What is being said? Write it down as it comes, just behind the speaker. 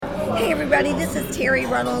Hey everybody, this is Terry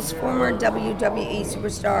Runnels, former WWE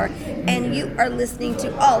superstar, and you are listening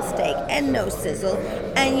to All Steak and No Sizzle,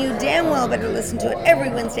 and you damn well better listen to it every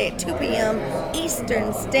Wednesday at 2 p.m.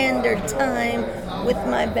 Eastern Standard Time with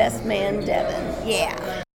my best man, Devin.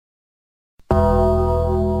 Yeah.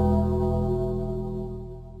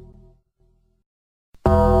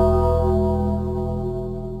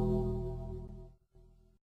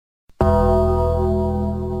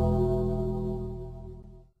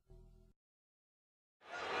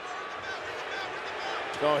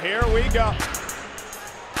 So here we go.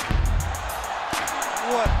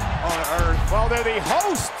 What on earth? Well, they're the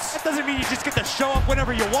hosts. That doesn't mean you just get to show up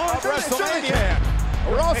whenever you want. Of WrestleMania.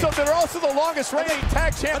 They're also the longest reigning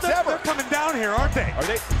tag champs ever. They're coming down here, aren't they? Are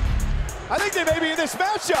they? I think they may be in this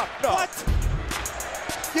matchup. No. What?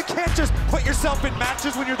 You can't just put yourself in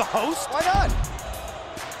matches when you're the host. Why not?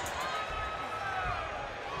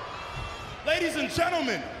 Ladies and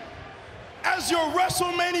gentlemen, as your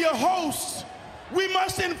WrestleMania hosts, we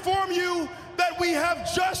must inform you that we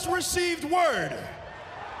have just received word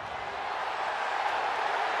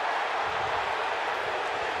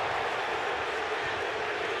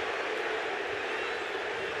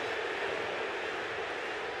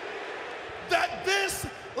that this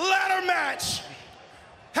ladder match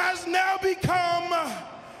has now become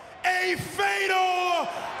a fatal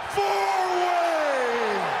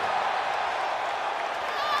four-way.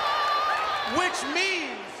 Which means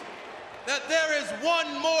that there is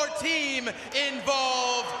one more team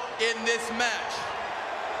involved in this match.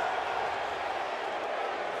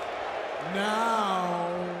 Now,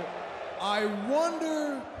 I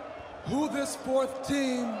wonder who this fourth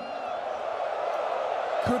team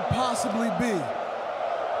could possibly be.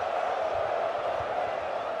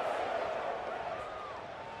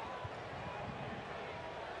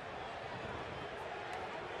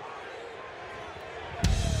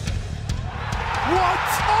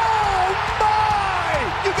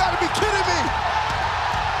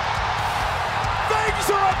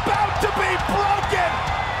 About to be broken.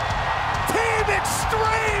 Team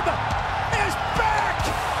Extreme is back.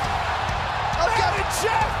 Matt and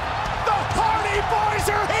Jeff, the Hardy Boys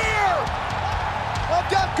are here. I've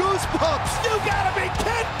got goosebumps. You gotta be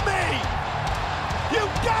kidding me. You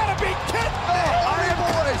gotta be kidding me.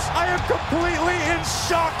 I am completely in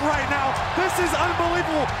shock right now. This is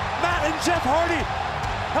unbelievable. Matt and Jeff Hardy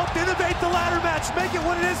helped innovate the ladder match, make it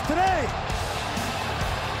what it is today.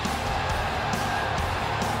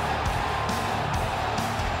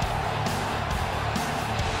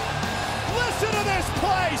 Listen to this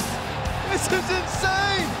place! This is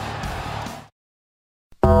insane!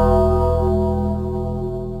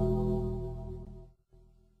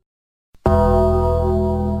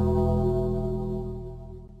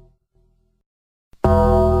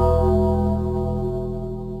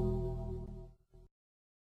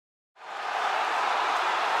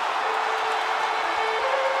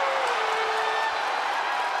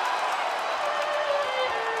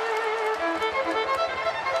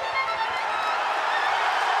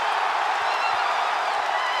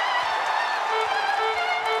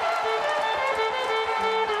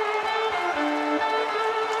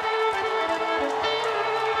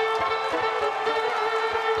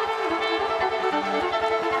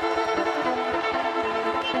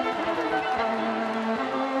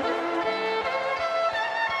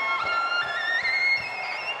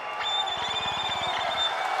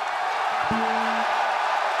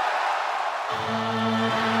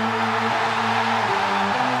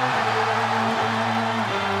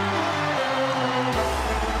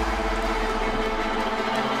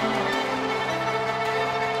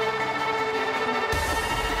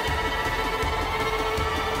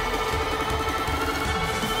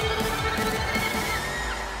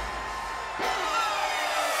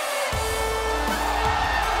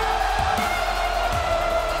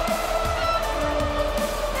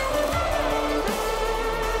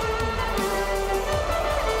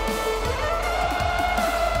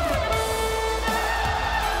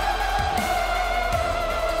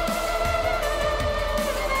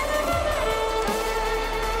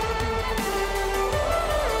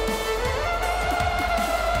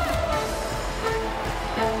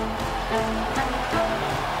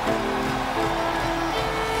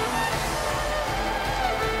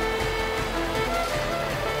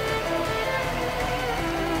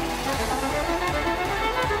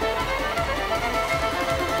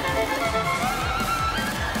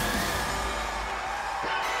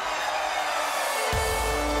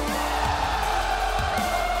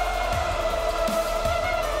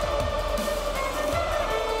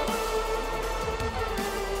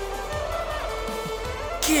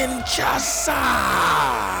 Kinshasa!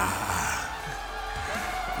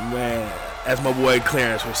 as my boy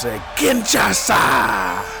Clarence would say,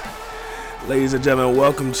 Kinshasa! Ladies and gentlemen,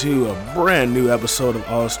 welcome to a brand new episode of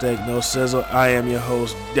All Steak, No Sizzle. I am your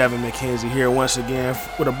host, Devin McKenzie, here once again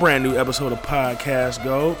with a brand new episode of Podcast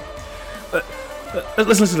Go. Let's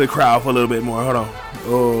listen to the crowd for a little bit more. Hold on.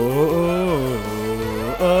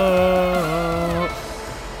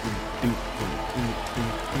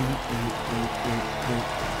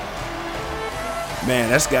 Man,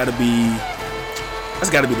 that's got to be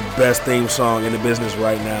the best theme song in the business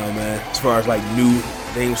right now, man. As far as like new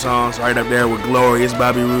theme songs, right up there with Glorious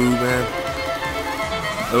Bobby Roode, man.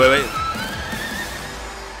 Wait.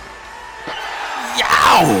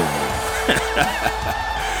 Yow!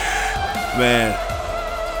 Man,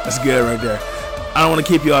 that's good right there. I don't want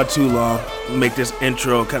to keep y'all too long. Make this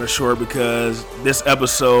intro kind of short because this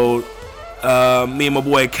episode, me and my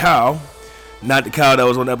boy Kyle, not the Kyle that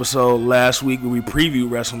was on the episode last week where we previewed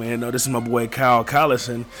WrestleMania. No, this is my boy Kyle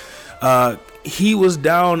Collison. He was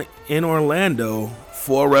down in Orlando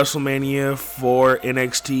for WrestleMania, for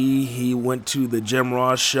NXT. He went to the Jim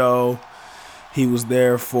Ross show. He was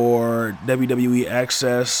there for WWE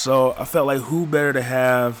Access. So I felt like who better to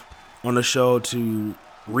have on the show to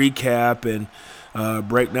recap and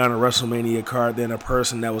break down a WrestleMania card than a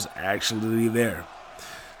person that was actually there.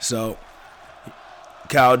 So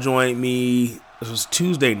Kyle joined me. This was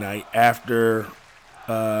Tuesday night after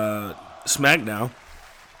SmackDown.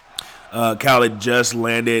 Kyle had just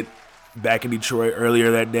landed back in Detroit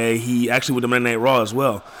earlier that day. He actually went to Monday Night Raw as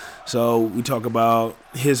well. So we talk about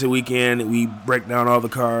his weekend. We break down all the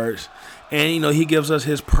cards. And, you know, he gives us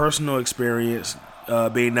his personal experience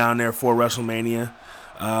being down there for WrestleMania.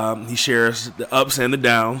 He shares the ups and the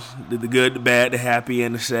downs, the good, the bad, the happy,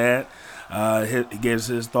 and the sad. He gives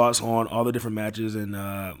his thoughts on all the different matches. And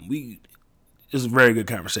it's a very good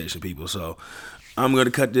conversation, people. So I'm going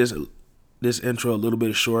to cut this intro a little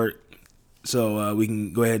bit short so we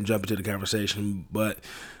can go ahead and jump into the conversation. But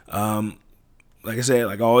like I said,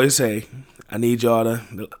 like I always say, I need y'all to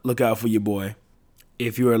look out for your boy.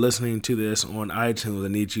 If you are listening to this on iTunes, I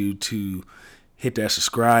need you to hit that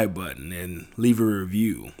subscribe button and leave a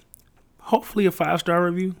review. Hopefully a 5-star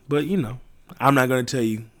review, but you know, I'm not going to tell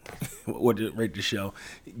you what to rate the show.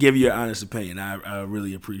 Give your honest opinion. I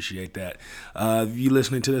really appreciate that. If you're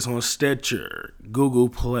listening to this on Stitcher, Google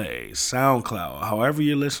Play, SoundCloud, however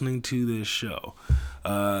you're listening to this show,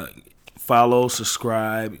 follow,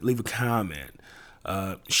 subscribe, leave a comment,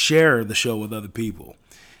 share the show with other people.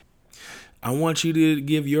 I want you to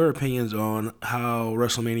give your opinions on how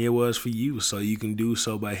WrestleMania was for you, so you can do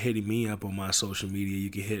so by hitting me up on my social media. You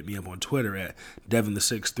can hit me up on Twitter at Devin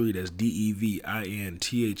the63, that's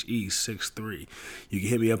DEVINTHE63. You can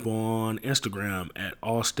hit me up on Instagram at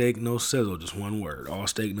All Steak No Sizzle, just one word, All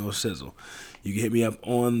Steak No Sizzle. You can hit me up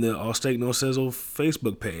on the All Steak No Sizzle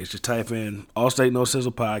Facebook page. Just type in All Steak No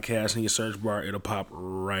Sizzle Podcast in your search bar. It'll pop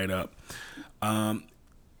right up.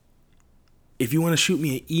 If you want to shoot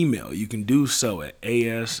me an email, you can do so at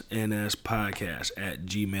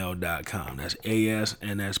asnspodcast@gmail.com. That's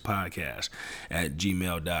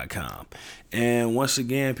asnspodcast@gmail.com. And once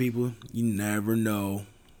again, people, you never know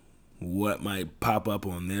what might pop up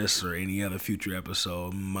on this or any other future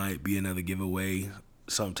episode. Might be another giveaway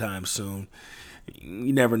sometime soon.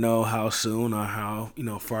 You never know how soon or how,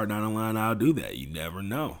 far down the line I'll do that. You never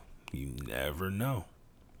know. You never know.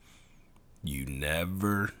 You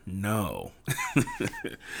never know.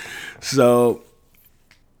 So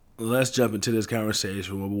let's jump into this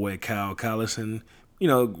conversation with my boy Kyle Collison,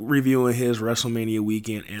 reviewing his WrestleMania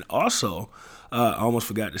weekend. And also, I almost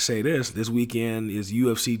forgot to say this weekend is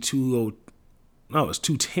UFC 210. I'm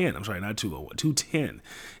sorry, not 201. 210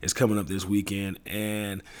 is coming up this weekend.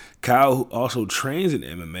 And Kyle, who also trains in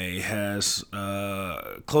MMA, has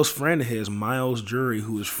a close friend of his, Miles Jury,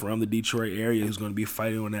 who is from the Detroit area, who's going to be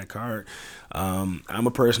fighting on that card. I'm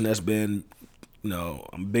a person that's been, I'm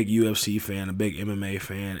a big UFC fan, a big MMA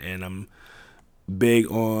fan, and I'm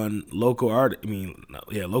big on local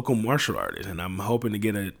martial artists. And I'm hoping to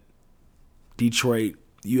get a Detroit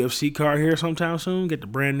UFC card here sometime soon, get the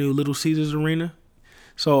brand new Little Caesars Arena.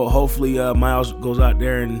 So hopefully Miles goes out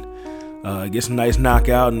there and gets a nice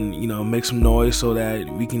knockout and, make some noise so that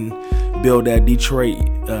we can build that Detroit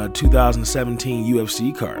 2017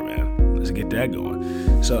 UFC card, man. Let's get that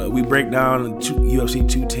going. So we break down UFC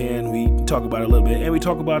 210. We talk about it a little bit. And we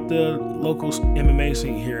talk about the local MMA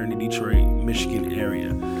scene here in the Detroit, Michigan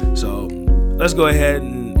area. So let's go ahead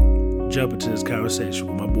and jump into this conversation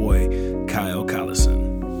with my boy, Kyle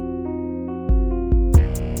Collison.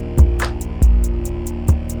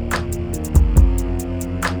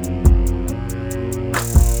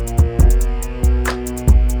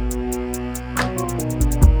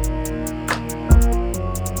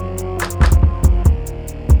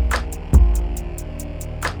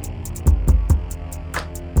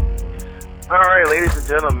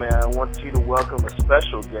 gentlemen, I want you to welcome a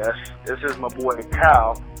special guest. This is my boy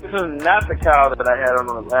Kyle. This is not the Kyle that I had on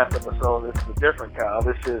the last episode. This is a different Kyle.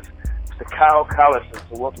 This is Mr. Kyle Collison.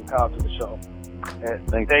 So welcome, Kyle, to the show. And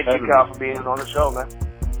thank you, Kyle, for being on the show, man.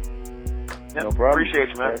 Yep, no problem. Appreciate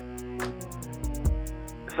you, man.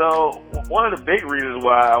 So one of the big reasons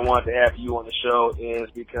why I wanted to have you on the show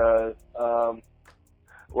is because,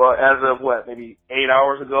 well, as of maybe 8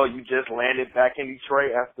 hours ago, you just landed back in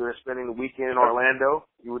Detroit after spending the weekend in Orlando.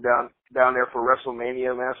 You were down there for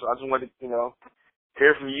WrestleMania, man. So I just wanted to,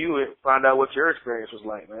 hear from you and find out what your experience was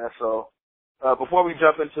like, man. So before we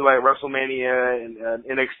jump into WrestleMania and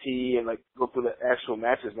NXT and go through the actual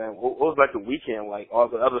matches, man, what was the weekend like? All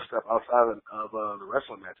the other stuff outside of the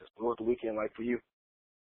wrestling matches. What was the weekend like for you?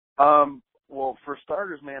 Well, for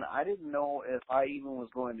starters, man, I didn't know if I even was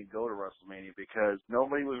going to go to WrestleMania because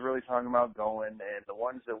nobody was really talking about going, and the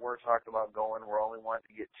ones that were talking about going were only wanting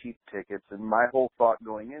to get cheap tickets. And my whole thought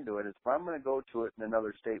going into it is if I'm going to go to it in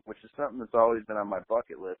another state, which is something that's always been on my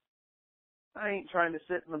bucket list, I ain't trying to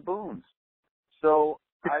sit in the boons. So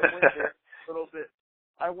I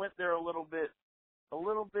went there a little bit.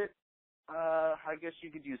 I guess you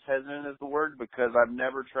could use hesitant as the word because I've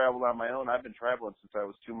never traveled on my own. I've been traveling since I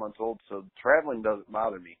was 2 months old, so traveling doesn't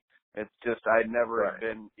bother me. It's just I'd never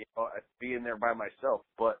been being there by myself.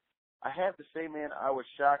 But I have to say, man, I was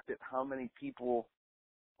shocked at how many people,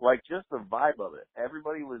 just the vibe of it.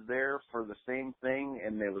 Everybody was there for the same thing,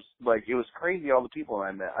 and it was crazy all the people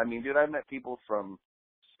I met. I mean, dude, I met people from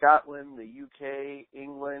Scotland, the UK,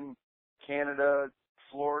 England, Canada,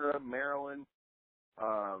 Florida, Maryland,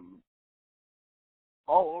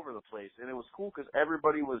 all over the place, and it was cool because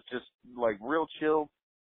everybody was just real chill.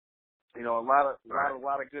 A lot of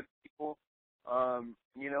good people.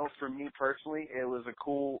 For me personally, it was a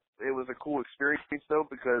cool experience though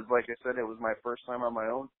because, like I said, it was my first time on my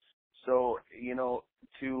own. So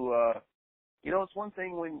it's one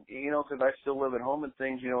thing when because I still live at home and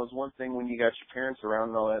things. It's one thing when you got your parents around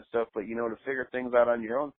and all that stuff, but to figure things out on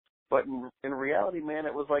your own. But in reality, man,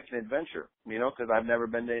 it was like an adventure, because I've never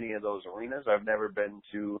been to any of those arenas. I've never been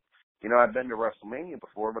to, I've been to WrestleMania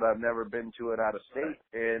before, but I've never been to it out of state.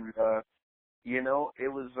 And, it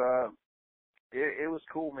was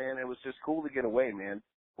cool, man. It was just cool to get away, man.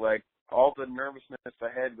 All the nervousness I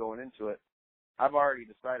had going into it, I've already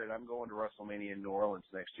decided I'm going to WrestleMania in New Orleans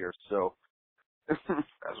next year. So that's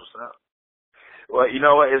what's up. Well, you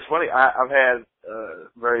know what? It's funny. I've had a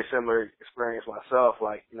very similar experience myself.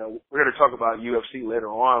 We're going to talk about UFC later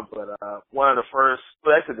on, but one of the first,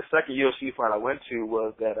 actually the second UFC fight I went to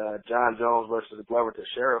was that John Jones versus Glover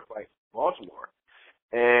Teixeira fight in Baltimore.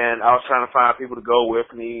 And I was trying to find people to go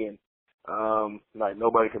with me, and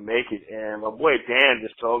nobody could make it. And my boy Dan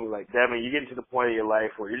just told me, Devin, you're getting to the point of your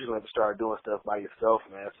life where you're just going to have to start doing stuff by yourself,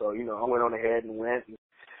 man. So, I went on ahead and went and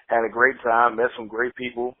had a great time, met some great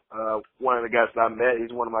people. One of the guys that I met,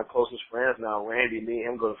 he's one of my closest friends now, Randy. Me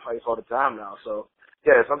and him go to fights all the time now. So,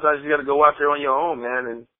 yeah, sometimes you got to go out there on your own,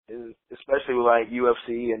 man, and especially with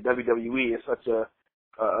UFC and WWE, it's such a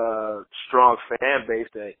strong fan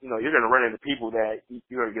base that, you're going to run into people that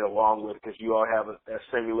you're going to get along with because you all have a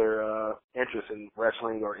singular interest in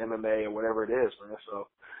wrestling or MMA or whatever it is, man. So,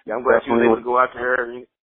 yeah, I'm glad you were able to go out there.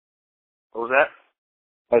 What was that?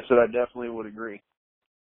 I said I definitely would agree.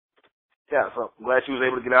 Yeah, so I'm glad you was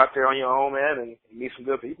able to get out there on your own, man, and meet some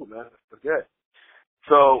good people, man. That's good.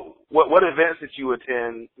 So, what events did you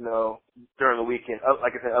attend, during the weekend?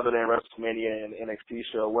 Like I said, other than WrestleMania and NXT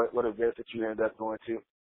show, what events did you end up going to?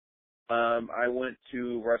 I went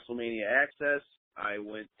to WrestleMania Access. I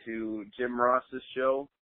went to Jim Ross's show.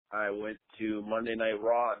 I went to Monday Night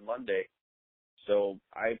Raw on Monday. So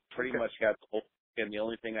I pretty much got the whole weekend. The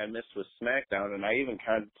only thing I missed was SmackDown, and I even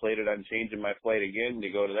contemplated on changing my flight again to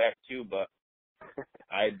go to that too, but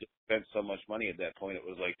I spent so much money at that point. It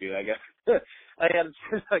was like, dude, I got to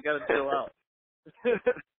chill out.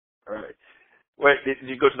 All right. Wait, did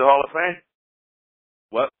you go to the Hall of Fame?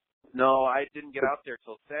 What? No, I didn't get out there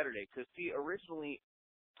till Saturday. Because, see, originally,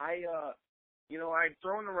 I'd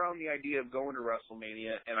thrown around the idea of going to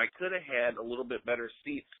WrestleMania, and I could have had a little bit better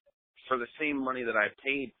seats for the same money that I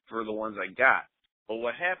paid for the ones I got. But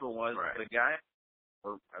what happened was the guy,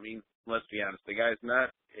 let's be honest, the guy's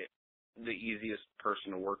not the easiest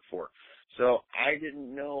person to work for. So I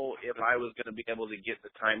didn't know if I was going to be able to get the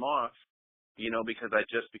time off, because I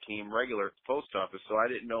just became regular at the post office. So I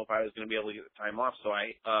didn't know if I was going to be able to get the time off. So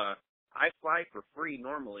I fly for free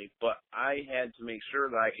normally, but I had to make sure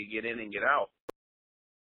that I could get in and get out.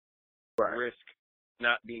 Risk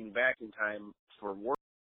not being back in time for work.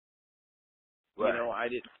 You know, I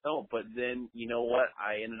didn't know. But then, you know what?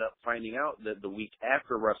 I ended up finding out that the week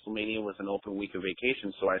after WrestleMania was an open week of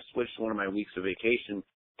vacation, so I switched one of my weeks of vacation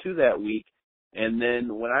to that week. And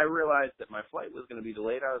then when I realized that my flight was going to be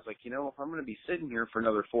delayed, I was like, you know, if I'm going to be sitting here for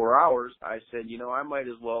another 4 hours, I said, you know, I might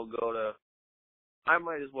as well go to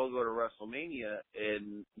WrestleMania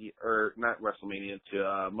or not WrestleMania,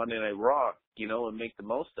 to Monday Night Raw, you know, and make the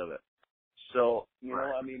most of it. So, you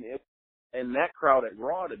know, I mean, and that crowd at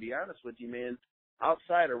Raw, to be honest with you, man,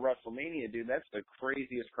 outside of WrestleMania, dude, that's the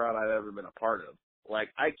craziest crowd I've ever been a part of.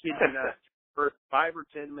 Like, I kid you not, for 5 or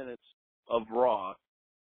 10 minutes of Raw,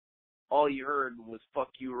 all you heard was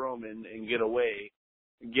 "fuck you, Roman" and "get away,"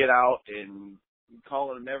 "get out," and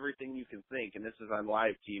calling him everything you can think. And this is on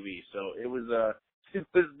live TV, so it was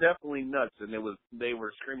definitely nuts. And they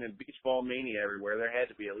were screaming "Beach Ball Mania" everywhere. There had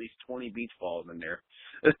to be at least 20 beach balls in there.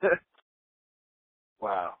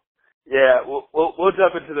 Wow. Yeah, we'll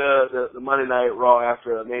jump into the Monday Night Raw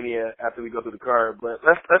after Mania, after we go through the card. But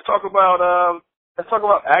let's talk about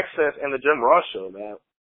Access and the Jim Ross show, man.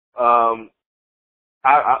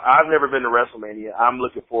 I've never been to WrestleMania. I'm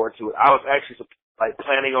looking forward to it. I was actually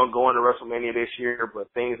planning on going to WrestleMania this year,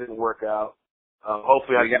 but things didn't work out.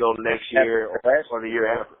 Hopefully I can go next year or the year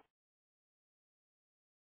after.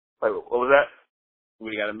 Wait, what was that?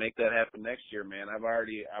 We got to make that happen next year, man. I've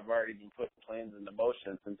already been putting plans into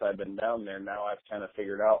motion since I've been down there. Now I've kind of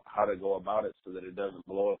figured out how to go about it so that it doesn't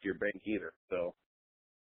blow up your bank either. So.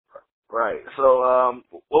 Right. So,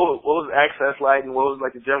 what was Access like, and what was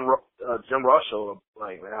like the Jim Ross show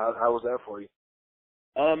like? Man, how was that for you?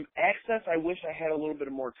 Access, I wish I had a little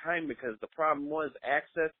bit more time, because the problem was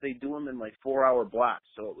Access, they do them in like 4-hour blocks.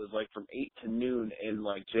 So it was like from 8 to noon, and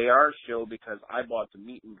like JR's show, because I bought the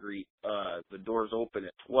meet and greet, the doors open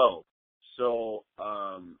at 12. So,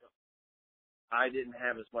 I didn't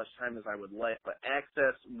have as much time as I would like, but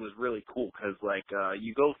Access was really cool, because like,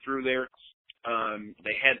 you go through there,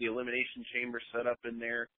 they had the Elimination Chamber set up in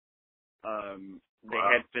there. They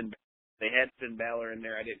had Finn Balor in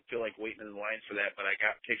there. I didn't feel like waiting in the line for that, but I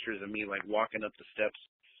got pictures of me like walking up the steps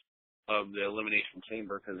of the Elimination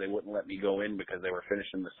Chamber, because they wouldn't let me go in because they were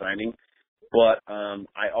finishing the signing. But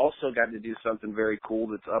I also got to do something very cool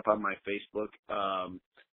that's up on my Facebook.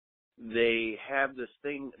 They have this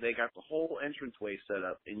thing, they got the whole entranceway set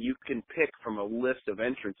up, and you can pick from a list of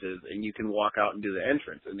entrances, and you can walk out and do the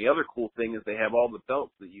entrance. And the other cool thing is they have all the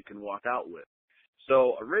belts that you can walk out with.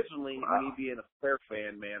 So originally, me being a Flair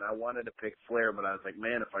fan, man, I wanted to pick Flair, but I was like,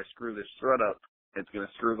 man, if I screw this strut up, it's going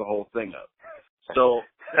to screw the whole thing up. So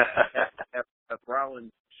at Seth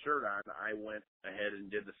Rollins shirt on, I went ahead and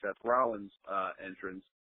did the Seth Rollins entrance.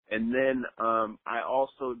 And then I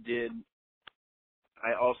also did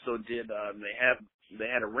they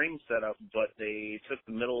had a ring set up, but they took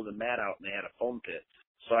the middle of the mat out and they had a foam pit.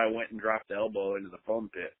 So I went and dropped the elbow into the foam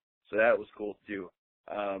pit. So that was cool too.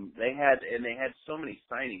 They had so many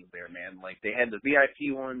signings there, man. Like, they had the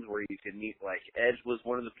VIP ones where you could meet, like, Edge was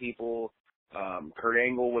one of the people, Kurt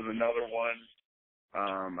Angle was another one.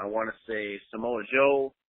 I want to say Samoa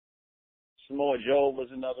Joe was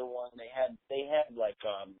another one. They had like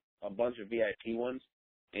a bunch of VIP ones,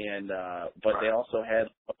 and but they also had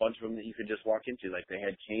a bunch of them that you could just walk into. Like, they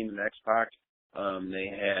had Kane and X-Pac. They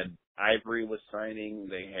had Ivory was signing.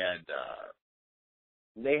 They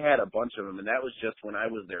had a bunch of them, and that was just when I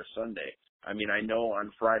was there Sunday. I mean, I know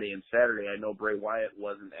on Friday and Saturday, I know Bray Wyatt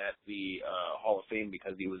wasn't at the Hall of Fame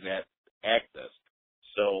because he was at Access.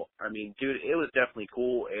 So, I mean, dude, it was definitely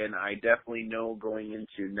cool, and I definitely know going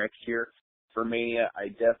into next year for Mania, I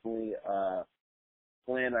definitely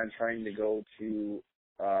plan on trying to go to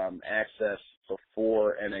Access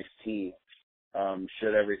before NXT,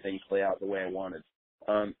 should everything play out the way I wanted.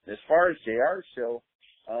 As far as JR's show,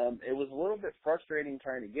 it was a little bit frustrating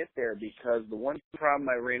trying to get there, because the one problem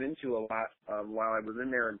I ran into a lot while I was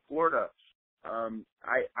in there in Florida,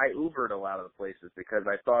 I Ubered a lot of the places because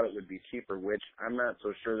I thought it would be cheaper, which I'm not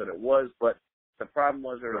so sure that it was, but the problem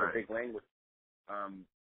was there was a big language.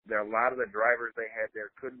 There a lot of the drivers they had there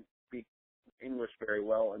couldn't speak English very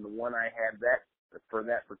well, and the one I had for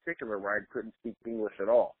that particular ride couldn't speak English at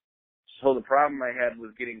all. So the problem I had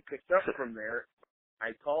was getting picked up from there.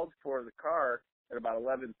 I called for the car at about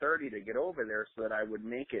 11:30 to get over there so that I would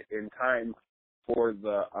make it in time for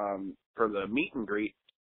the meet and greet,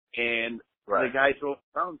 and the guy drove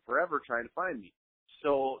around forever trying to find me.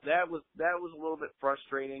 So that was a little bit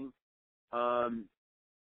frustrating.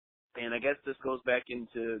 And I guess this goes back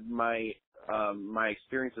into my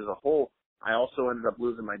experience as a whole. I also ended up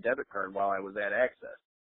losing my debit card while I was at Access.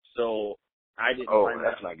 So I didn't find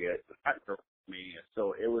that's not good. Mania.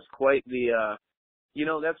 So it was quite the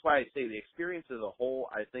that's why I say the experience as a whole,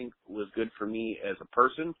 I think, was good for me as a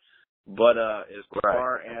person. But as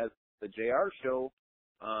far as the JR show,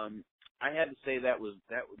 I had to say that was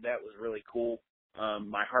really cool.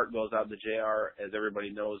 My heart goes out to JR. As everybody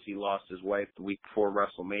knows, he lost his wife the week before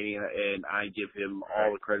WrestleMania, and I give him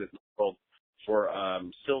all the credit in the world for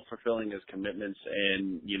still fulfilling his commitments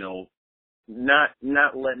and,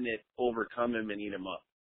 not letting it overcome him and eat him up.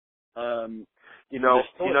 You know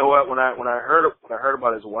what? When I heard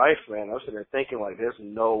about his wife, man, I was sitting there thinking like, there's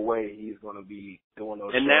no way he's going to be doing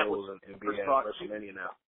those shows and being at WrestleMania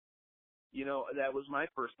now. That was my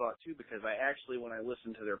first thought too, because I actually, when I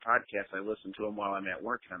listened to their podcast, I listened to them while I'm at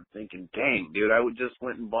work, and I'm thinking, dang, dude, I just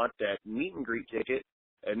went and bought that meet and greet ticket,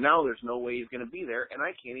 and now there's no way he's going to be there, and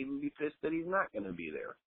I can't even be pissed that he's not going to be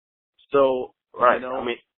there. So, I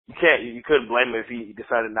mean, you couldn't blame him if he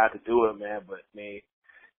decided not to do it, man. But I mean,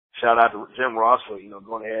 shout out to Jim Ross for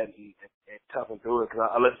going ahead and toughing through it. Because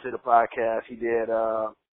I listened to the podcast he did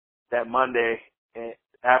that Monday and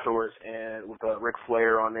afterwards, and with Ric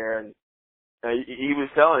Flair on there, and he was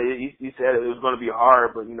telling it. He said it was going to be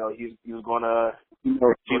hard, but he was going to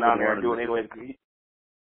get out there and do it anyway.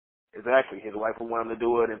 Exactly, his wife would want him to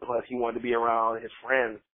do it, and plus he wanted to be around his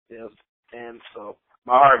friends. And so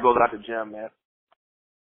my heart goes out to Jim, man.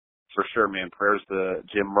 For sure, man. Prayers to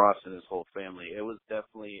Jim Ross and his whole family. It was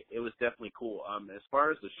definitely cool. As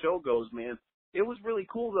far as the show goes, man, it was really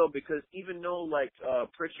cool though, because even though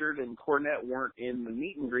Pritchard and Cornette weren't in the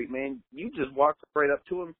meet and greet, man, you just walked right up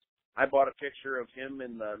to him. I bought a picture of him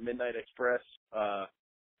in the Midnight Express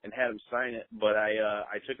and had him sign it. But I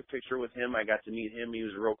took a picture with him. I got to meet him. He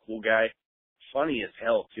was a real cool guy. Funny as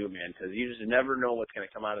hell too, man, because you just never know what's going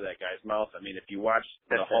to come out of that guy's mouth. I mean, if you watch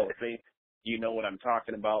the Hall of Fame, you know what I'm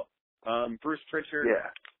talking about. Bruce Pritchard,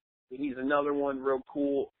 he's another one, real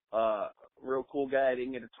cool guy. I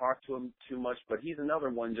didn't get to talk to him too much, but he's another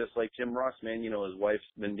one just like Jim Ross, man. His wife's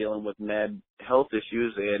been dealing with mad health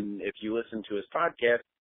issues, and if you listen to his podcast,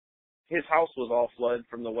 his house was all flooded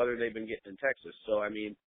from the weather they've been getting in Texas. So, I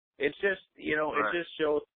mean, it's just, it just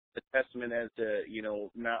shows a testament as to,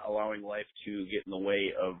 not allowing life to get in the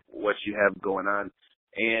way of what you have going on.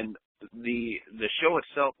 And the show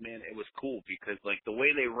itself, man, it was cool because, the way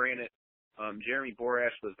they ran it, Jeremy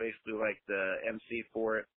Borash was basically the MC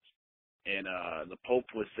for it, and the Pope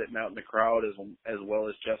was sitting out in the crowd as well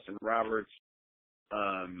as Justin Roberts.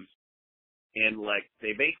 And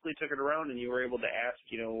they basically took it around, and you were able to ask,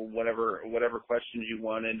 whatever questions you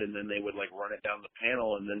wanted, and then they would run it down the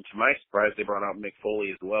panel. And then to my surprise, they brought out Mick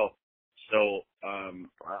Foley as well. So,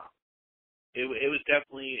 wow, it was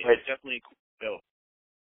definitely a cool show.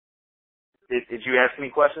 Did you ask any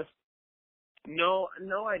questions? No,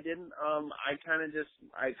 I didn't. I kind of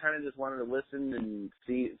just wanted to listen and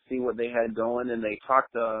see what they had going. And they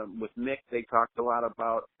talked with Mick. They talked a lot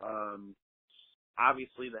about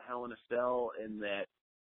obviously the Hell in a Cell, and that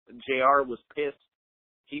JR was pissed.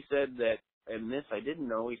 He said that, and this I didn't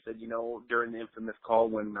know. He said, during the infamous call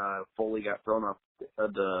when Foley got thrown off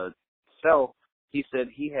the cell, he said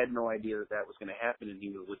he had no idea that was going to happen, and he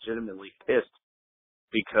was legitimately pissed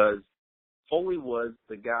because Foley was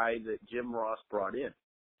the guy that Jim Ross brought in.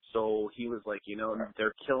 So he was like,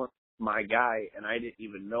 they're killing my guy, and I didn't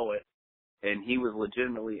even know it. And he was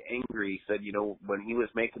legitimately angry. He said, when he was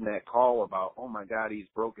making that call about, oh my God, he's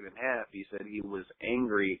broken in half, he said he was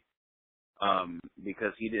angry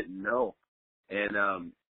because he didn't know.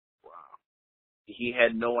 And he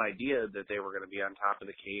had no idea that they were going to be on top of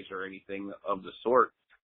the cage or anything of the sort.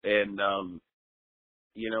 And,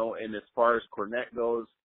 and as far as Cornette goes,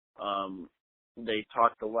 they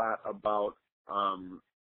talked a lot about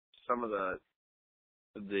some of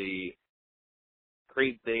the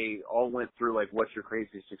they all went through what's your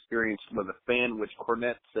craziest experience with a fan, which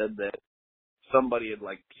Cornette said that somebody had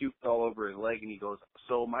puked all over his leg, and he goes,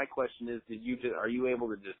 so my question is, are you able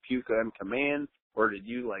to just puke on command, or did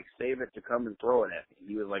you save it to come and throw it at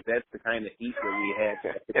me? He was like, that's the kind of heat that we had.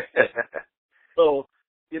 So,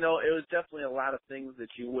 it was definitely a lot of things that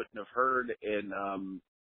you wouldn't have heard, and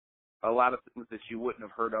a lot of things that you wouldn't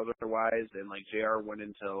have heard otherwise, and JR went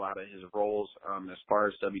into a lot of his roles as far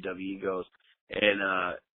as WWE goes. And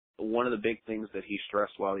one of the big things that he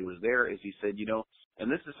stressed while he was there is he said, and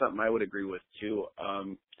this is something I would agree with too,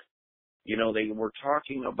 they were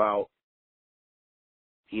talking about,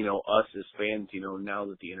 us as fans, now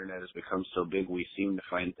that the internet has become so big, we seem to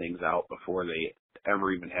find things out before they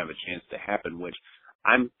ever even have a chance to happen, which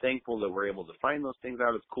I'm thankful that we're able to find those things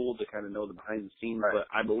out. It's cool to kind of know the behind the scenes, right. But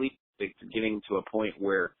I believe it's getting to a point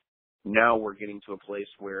where now we're getting to a place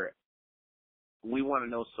where we want to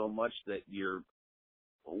know so much that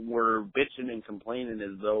we're bitching and complaining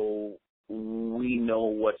as though we know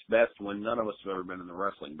what's best when none of us have ever been in the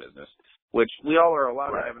wrestling business, which we all are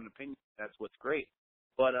allowed to have an opinion. That's what's great.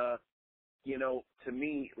 But, you know, to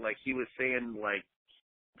me, like he was saying, like,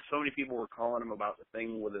 so many people were calling him about the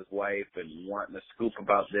thing with his wife and wanting to scoop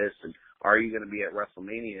about this and are you going to be at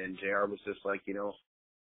WrestleMania? And JR was just like, you know,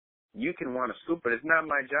 you can want to scoop, but it's not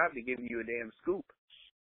my job to give you a damn scoop.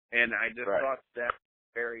 And I just thought that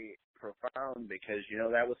very profound because, you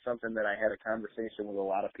know, that was something that I had a conversation with a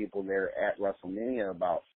lot of people there at WrestleMania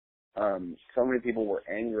about. So many people were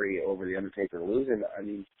angry over The Undertaker losing. I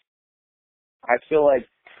mean, I feel like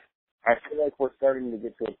we're starting to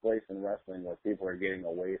get to a place in wrestling where people are getting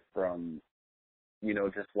away from, you know,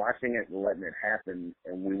 just watching it and letting it happen,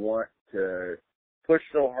 and we want to push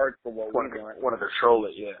so hard for what we want. Want to control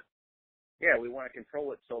it, yeah. Yeah, we want to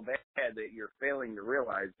control it so bad that you're failing to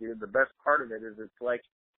realize, dude, the best part of it is it's like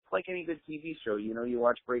any good TV show. You know, you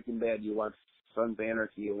watch Breaking Bad, you watch Sons of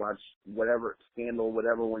Anarchy, you watch whatever, Scandal,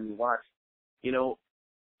 whatever, when you watch, you know,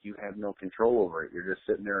 you have no control over it. You're just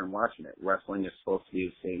sitting there and watching it. Wrestling is supposed to be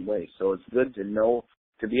the same way. So it's good to know,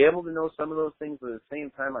 to be able to know some of those things, but at the same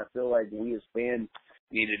time, I feel like we as fans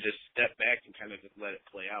need to just step back and kind of just let it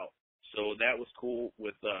play out. So that was cool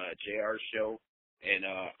with JR's show, and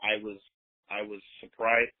I was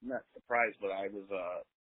surprised, not surprised, but I was,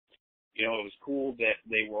 you know, it was cool that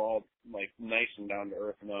they were all, like, nice and down to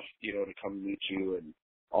earth enough, you know, to come meet you and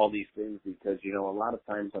all these things because, you know, a lot of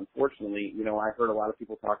times, unfortunately, you know, I heard a lot of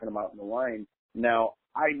people talking about in the line. Now,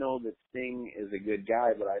 I know that Sting is a good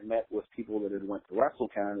guy, but I met with people that had went to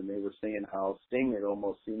WrestleCon, and they were saying how Sting, it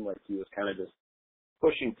almost seemed like he was kind of just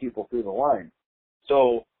pushing people through the line.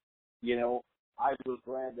 So, you know, I was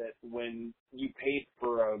glad that when you paid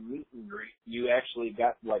for a meet and greet, you actually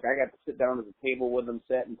got, like, I got to sit down at the table with him,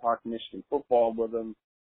 sit and talk Michigan football with him.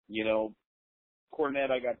 You know,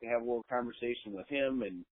 Cornette, I got to have a little conversation with him,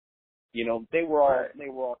 and, you know, they were all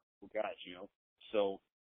cool guys, you know. So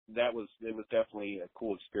it was definitely a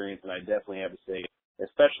cool experience, and I definitely have to say,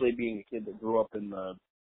 especially being a kid that grew up in the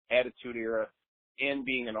Attitude Era and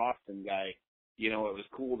being an Austin guy, you know, it was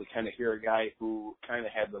cool to kind of hear a guy who kind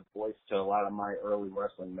of had the voice to a lot of my early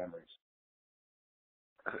wrestling memories.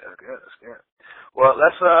 That's good. Well,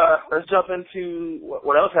 let's jump into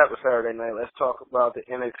what else happened Saturday night. Let's talk about the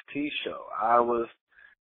NXT show.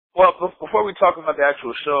 Before we talk about the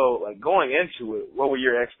actual show, like going into it, what were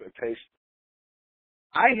your expectations?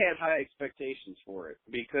 I had high expectations for it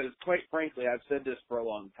because, quite frankly, I've said this for a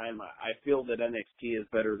long time. I feel that NXT is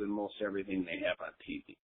better than most everything they have on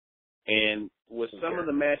TV. And with some of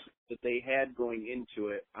the matches that they had going into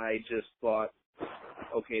it, I just thought,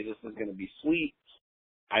 okay, this is going to be sweet.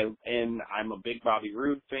 I'm a big Bobby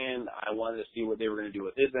Roode fan. I wanted to see what they were going to do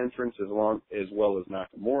with his entrance as well as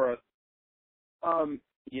Nakamura.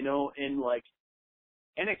 You know, and like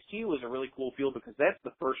NXT was a really cool feel because that's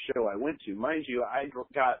the first show I went to. Mind you, I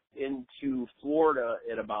got into Florida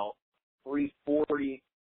at about 3:40.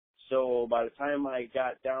 So by the time I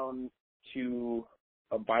got down to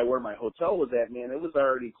by where my hotel was at, man, it was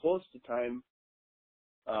already close to time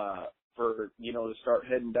for, you know, to start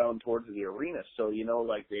heading down towards the arena. So, you know,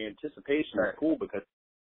 like the anticipation is cool because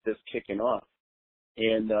it's kicking off.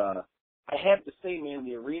 And I have to say, man,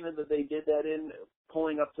 the arena that they did that in,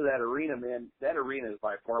 pulling up to that arena, man, that arena is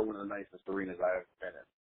by far one of the nicest arenas I've ever been in,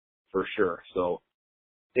 for sure. So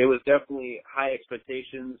it was definitely high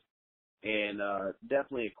expectations and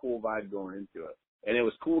definitely a cool vibe going into it. And it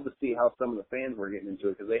was cool to see how some of the fans were getting into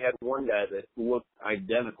it because they had one guy that looked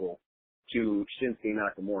identical to Shinsuke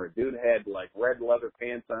Nakamura. Dude had like red leather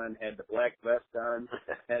pants on, had the black vest on,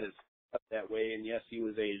 had his up that way, and yes, he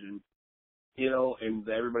was Asian. You know, and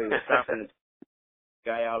everybody was stopping the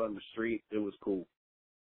guy out on the street. It was cool.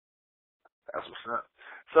 That's what's up.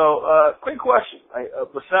 So, quick question.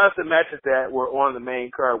 Besides the matches that were on the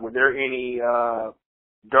main card, were there any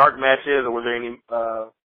dark matches or were there any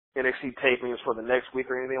NXT tapings for the next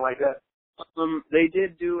week or anything like that? They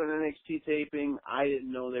did do an NXT taping. I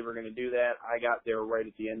didn't know they were going to do that. I got there right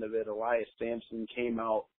at the end of it. Elias Sampson came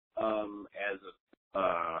out as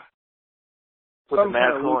a with the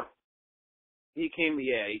mask on. He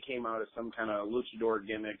came out as some kind of luchador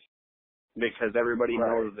gimmick because everybody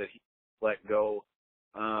knows that he let go.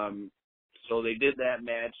 So they did that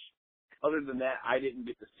match. Other than that, I didn't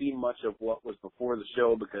get to see much of what was before the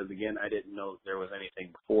show because, again, I didn't know there was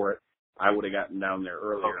anything before it. I would have gotten down there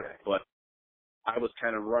earlier, but I was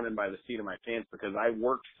kind of running by the seat of my pants because I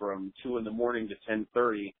worked from 2 in the morning to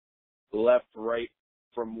 10:30, left right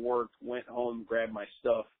from work, went home, grabbed my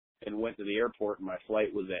stuff, and went to the airport, and my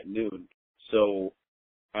flight was at noon. So,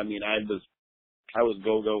 I mean, I was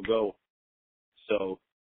go. So,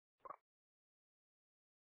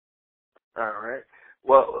 All right.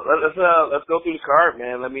 Well, let's go through the card,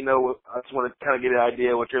 man. Let me know. I just want to kind of get an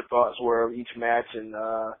idea what your thoughts were of each match and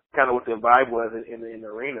kind of what the vibe was in the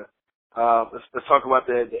arena. Let's talk about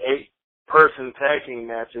the 8-person tag team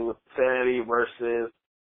match with Sanity versus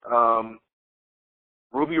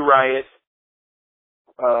Ruby Riott,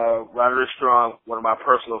 Roderick Strong, one of my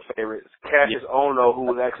personal favorites, Cassius Ohno, who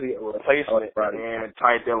was actually a replacement, and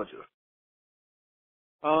Ty Dillinger.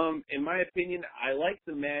 In my opinion, I like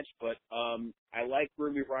the match, but I like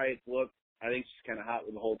Ruby Riott's look. I think she's kind of hot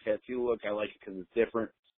with the whole tattoo look. I like it because it's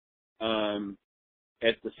different.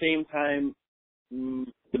 At the same time,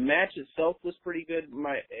 the match itself was pretty good,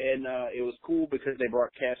 and it was cool because they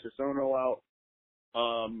brought Cassius Ohno out.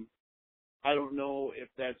 I don't know if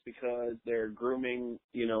that's because they're grooming,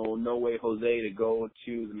 No Way Jose to go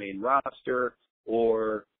to the main roster,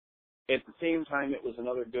 or at the same time, it was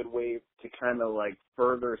another good way to kind of like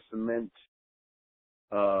further cement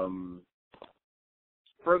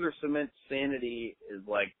Sanity is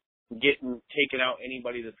like taking out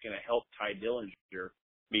anybody that's going to help Ty Dillinger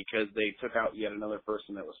because they took out yet another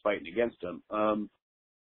person that was fighting against him.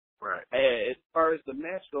 Right. As far as the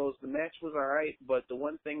match goes, the match was all right, but the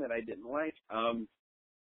one thing that I didn't like,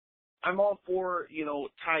 I'm all for,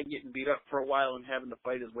 Ty getting beat up for a while and having to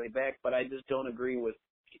fight his way back, but I just don't agree with,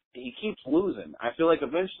 he keeps losing. I feel like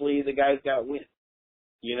eventually the guy's got to win.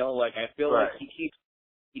 I feel like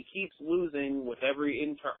he keeps losing with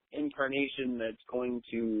every incarnation that's going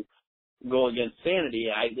to go against Sanity.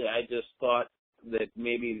 I just thought that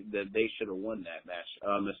maybe that they should have won that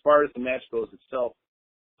match. As far as the match goes itself,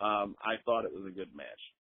 I thought it was a good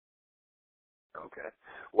match. Okay.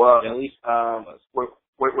 Well, at least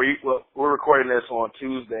we're recording this on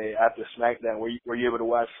Tuesday after SmackDown. Were you able to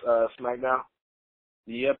watch SmackDown?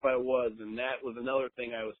 Yep, I was, and that was another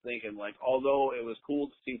thing I was thinking. Like, although it was cool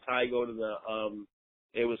to see Ty go to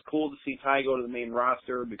the main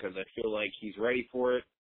roster because I feel like he's ready for it.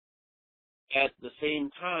 At the same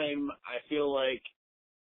time, I feel like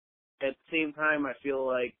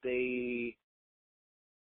they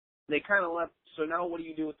kind of left. So now what do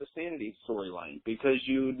you do with the Sanity storyline? Because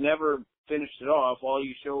you never finished it off. All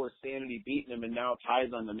you show is Sanity beating him, and now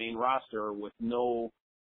Ty's on the main roster with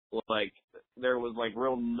there was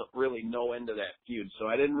really no end to that feud. So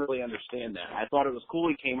I didn't really understand that. I thought it was cool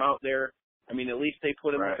he came out there. I mean, at least they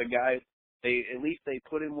put him with a guy. They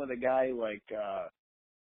put him with a guy like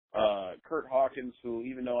Kurt Hawkins, who,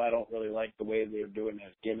 even though I don't really like the way they're doing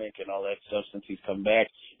his gimmick and all that stuff since he's come back,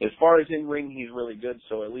 as far as in ring, he's really good.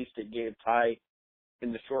 So at least it gave Ty,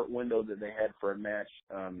 in the short window that they had for a match,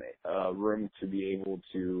 room to be able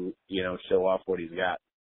to, show off what he's got.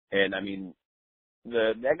 And I mean,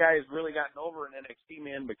 that guy has really gotten over in NXT,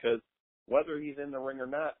 man, because whether he's in the ring or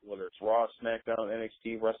not, whether it's Raw, SmackDown,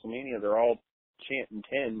 NXT, WrestleMania, they're all chanting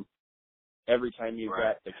 10 every time you've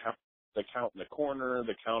got the count in the corner,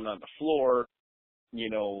 the count on the floor,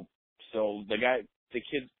 so the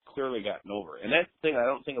kid's clearly gotten over. And that's the thing I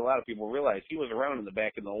don't think a lot of people realize. He was around in the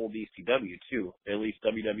back in the old ECW too, at least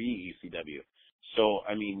WWE ECW. So,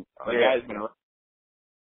 I mean, the guy's been around.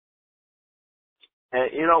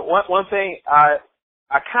 And, one thing,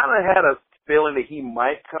 I kind of had a feeling that he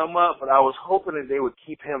might come up, but I was hoping that they would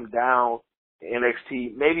keep him down in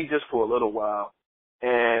NXT, maybe just for a little while,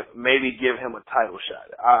 and maybe give him a title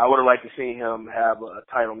shot. I would have liked to see him have a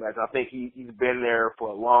title match. I think he's been there for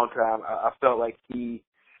a long time. I felt like he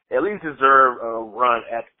at least deserved a run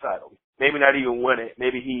at the title. Maybe not even win it.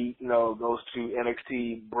 Maybe he, goes to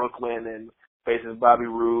NXT Brooklyn and faces Bobby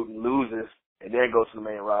Roode and loses, and then goes to the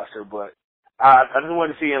main roster. But I just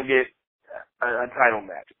wanted to see him get a title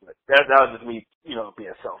match. But that was just me,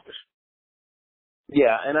 being selfish.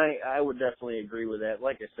 Yeah, and I would definitely agree with that.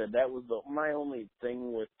 Like I said, that was my only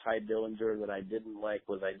thing with Ty Dillinger that I didn't like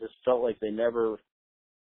was I just felt like they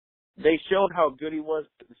showed how good he was,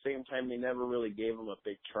 but at the same time they never really gave him a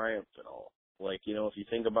big triumph at all. Like, if you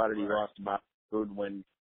think about it, he lost to Bobby Roode when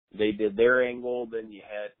they did their angle, then you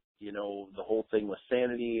had, the whole thing with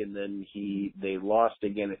Sanity, and then they lost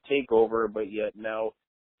again at TakeOver, but yet now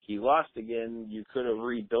he lost again. You could have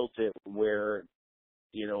rebuilt it where,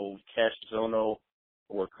 Cassius Ohno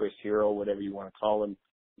or Chris Hero, whatever you want to call him,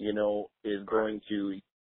 is going to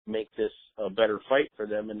make this a better fight for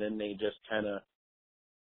them, and then they just kind of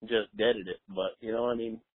just deaded it. But,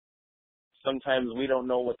 sometimes we don't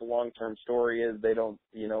know what the long-term story is. They don't,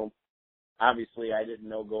 obviously I didn't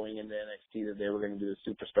know going into NXT that they were going to do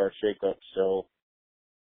the Superstar shakeup, so.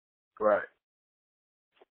 Right.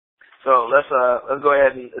 So let's go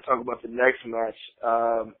ahead and talk about the next match.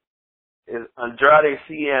 Is Andrade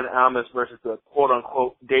Cien Almas versus the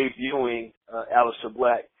quote-unquote debuting Aleister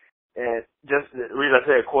Black. And just the reason I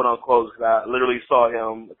say quote unquote is 'cause I literally saw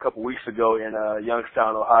him a couple weeks ago in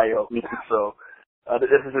Youngstown, Ohio. So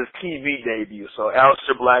this is his TV debut. So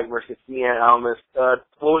Aleister Black versus Cien Almas. What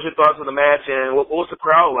was your thoughts on the match, and what was the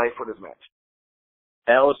crowd like for this match?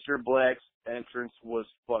 Aleister Black's entrance was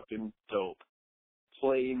fucking dope.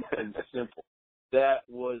 Plain and simple. That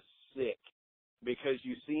was sick. Because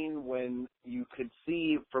you seen when you could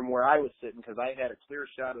see from where I was sitting, because I had a clear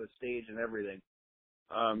shot of the stage and everything,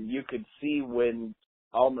 you could see when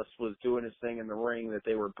Almas was doing his thing in the ring that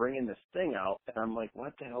they were bringing this thing out, and I'm like,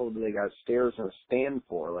 what the hell do they got stairs and a stand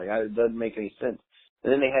for? Like, it doesn't make any sense.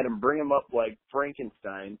 And then they had him bring him up like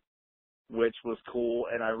Frankenstein, which was cool,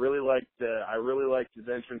 and I really liked his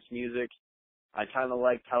entrance music. I kind of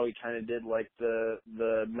liked how he kind of did like the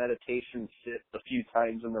meditation sit a few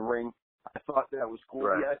times in the ring. I thought that was cool.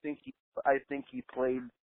 Right. Yeah, I think he played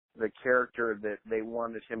the character that they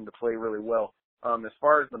wanted him to play really well. As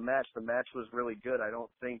far as the match was really good. I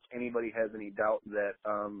don't think anybody has any doubt that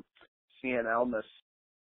Cien Almas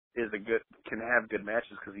can have good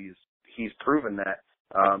matches because he's proven that.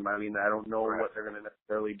 I mean, I don't know what they're going to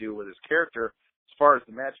necessarily do with his character. As far as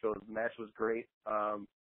the match goes, the match was great.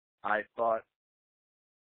 I thought,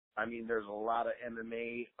 I mean, there's a lot of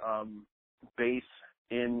MMA base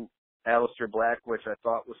in Aleister Black, which I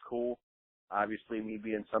thought was cool. Obviously, me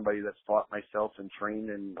being somebody that's fought myself and trained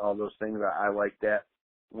and all those things, I like that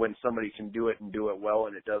when somebody can do it and do it well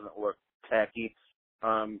and it doesn't look tacky.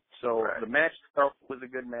 The match itself was a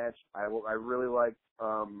good match. I really liked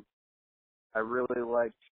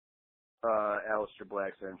Aleister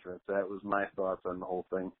Black's entrance. That was my thoughts on the whole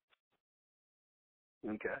thing.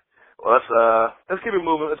 Okay. Well, let's keep it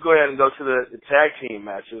moving. Let's go ahead and go to the tag team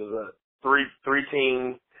match. It was a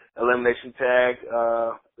three-team elimination tag.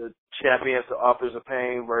 The champions, the Authors of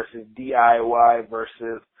Pain versus DIY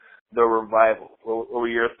versus the Revival. What were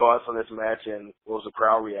your thoughts on this match, and what was the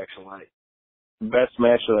crowd reaction like? Best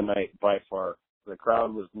match of the night by far. The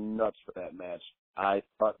crowd was nuts for that match. I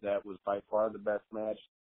thought that was by far the best match.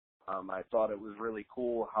 I thought it was really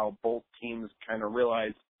cool how both teams kind of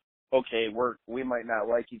realized, okay, we might not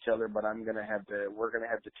like each other, but we're gonna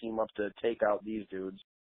have to team up to take out these dudes.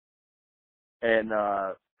 And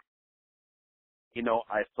I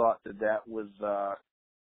thought that was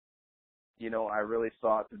I really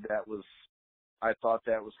thought I thought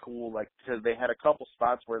that was cool, like, because they had a couple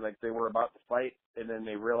spots where like they were about to fight, and then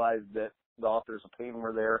they realized that the Authors of Pain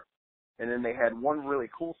were there, and then they had one really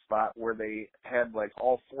cool spot where they had like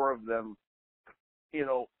all four of them,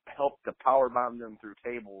 help to power bomb them through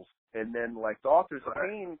tables, and then like the Authors of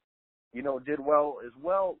Pain, did well as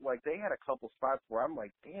well. Like they had a couple spots where I'm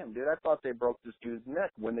like, damn, dude, I thought they broke this dude's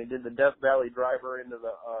neck when they did the Death Valley Driver into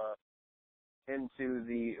the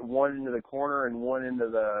one into the corner and one into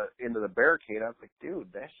the barricade. I was like,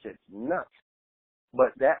 dude, that shit's nuts.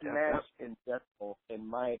 But that match in general, in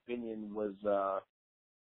my opinion, was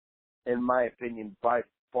by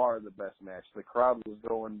far the best match. The crowd was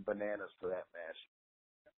going bananas for that match.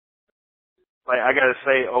 Like, I gotta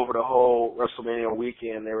say, over the whole WrestleMania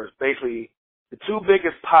weekend, there was basically the two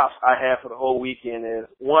biggest pops I had for the whole weekend is,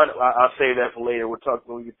 one, I'll save that for later. We'll talk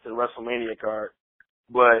when we get to the WrestleMania card.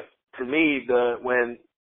 But to me, when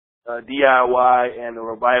DIY and the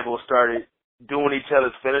Revival started doing each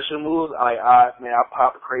other's finishing moves, I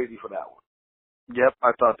popped crazy for that one. Yep,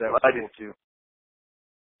 I thought that was cool too.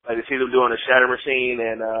 Like to see them doing the Shatter Machine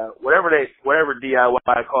and whatever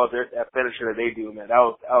DIY calls that finisher that they do, man, that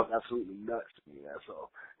was absolutely nuts to me, man. So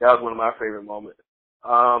that was one of my favorite moments.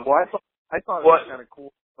 I thought it was kind of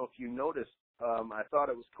cool. So if you noticed, I thought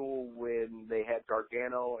it was cool when they had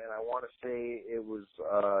Gargano, and I want to say it was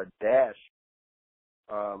Dash,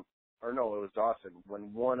 it was Dawson,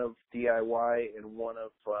 when one of DIY and one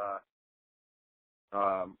of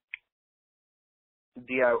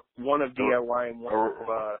DIY and one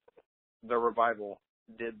of the Revival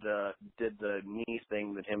did the knee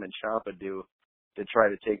thing that him and Ciampa do to try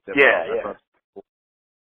to take them out.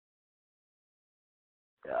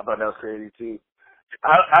 Yeah, I thought that was crazy too.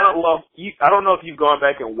 I don't know if you've gone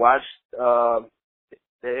back and watched the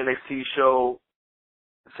NXT show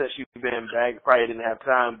since you've been back. Probably didn't have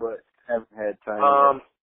time, but haven't had time.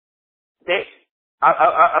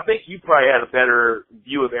 I think you probably had a better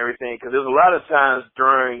view of everything because there's a lot of times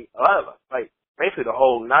during basically the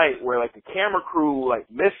whole night where like the camera crew like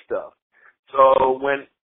missed stuff. So when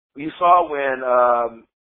you saw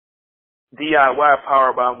DIY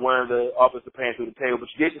powerbomb one of the Authors of Pain through the table, but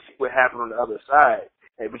you didn't see what happened on the other side.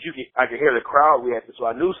 But I could hear the crowd reacting, so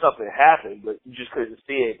I knew something happened, but you just couldn't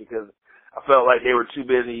see it because I felt like they were too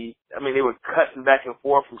busy. I mean, they were cutting back and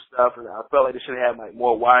forth from stuff, and I felt like they should have had like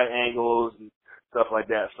more wide angles and stuff like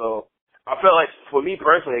that. So I felt like, for me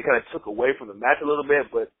personally, it kind of took away from the match a little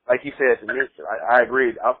bit. But like you said, to me, I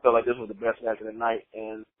agreed. I felt like this was the best match of the night.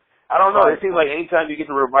 And I don't know. It seems like anytime you get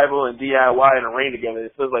the Revival and DIY in a ring together,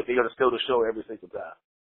 it feels like they're going to steal the show every single time.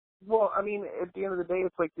 Well, I mean, at the end of the day,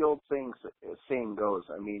 it's like the old saying goes.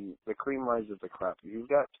 I mean, the cream rises the crop. If you've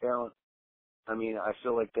got talent, I mean, I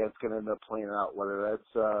feel like that's going to end up playing out, whether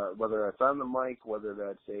that's on the mic, whether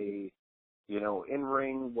that's a, in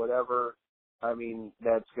ring, whatever. I mean,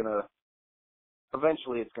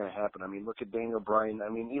 eventually it's going to happen. I mean, look at Daniel Bryan. I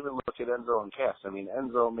mean, even look at Enzo and Cass. I mean,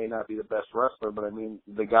 Enzo may not be the best wrestler, but I mean,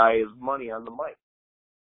 the guy is money on the mic.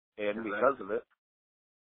 And because of it,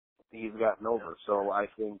 he's gotten over. So I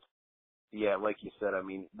think, yeah, like you said, I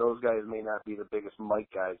mean, those guys may not be the biggest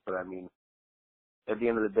mic guys, but I mean, at the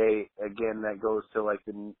end of the day, again, that goes to like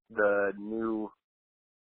the new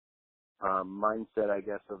mindset, I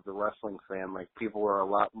guess, of the wrestling fan. Like, people are a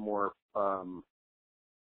lot more,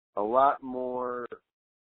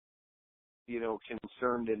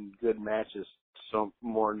 concerned in good matches, so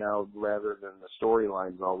more now rather than the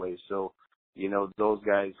storylines always. So, those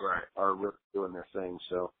guys are really doing their thing.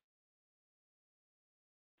 So,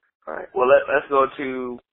 all right. Well, let's go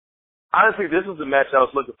to. Honestly, this was the match I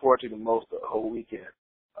was looking forward to the most the whole weekend.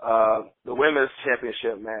 The women's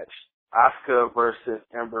championship match, Asuka versus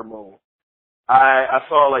Ember Moon. I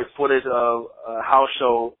saw like footage of a house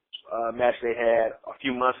show match they had a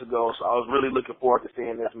few months ago, so I was really looking forward to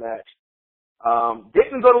seeing this match.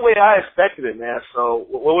 Didn't go the way I expected it, man. So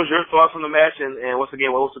what was your thoughts on the match, and once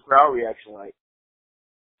again, what was the crowd reaction like?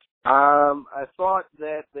 I thought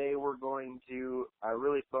that I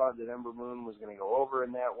really thought that Ember Moon was going to go over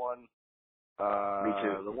in that one. Me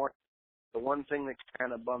too. The one thing that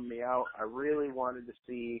kind of bummed me out, I really wanted to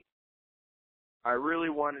see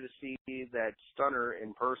that stunner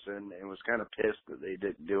in person, and was kind of pissed that they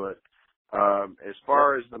didn't do it. As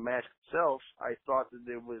far as the match itself, I thought that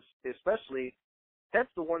it was, especially,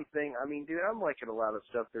 that's the one thing. I mean, dude, I'm liking a lot of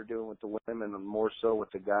stuff they're doing with the women, and more so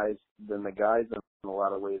with the guys than the guys in a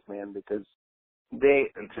lot of ways, man, because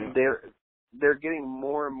they're getting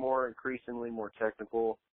more and more increasingly more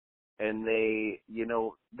technical, and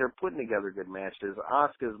they're putting together good matches.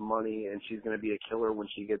 Asuka's money, and she's going to be a killer when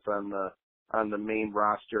she gets on the main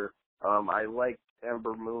roster. I liked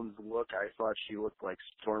Ember Moon's look. I thought she looked like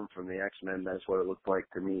Storm from the X-Men. That's what it looked like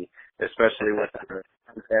to me, especially with her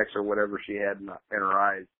contacts or whatever she had in her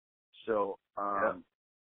eyes. So, I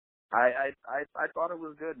thought it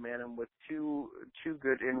was good, man. And with two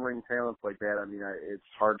good in-ring talents like that, I mean, it's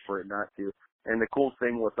hard for it not to. And the cool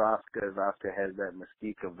thing with Asuka is Asuka has that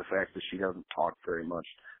mystique of the fact that she doesn't talk very much.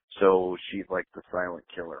 So she's like the silent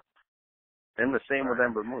killer. And the same with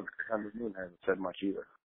Ember Moon. Ember Moon hasn't said much either.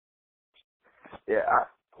 Yeah,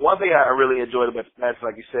 one thing I really enjoyed about the match,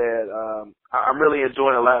 like you said, I'm really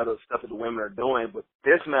enjoying a lot of the stuff that the women are doing, but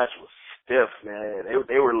this match was stiff, man.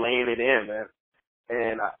 They were laying it in, man.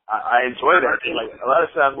 And I enjoy that. Like, a lot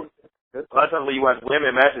of times when you watch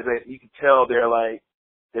women matches, you can tell they're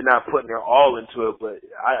not putting their all into it, but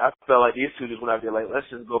I felt like these two just went out there like, let's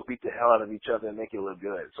just go beat the hell out of each other and make it look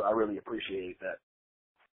good. So I really appreciate that.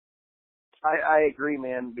 I agree,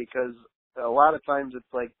 man, because a lot of times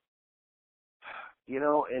it's like,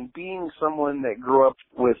 and being someone that grew up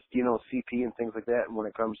with, CP and things like that, and when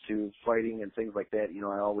it comes to fighting and things like that,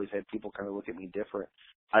 I always had people kind of look at me different.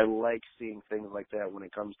 I like seeing things like that when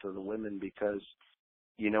it comes to the women because,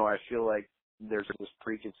 I feel like there's this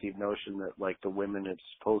preconceived notion that, like, the women, it's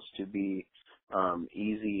supposed to be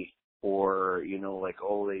easy or, like,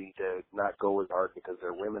 oh, they need to not go as hard because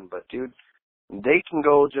they're women. But, dude, they can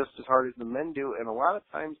go just as hard as the men do, and a lot of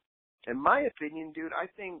times, in my opinion, dude, I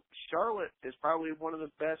think Charlotte is probably one of the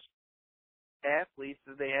best athletes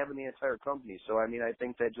that they have in the entire company. So, I mean, I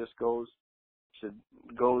think that just goes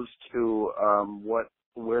to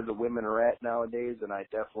where the women are at nowadays, and I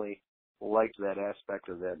definitely liked that aspect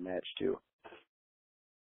of that match too.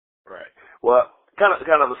 Right. Well, kind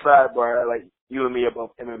of a sidebar. Like, you and me are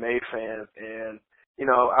both MMA fans, and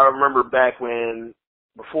I remember back when,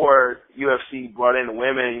 before UFC brought in the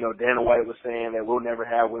women, Dana White was saying that we'll never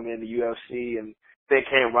have women in the UFC, and then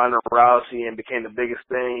came Ronda Rousey and became the biggest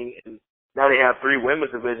thing, and now they have 3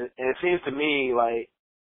 women's divisions. And it seems to me like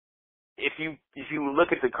if you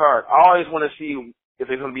look at the card, I always want to see if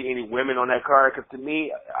there's going to be any women on that card, because to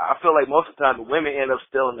me, I feel like most of the time the women end up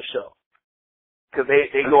still in the show because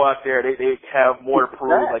they go out there, they have more to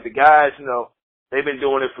prove. Like the guys, they've been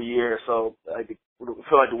doing it for years, so I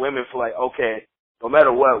feel like the women feel like, okay, no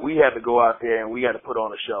matter what, we have to go out there and we got to put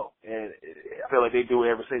on a show. And I feel like they do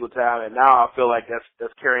it every single time. And now I feel like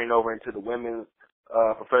that's carrying over into the women's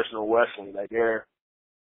professional wrestling. Like they're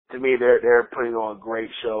to me, they're putting on great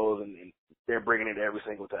shows and they're bringing it every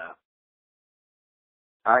single time.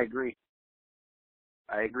 I agree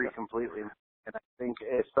completely. And I think,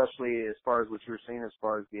 especially as far as what you were saying, as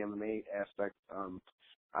far as the MMA aspect,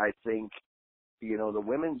 I think, the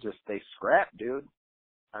women they scrap, dude.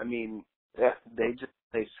 I mean, yeah, they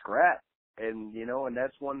scrap. And, and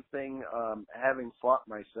that's one thing, having fought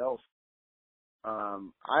myself,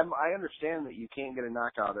 I understand that you can't get a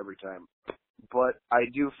knockout every time, but I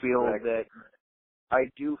do feel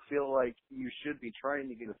like you should be trying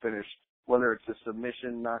to get a finish, whether it's a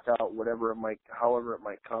submission, knockout, however it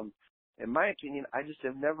might come. In my opinion, I just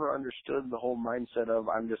have never understood the whole mindset of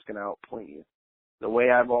I'm just going to outpoint you. The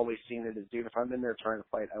way I've always seen it is, dude, if I'm in there trying to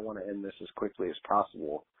fight, I want to end this as quickly as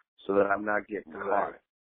possible so that I'm not getting caught.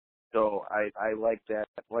 So I like that.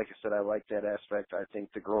 Like I said, I like that aspect. I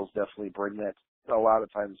think the girls definitely bring that a lot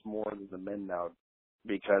of times more than the men now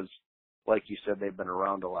because, like you said, they've been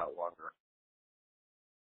around a lot longer.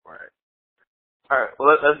 Right. All right.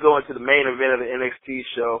 Well, let's go into the main event of the NXT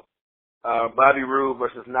show. Bobby Roode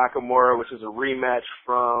versus Nakamura, which is a rematch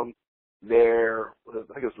from their, I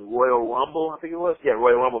think it was the Royal Rumble, Yeah,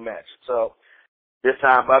 Royal Rumble match. So this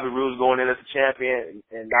time Bobby Roode's going in as the champion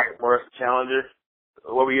and Nakamura's the challenger.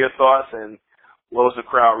 What were your thoughts and what was the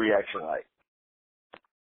crowd reaction like?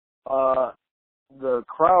 The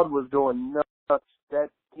crowd was going nuts.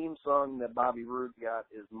 That theme song that Bobby Roode got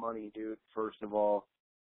is money, dude, first of all.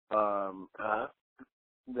 That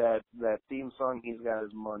theme song he's got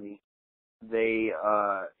is money. They,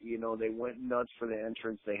 they went nuts for the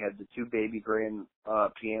entrance. They had the two baby grand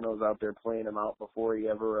pianos out there playing him out before he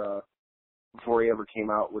ever came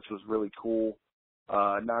out, which was really cool.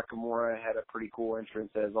 Nakamura had a pretty cool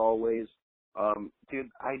entrance as always. Dude,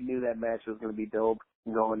 I knew that match was going to be dope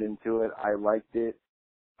going into it. I liked it.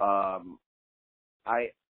 I'm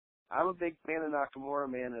a big fan of Nakamura,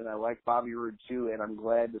 man, and I like Bobby Roode too, and I'm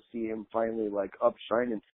glad to see him finally up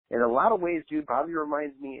shining. In a lot of ways, dude, Bobby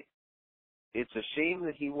reminds me. It's a shame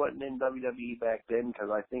that he wasn't in WWE back then because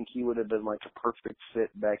I think he would have been a perfect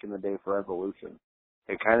fit back in the day for Evolution.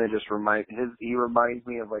 It kind of just he reminds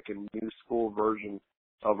me of a new school version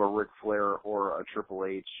of a Ric Flair or a Triple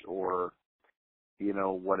H or,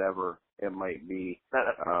 whatever it might be.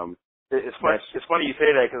 It's funny you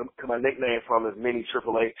say that because my nickname for him is Mini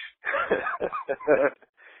Triple H.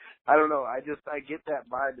 I don't know. I get that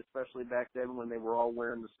vibe, especially back then when they were all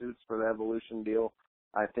wearing the suits for the Evolution deal.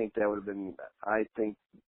 I think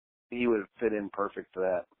he would have fit in perfect for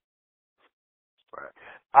that. Right.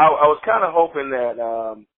 I was kind of hoping that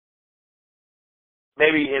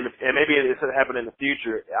maybe it's going to happen in the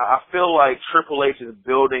future. I feel like Triple H is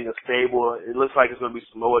building a stable. It looks like it's going to be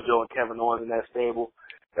Samoa Joe and Kevin Owens in that stable.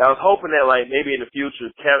 I was hoping that maybe in the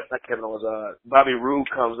future, Bobby Roode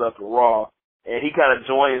comes up to Raw and he kind of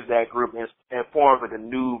joins that group and forms a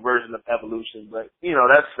new version of Evolution. But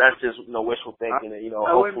that's just wishful thinking. And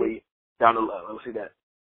hopefully down the line we'll see that.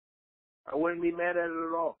 I wouldn't be mad at it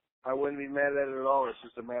at all. It's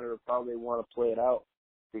just a matter of how they want to play it out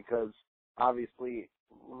because obviously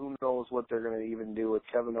who knows what they're going to even do with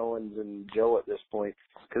Kevin Owens and Joe at this point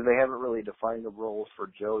because they haven't really defined the roles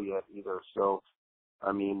for Joe yet either. So,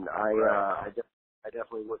 I mean, I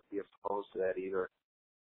definitely wouldn't be opposed to that either.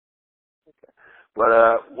 Okay.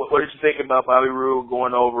 But what did you think about Bobby Roode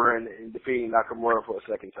going over and defeating Nakamura for a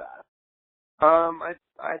second time? I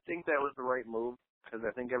think that was the right move because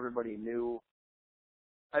I think everybody knew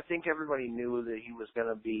that he was going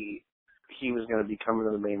to be coming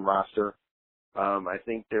to the main roster. I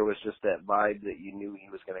think there was just that vibe that you knew he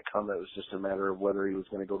was going to come. It was just a matter of whether he was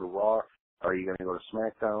going to go to Raw or are you going to go to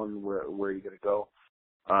SmackDown? Where are you going to go?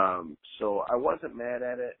 So I wasn't mad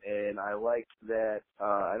at it, and I liked that.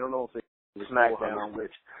 I don't know if it was SmackDown,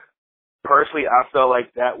 which personally I felt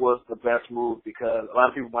like that was the best move because a lot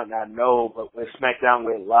of people might not know, but when SmackDown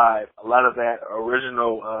went live, a lot of that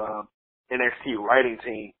original NXT writing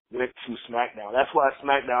team went to SmackDown. That's why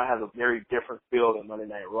SmackDown has a very different feel than Monday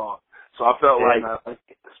Night Raw. So I felt like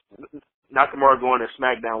Nakamura going to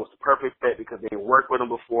SmackDown was the perfect fit because they worked with him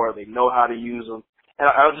before, they know how to use him. And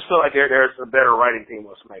I just feel like there's a better writing team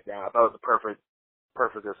on SmackDown. I thought it was the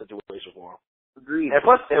perfect situation for him. Agreed. And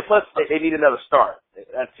plus they need another star.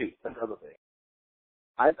 That's another thing.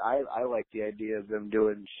 I like the idea of them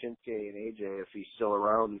doing Shinsuke and AJ if he's still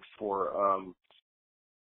around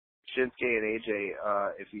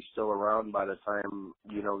if he's still around by the time,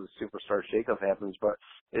 the Superstar Shakeup happens. But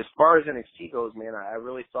as far as NXT goes, man, I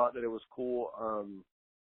really thought that it was cool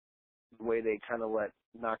the way they kind of let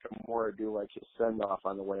Nakamura do his send-off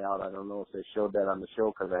on the way out. I don't know if they showed that on the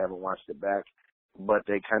show because I haven't watched it back. but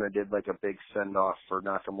they kind of did like a big send-off for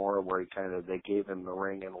Nakamura where they gave him the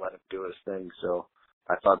ring and let him do his thing. So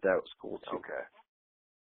I thought that was cool too.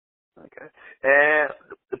 Okay. And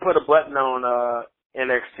to put a button on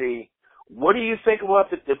NXT, what do you think about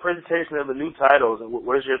the presentation of the new titles, and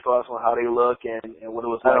what is your thoughts on how they look and what it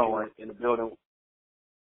was like in the building?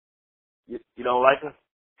 You don't like them?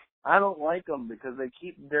 I don't like them because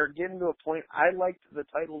they're getting to a point. I liked the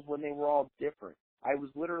titles when they were all different. I was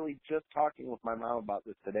literally just talking with my mom about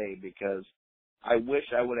this today because I wish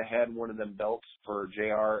I would have had one of them belts for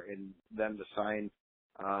JR and them to sign.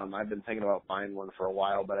 I've been thinking about buying one for a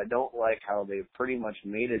while, but I don't like how they've pretty much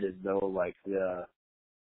made it as though like the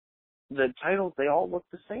titles, they all look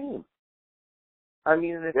the same. I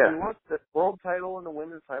mean, if you look, the world title and the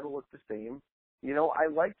women's title look the same. You know, I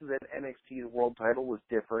liked that NXT's world title was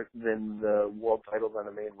different than the world titles on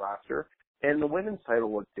the main roster, and the women's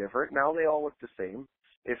title looked different. Now they all look the same.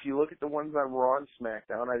 If you look at the ones on Raw and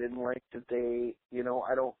SmackDown, I didn't like that they,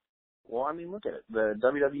 look at it. The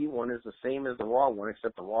WWE one is the same as the Raw one,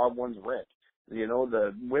 except the Raw one's red. You know,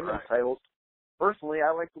 the women's titles, personally,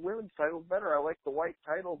 I like the women's titles better. I like the white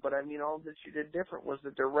title, but I mean, all that you did different was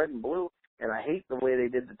that they're red and blue, and I hate the way they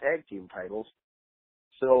did the tag team titles.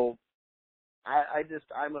 So,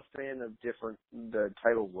 I'm a fan of the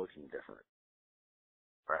titles looking different.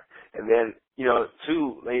 Right. And then,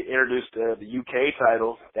 too, they introduced the UK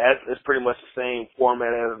titles. That's pretty much the same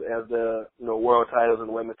format as the, world titles and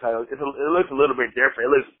the women's titles. It looks a little bit different.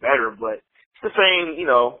 It looks better, but it's the same,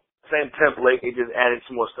 same template. They just added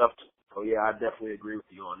some more stuff to it. So, yeah, I definitely agree with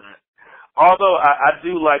you on that. Although I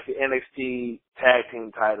do like the NXT tag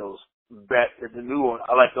team titles better, the new one.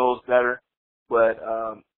 I like those better, but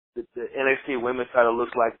the NXT women's title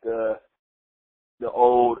looks like the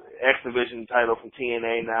old X Division title from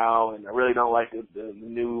TNA now, and I really don't like the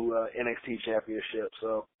new NXT championship.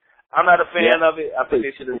 So I'm not a fan of it. I think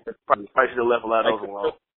they should have leveled out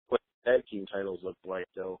overall. What tag team titles look like,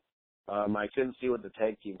 though. I couldn't see what the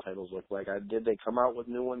tag team titles look like. Did they come out with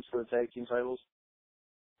new ones for the tag team titles?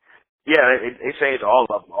 Yeah, they changed all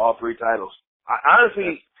of them, all three titles.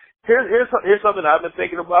 Honestly, here's something I've been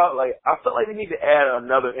thinking about. Like, I feel like they need to add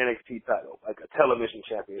another NXT title, like a television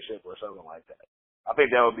championship or something like that. I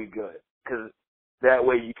think that would be good, because that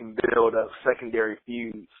way you can build up secondary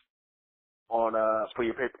feuds on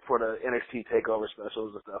for the NXT takeover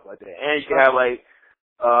specials and stuff like that. And you can have like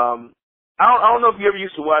I don't know if you ever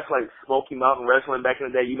used to watch like Smoky Mountain Wrestling back in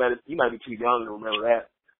the day. You might be too young to remember that.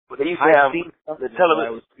 But they used to have the television.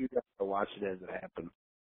 I was too young to watch it as it happened.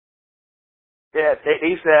 Yeah, they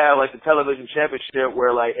used to have like the television championship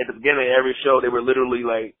where like at the beginning of every show they would literally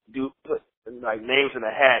like put like names in a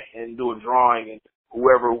hat and do a drawing, and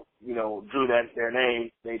whoever drew their name,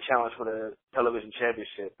 they challenged for the television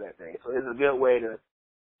championship that day. So it's a good way to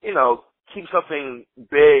keep something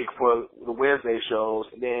big for the Wednesday shows,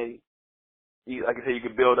 and then like I said, you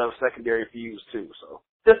can build up secondary feuds too. So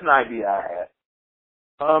just an idea I had.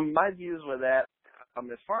 My views with that.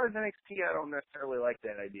 As far as NXT, I don't necessarily like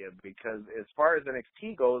that idea, because as far as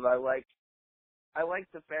NXT goes, I like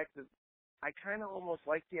the fact that I kind of almost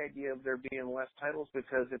like the idea of there being less titles,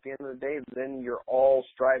 because at the end of the day, then you're all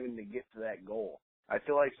striving to get to that goal. I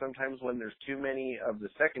feel like sometimes when there's too many of the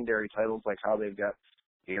secondary titles, like how they've got,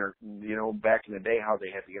 back in the day, how they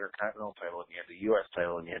had the Intercontinental title and you had the U.S.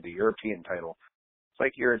 title and you had the European title. It's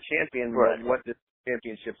like you're a champion, but what does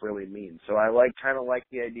championship really mean? So I kind of like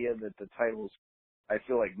the idea that the titles, I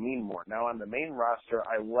feel like, mean more. Now on the main roster,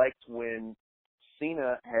 I liked when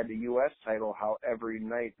Cena had the U.S. title, how every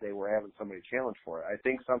night they were having somebody challenge for it. I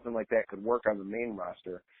think something like that could work on the main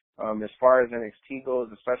roster. As far as NXT goes,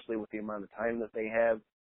 especially with the amount of time that they have,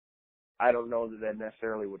 I don't know that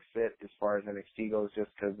necessarily would fit as far as NXT goes,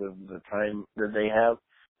 just because of the time that they have.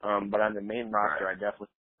 But on the main roster, I definitely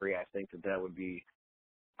agree. I think that would be.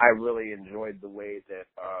 I really enjoyed the way that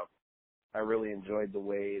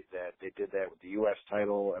they did that with the U.S.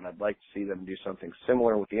 title, and I'd like to see them do something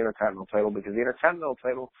similar with the Intercontinental title, because the Intercontinental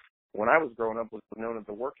title, when I was growing up, was known as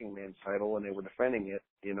the working man's title, and they were defending it,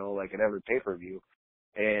 like at every pay-per-view.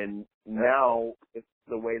 And now, it's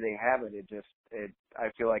the way they have it, I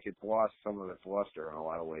feel like it's lost some of its luster in a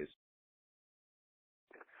lot of ways.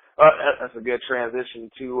 That's a good transition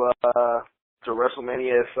to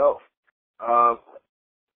WrestleMania itself.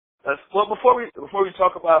 Well, before we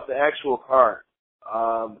talk about the actual card,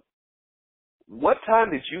 what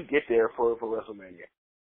time did you get there for WrestleMania?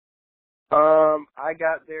 I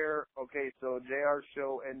got there. Okay, so JR's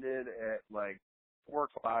show ended at like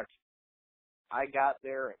 4:00. I got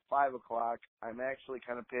there at 5:00. I'm actually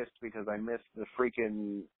kind of pissed because I missed the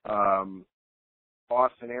freaking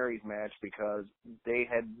Austin Aries match, because they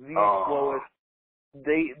had the slowest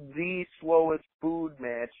the slowest food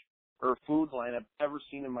match or food line I've ever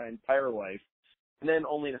seen in my entire life. And then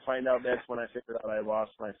only to find out that's when I figured out I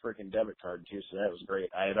lost my freaking debit card too, so that was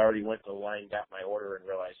great. I had already went to the line, got my order, and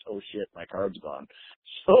realized, oh shit, my card's gone.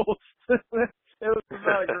 So it was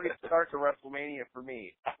not a great start to WrestleMania for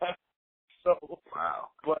me. So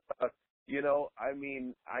wow. But I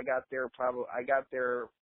mean, I got there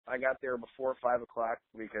before 5 o'clock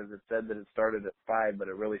because it said that it started at 5, but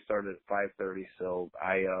it really started at 5:30. So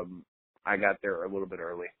I got there a little bit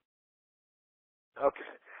early. Okay.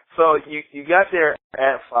 So you got there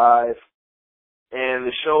at 5, and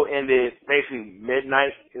the show ended basically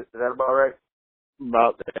midnight. Is that about right?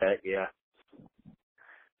 About that, yeah.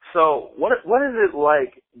 So what is it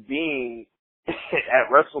like being at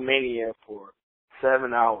WrestleMania for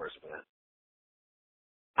 7 hours, man?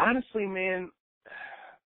 Honestly, man,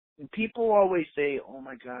 people always say, "Oh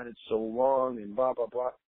my God, it's so long," and blah blah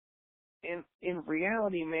blah. In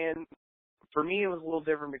reality, man, for me, it was a little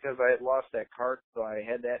different because I had lost that card, so I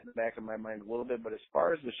had that in the back of my mind a little bit. But as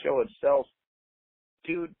far as the show itself,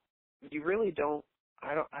 dude, you really don't.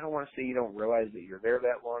 I don't want to say you don't realize that you're there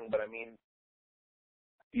that long, but I mean,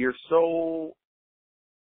 you're so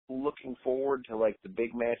looking forward to like the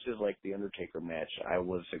big matches, like the Undertaker match. I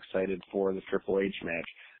was excited for the Triple H match,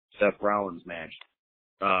 Seth Rollins match.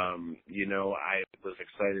 I was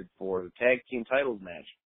excited for the tag team titles match.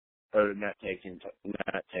 Or not tag team titles,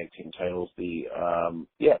 tag team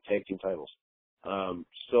titles.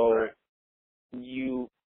 So right. you're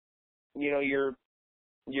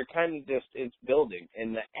kind of just, it's building,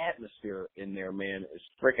 and the atmosphere in there, man, is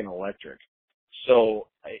freaking electric. So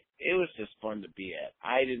it was just fun to be at.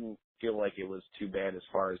 I didn't feel like it was too bad as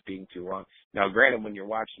far as being too long. Now, granted, when you're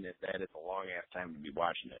watching it, that is a long ass time to be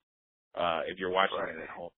watching it. If you're watching it at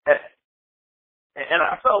home. And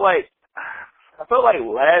I felt like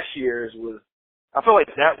last year's I felt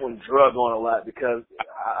like that one drug on a lot because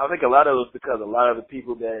I think a lot of it was because a lot of the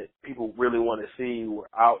people that people really want to see were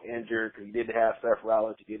out injured because you didn't have Seth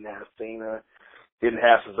Rollins, you didn't have Cena, didn't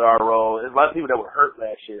have Cesaro. There's a lot of people that were hurt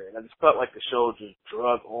last year, and I just felt like the show just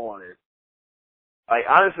drug on. And like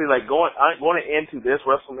honestly, like going into this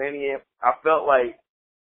WrestleMania, I felt like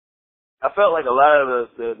a lot of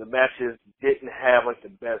the matches didn't have like the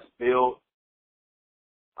best build.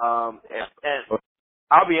 And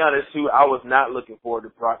I'll be honest too, I was not looking forward to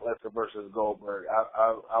Brock Lesnar versus Goldberg.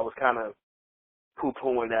 I was kind of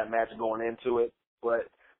poo-pooing that match going into it, but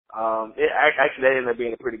actually that ended up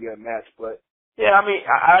being a pretty good match. But yeah, I mean,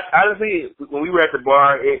 I honestly, when we were at the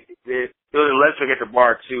bar, it was electric at the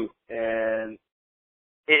bar too, and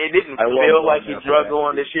it didn't feel like he drug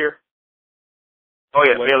on this year. Oh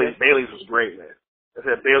yeah, Bailey's was great, man. I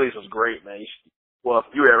said Bailey's was great, man. Well,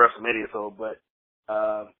 you were at WrestleMania, so but.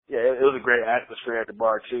 It was a great atmosphere at the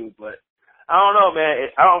bar too, but I don't know, man.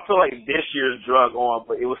 I don't feel like this year's drug on,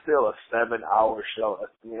 but it was still a 7-hour show. I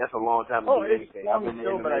mean, that's a long time to do anything.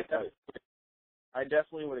 I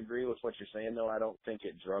definitely would agree with what you're saying, though. I don't think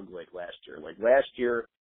it drug like last year. Like last year,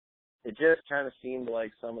 it just kind of seemed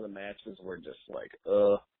like some of the matches were just like,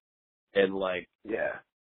 and like, yeah,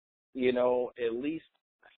 at least.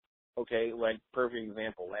 Okay, like perfect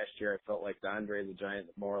example. Last year, I felt like the Andre the Giant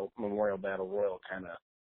Memorial Battle Royal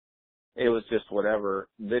it was just whatever.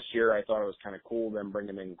 This year, I thought it was kind of cool them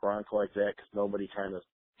bringing in Gronk like that because nobody kind of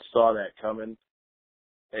saw that coming,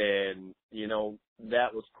 and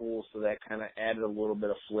that was cool. So that kind of added a little bit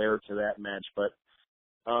of flair to that match. But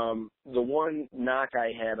the one knock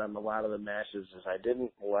I had on a lot of the matches is I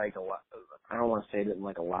didn't like a lot. I don't want to say I didn't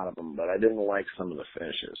like a lot of them, but I didn't like some of the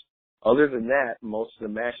finishes. Other than that, most of the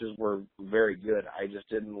matches were very good. I just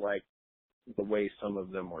didn't like the way some of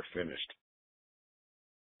them were finished.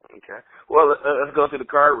 Okay. Well, let's go through the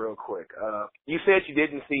card real quick. You said you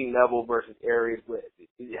didn't see Neville versus Aries, but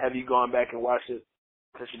have you gone back and watched it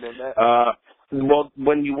since you've been back? Well,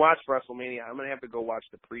 when you watch WrestleMania, I'm going to have to go watch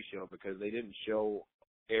the pre-show because they didn't show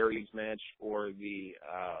Aries match or the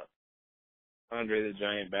Andre the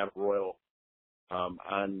Giant Battle Royal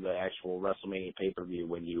on the actual WrestleMania pay-per-view.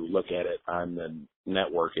 When you look at it on the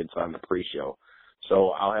network, it's on the pre-show. So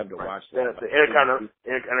I'll have to watch that. The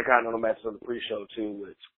Intercontinental matches on the pre-show, too,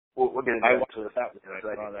 which we'll get into that.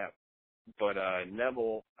 I saw that. But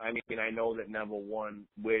Neville, I mean, I know that Neville won,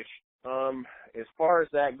 which, as far as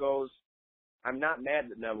that goes, I'm not mad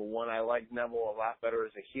that Neville won. I like Neville a lot better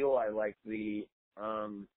as a heel. I like this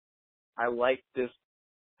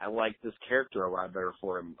character a lot better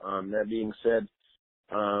for him. That being said,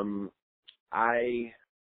 I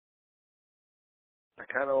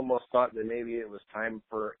kind of almost thought that maybe it was time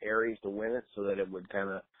for Aries to win it so that it would kind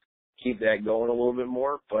of keep that going a little bit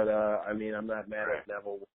more. But, I mean, I'm not mad at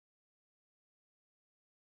Neville.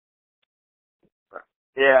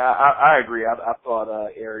 Yeah, I agree. I thought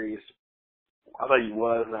Aries, I thought he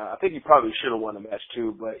was. I think he probably should have won the match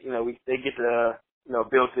too. But they get to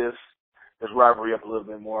build this rivalry up a little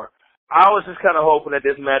bit more. I was just kind of hoping that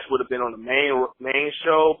this match would have been on the main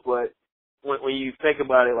show, but when you think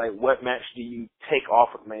about it, like, what match do you take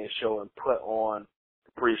off of the main show and put on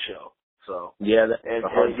the pre-show? So yeah, and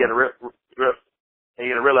you got to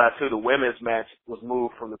realize too, the women's match was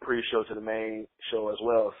moved from the pre-show to the main show as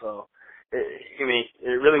well. So it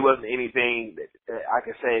really wasn't anything that I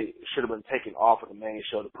could say should have been taken off of the main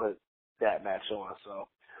show to put that match on. So,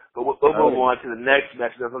 but we'll move on to the next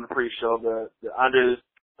match that's on the pre-show, the under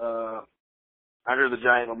the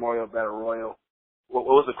Giant Memorial Battle Royal. What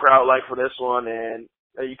was the crowd like for this one? And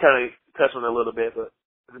you kind of touched on it a little bit, but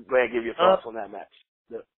go ahead and give your thoughts on that match.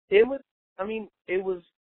 It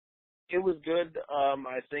was good.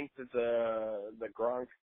 I think that the Gronk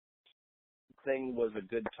thing was a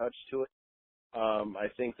good touch to it. I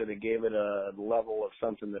think that it gave it a level of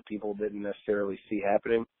something that people didn't necessarily see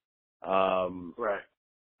happening. Right.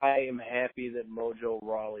 I am happy that Mojo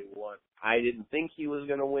Rawley won. I didn't think he was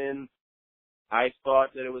going to win. I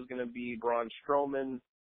thought that it was going to be Braun Strowman.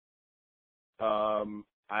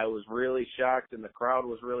 I was really shocked, and the crowd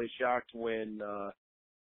was really shocked when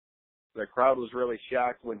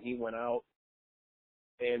he went out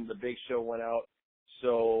and the Big Show went out.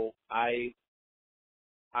 So I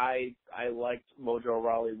liked Mojo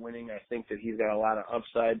Rawley winning. I think that he's got a lot of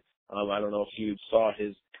upside. I don't know if you saw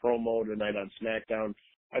his promo tonight on SmackDown.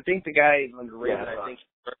 I think the guy is underrated. Yeah,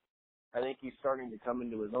 I think he's starting to come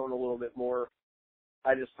into his own a little bit more.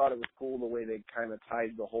 I just thought it was cool the way they kind of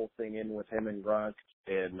tied the whole thing in with him and Gronk.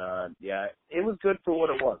 And, it was good for what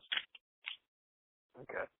it was.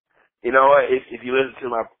 Okay. You know what? If you listen to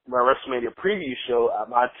my WrestleMania preview show,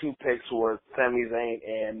 my two picks were Sami Zayn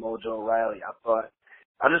and Mojo Rawley. I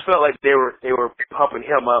just felt like they were pumping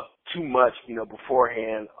him up too much,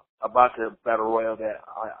 beforehand about the Battle Royal that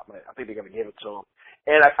I think they're going to give it to him.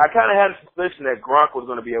 And I kind of had a suspicion that Gronk was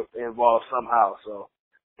going to be involved somehow. So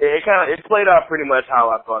it played out pretty much how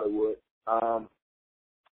I thought it would.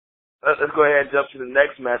 Let's go ahead and jump to the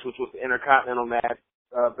next match, which was the Intercontinental match.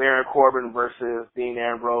 Baron Corbin versus Dean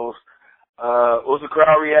Ambrose. What was the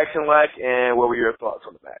crowd reaction like, and what were your thoughts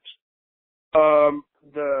on the match?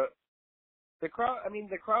 The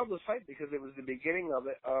crowd was hyped because it was the beginning of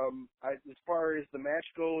it. As far as the match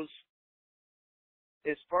goes, I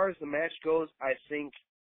think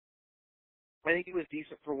it was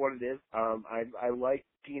decent for what it is. I like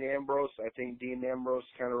Dean Ambrose. I think Dean Ambrose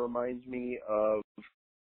kind of reminds me of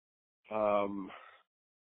trying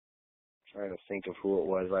to think of who it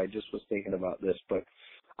was. I just was thinking about this, but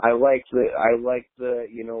I like the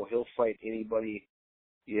he'll fight anybody,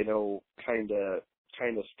 kind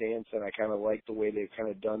of stance, and I kind of like the way they've kind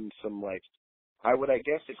of done some, like, I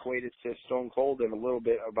guess equate it to Stone Cold in a little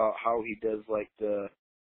bit about how he does like the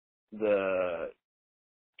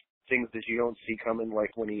things that you don't see coming,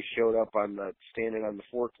 like when he showed up standing on the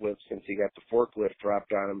forklift since he got the forklift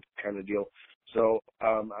dropped on him kind of deal. So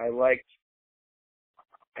I liked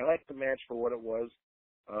the match for what it was.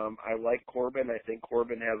 I like Corbin. I think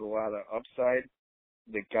Corbin has a lot of upside.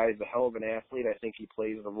 The guy's a hell of an athlete. I think he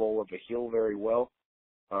plays the role of a heel very well.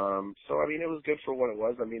 It was good for what it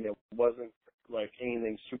was. It wasn't like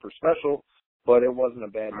anything super special, but it wasn't a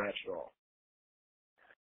bad match at all.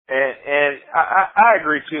 And I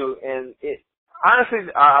agree too. And honestly,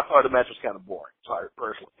 I thought the match was kind of boring,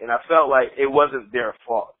 personally. And I felt like it wasn't their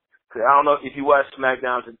fault. Cause I don't know if you watched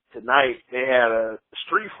SmackDown tonight, they had a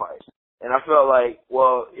street fight. And I felt like,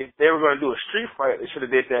 well, if they were going to do a street fight, they should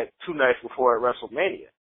have did that 2 nights before at WrestleMania.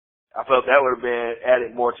 I felt that would have been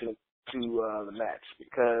added more to the match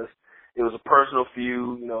because it was a personal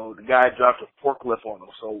feud. The guy dropped a forklift on him.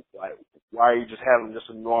 So, like, why are you just having just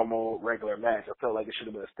a normal, regular match? I felt like it should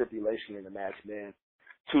have been a stipulation in the match. And then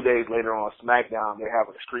 2 days later on SmackDown, they're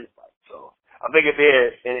having a street fight. So I think if they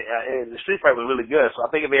had, and the street fight was really good. So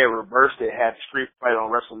I think if they had reversed it, had the street fight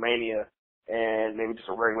on WrestleMania and maybe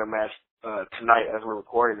just a regular match tonight as we're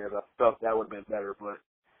recording this, I felt that would have been better. But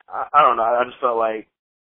I don't know. I just felt like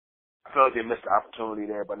they missed the opportunity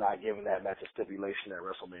there by not giving that match a stipulation at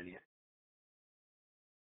WrestleMania.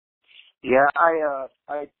 Yeah, I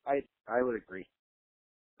would agree.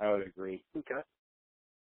 Okay.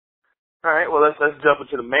 All right. Well, let's jump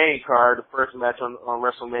into the main card. The first match on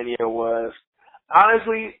WrestleMania was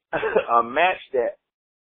honestly a match that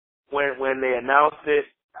when they announced it,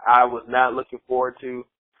 I was not looking forward to,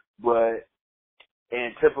 but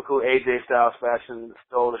in typical AJ Styles fashion,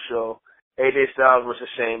 stole the show. AJ Styles versus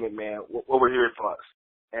Shane McMahon. What were your thoughts?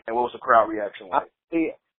 And what was the crowd reaction like?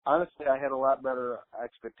 Honestly, I had a lot better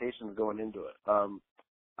expectations going into it.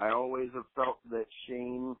 I always have felt that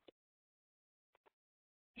Shane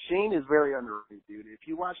is very underrated, dude. If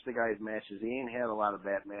you watch the guy's matches, he ain't had a lot of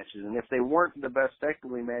bad matches. And if they weren't the best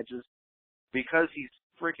technically matches, because he's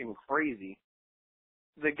freaking crazy,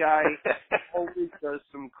 the guy always does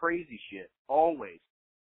some crazy shit. Always.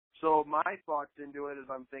 So my thoughts into it is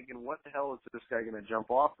I'm thinking, what the hell is this guy going to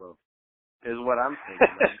jump off of? Is what I'm thinking.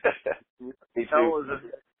 What the hell is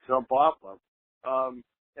this guy jump off of?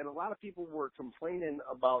 And a lot of people were complaining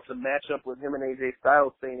about the matchup with him and AJ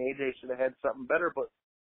Styles, saying AJ should have had something better, but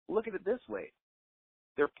look at it this way.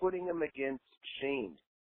 They're putting him against Shane.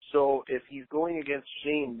 So if he's going against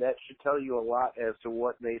Shane, that should tell you a lot as to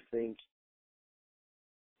what they think.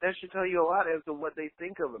 That should tell you a lot as to what they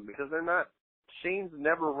think of him, because they're not, Shane's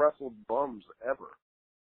never wrestled bums ever.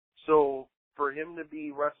 So for him to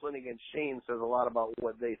be wrestling against Shane says a lot about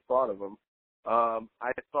what they thought of him.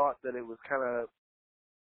 I thought that it was kind of,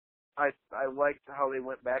 I liked how they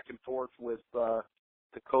went back and forth with the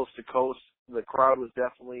coast to coast. The crowd was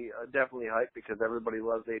definitely hyped because everybody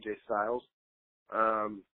loves AJ Styles,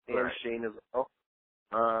 and right. Shane as well.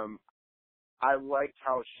 I liked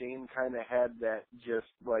how Shane kind of had that, just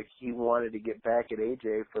like he wanted to get back at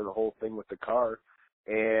AJ for the whole thing with the car,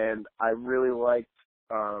 and I really liked.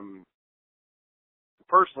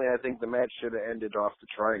 Personally, I think the match should have ended off the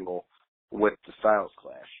triangle with the Styles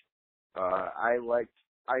Clash.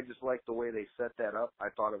 I just liked the way they set that up. I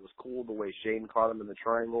thought it was cool the way Shane caught him in the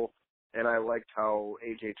triangle, and I liked how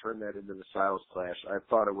AJ turned that into the Styles Clash. I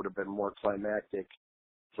thought it would have been more climactic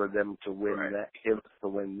for them to win him to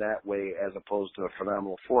win that way as opposed to a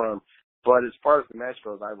phenomenal forearm. But as far as the match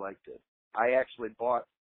goes, I liked it. I actually bought,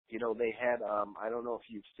 they had, I don't know if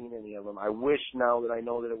you've seen any of them. I wish now that I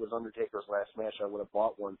know that it was Undertaker's last match, I would have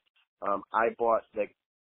bought one. I bought,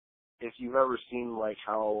 if you've ever seen,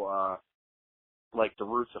 how, the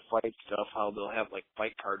Roots of Fight stuff, how they'll have,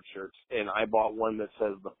 fight card shirts. And I bought one that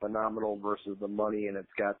says the Phenomenal versus the Money, and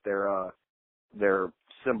it's got their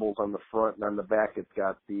symbols on the front, and on the back it's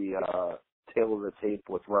got the tail of the tape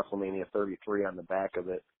with WrestleMania 33 on the back of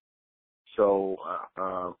it. So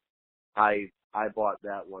I bought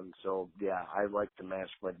that one. So yeah, I liked the match,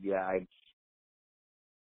 but yeah,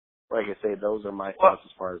 like I say, those are my thoughts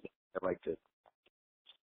as far as I liked it.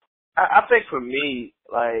 I think for me,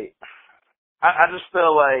 I just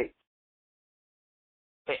feel like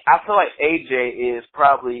AJ is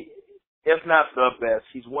probably, if not the best,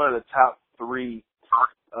 he's one of the top 3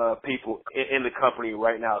 people in the company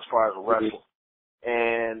right now as far as wrestling.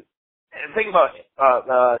 And the thing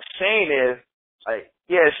about Shane is,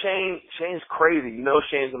 Shane's crazy.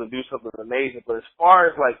 Shane's going to do something amazing. But as far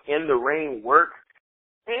as, in the ring work,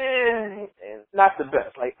 not the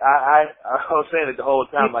best. I was saying it the whole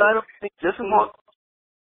time. I don't think this is more.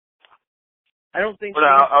 I don't think. But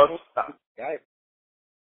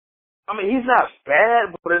he's not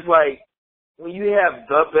bad, but it's when you have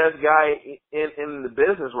the best guy in the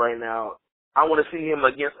business right now, I want to see him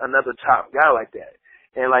against another top guy like that.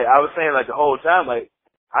 And I was saying the whole time, I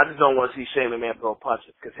just don't want to see Shane McMahon throw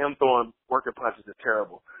punches, because him throwing working punches is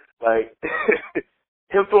terrible.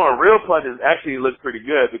 Him throwing real punches actually looks pretty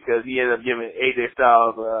good, because he ended up giving AJ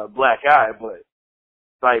Styles a black eye, but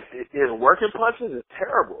his working punches is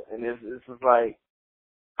terrible. And it's just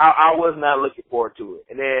I was not looking forward to it.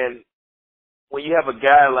 And then when you have a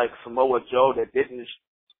guy like Samoa Joe that didn't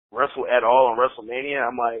wrestle at all on WrestleMania,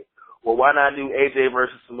 I'm like, well, why not do AJ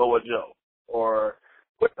versus Samoa Joe? Or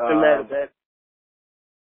I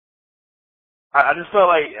just felt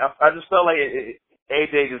like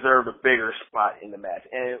AJ deserved a bigger spot in the match.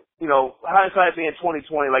 And hindsight being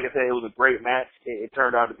 2020, like I said, it was a great match. It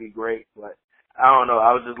turned out to be great, but I don't know.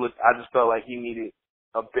 I just felt like he needed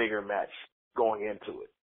a bigger match going into it.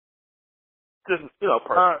 Just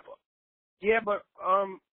personal. Yeah, but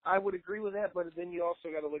I would agree with that. But then you also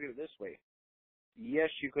got to look at it this way. Yes,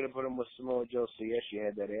 you could have put him with Samoa Joe, so yes, you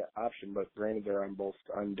had that option. But granted, they're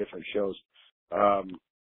on different shows.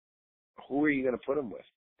 Who are you going to put him with?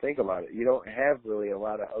 Think about it. You don't have really a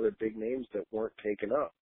lot of other big names that weren't taken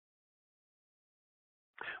up.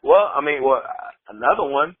 Well, another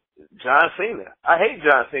one, John Cena. I hate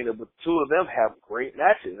John Cena, but 2 of them have great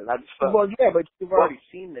matches, and I just felt. Well, yeah, but you've already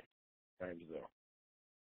seen that times though.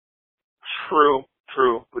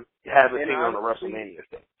 True, but you haven't seen it on the WrestleMania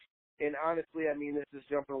thing. And honestly, this is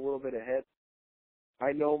jumping a little bit ahead.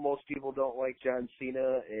 I know most people don't like John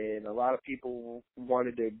Cena, and a lot of people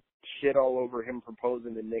wanted to shit all over him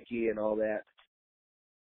proposing to Nikki and all that.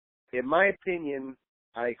 In my opinion,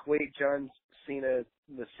 I equate John Cena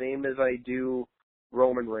the same as I do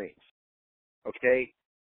Roman Reigns. Okay?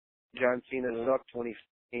 John Cena sucked when he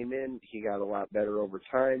came in. He got a lot better over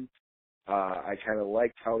time. I kind of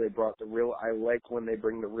liked how they brought I like when they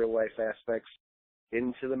bring the real life aspects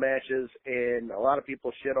into the matches, and a lot of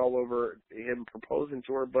people shit all over him proposing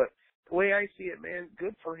to her, but the way I see it, man,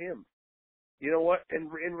 good for him. You know what? In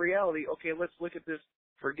reality, okay, let's look at this.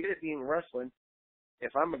 Forget it being wrestling.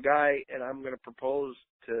 If I'm a guy and I'm going to propose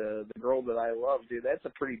to the girl that I love, dude, that's a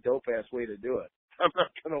pretty dope-ass way to do it. I'm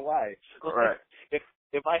not going to lie. Right.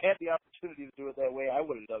 If I had the opportunity to do it that way, I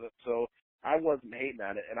would have done it. So I wasn't hating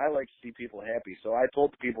on it, and I like to see people happy. So I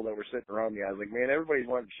told the people that were sitting around me, I was like, man, everybody's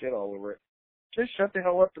wanting shit all over it. Just shut the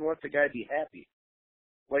hell up and let the guy be happy.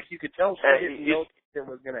 Like, you could tell she didn't know it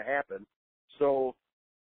was going to happen. So,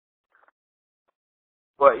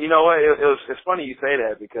 but you know what? It's funny you say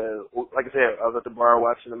that because, like I said, I was at the bar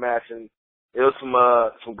watching the match, and there was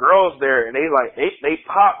some girls there, and they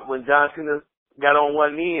popped when John Cena got on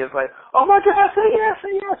one knee. It's like, oh my God, say yes,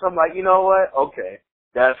 say yes. I'm like, you know what? Okay,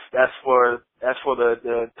 that's for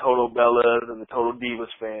the Total Bellas and the Total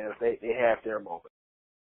Divas fans. They have their moment.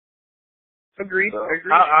 Agreed. So,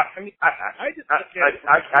 Agreed. I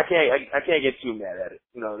can't get too mad at it.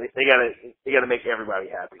 You know, they gotta make everybody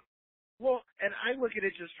happy. Well, and I look at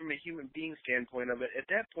it just from a human being standpoint of it. At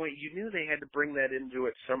that point, you knew they had to bring that into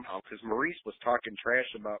it somehow because Maurice was talking trash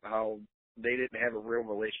about how they didn't have a real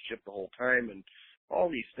relationship the whole time and all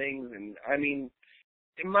these things. And, I mean,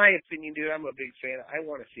 in my opinion, dude, I'm a big fan. I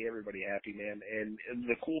want to see everybody happy, man. And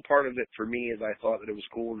the cool part of it for me is I thought that it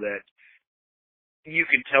was cool that you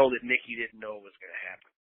could tell that Nikki didn't know it was going to happen.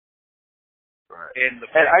 Right. And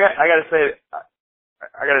I gotta say,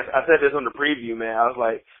 I said this on the preview, man. I was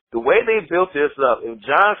like, the way they built this up, if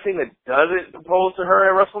John Cena doesn't propose to her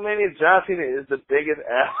at WrestleMania, John Cena is the biggest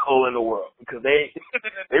asshole in the world because they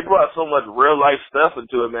brought so much real life stuff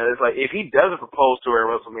into it, man. It's like if he doesn't propose to her at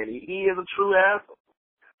WrestleMania, he is a true asshole.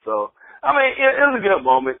 So I mean, it was a good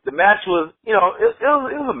moment. The match was, you know, it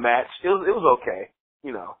was a match. It was okay,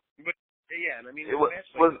 you know. But yeah, and I mean, it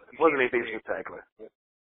wasn't anything spectacular.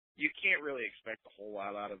 You can't really expect a whole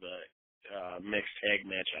lot out of the mixed tag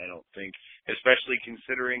match, I don't think, especially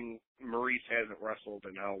considering Maurice hasn't wrestled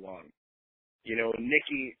in how long. You know,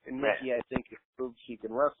 Nikki, I think, proved she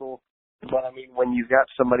can wrestle, but I mean, when you've got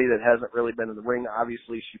somebody that hasn't really been in the ring,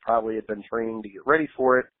 obviously she probably had been training to get ready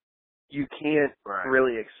for it. You can't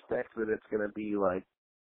really expect that it's going to be like,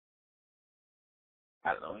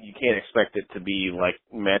 I don't know, you can't expect it to be like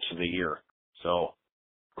match of the year. So,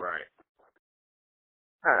 right.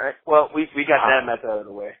 All right. Well, we got that match out of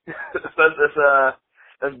the way. So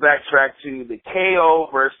let's backtrack to the KO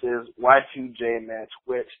versus Y2J match,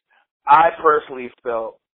 which I personally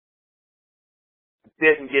felt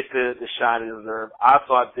didn't get the shine it deserved. I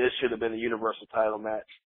thought this should have been a Universal title match.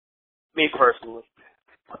 Me personally.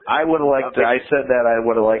 I would have liked I said that I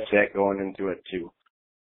would have liked that going into it too.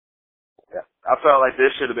 Yeah. I felt like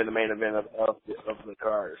this should have been the main event of the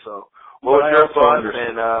card. So, what was your thoughts?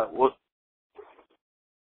 And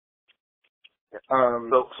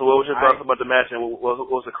So what was your thoughts about the match, and what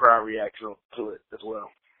was the crowd reaction to it as well?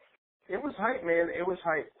 It was hype, man. It was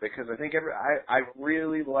hype because I think I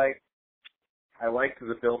really liked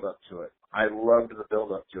the build up to it. I loved the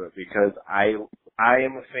build up to it because I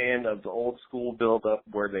am a fan of the old school build up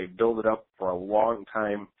where they build it up for a long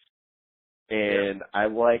time, and I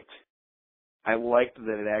liked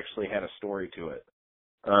that it actually had a story to it.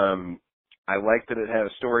 I liked that it had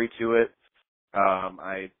a story to it.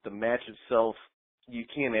 The match itself, you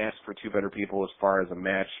can't ask for two better people as far as a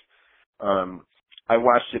match. I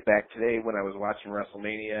watched it back today when I was watching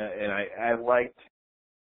WrestleMania, and I liked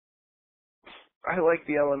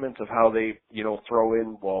the elements of how they, you know, throw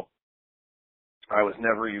in, well, I was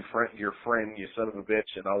never your friend, you son of a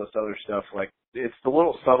bitch, and all this other stuff. Like, it's the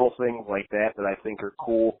little subtle things like that I think are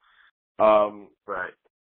cool. Right.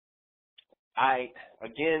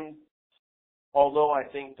 Although I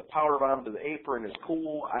think the powerbomb to the apron is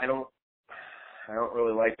cool, I don't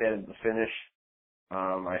really like that as the finish.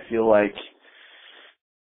 I feel like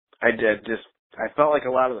I felt like a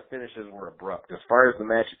lot of the finishes were abrupt. As far as the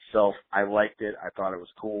match itself, I liked it. I thought it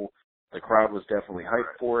was cool. The crowd was definitely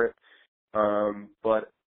hyped for it. But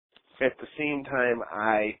at the same time,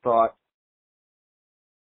 I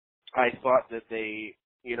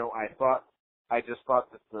just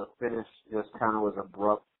thought that the finish just kind of was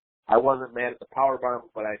abrupt. I wasn't mad at the powerbomb,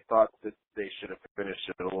 but I thought that they should have finished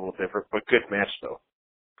it a little different. But good match, though.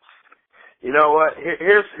 You know what?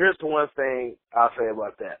 Here's the one thing I'll say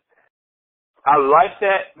about that. I like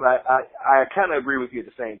that, but I kind of agree with you at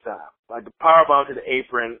the same time. Like the powerbomb to the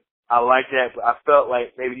apron, I like that, but I felt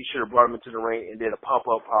like maybe he should have brought him into the ring and did a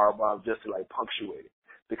pump-up powerbomb just to like punctuate it.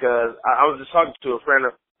 Because I was just talking to a friend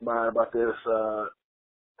of mine about this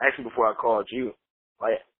actually before I called you.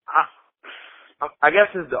 Like I guess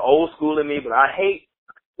it's the old school in me, but I hate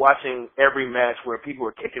watching every match where people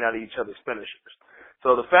are kicking out of each other's finishers.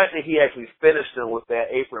 So the fact that he actually finished him with that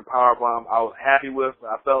apron powerbomb, I was happy with.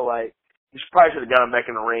 I felt like he probably should have got him back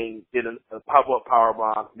in the ring, did a pop-up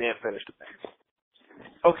powerbomb, then finished the match.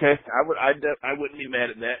 Okay, I wouldn't be mad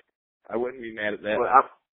at that. I wouldn't be mad at that.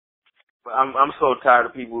 But I'm so tired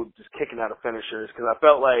of people just kicking out of finishers because I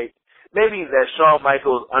felt like maybe that Shawn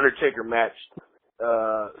Michaels Undertaker match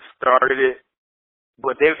started it,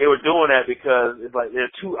 but they were doing that because it's like they're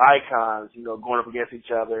two icons, going up against each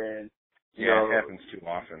other, and it happens too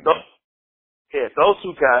often. Those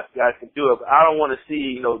two guys can do it, but I don't want to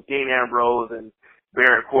see Dean Ambrose and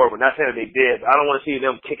Baron Corbin. Not saying that they did, but I don't want to see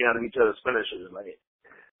them kicking out of each other's finishers. Like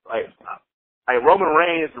Roman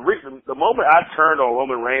Reigns, the moment I turned on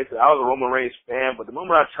Roman Reigns, I was a Roman Reigns fan, but the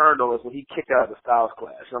moment I turned on was when he kicked out of the Styles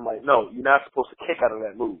Clash. And I'm like, no, you're not supposed to kick out of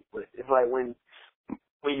that move. But it's like when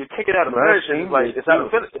you're kicking out of the finisher, it's like it's not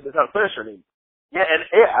a finisher anymore. Yeah, and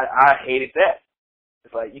I hated that.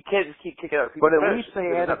 It's like you can't just keep kicking out of people's finishers.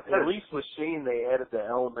 But at least with Shane they added the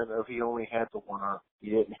element of he only had the one arm. He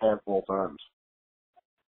didn't have both arms.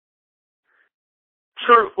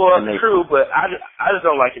 True, but I just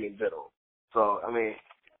don't like it in general. So, I mean,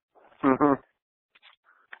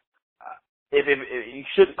 if you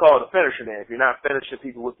shouldn't call it a finisher then. If you're not finishing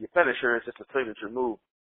people with your finisher, it's just a signature move.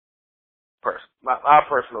 My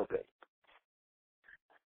personal opinion.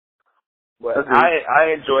 But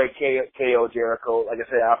I enjoyed KO Jericho. Like I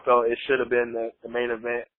said, I felt it should have been the main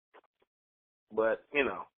event. But,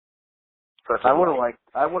 I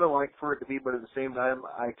would have liked for it to be, but at the same time,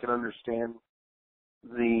 I can understand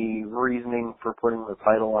the reasoning for putting the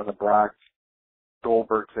title on the Brock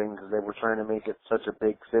Goldberg thing because they were trying to make it such a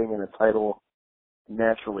big thing, and the title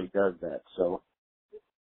naturally does that. So,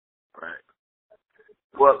 right.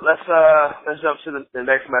 Well, let's jump to the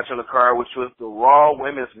next match on the card, which was the Raw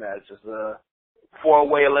Women's match. It's a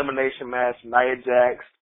 4-way elimination match: Nia Jax,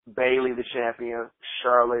 Bayley, the champion,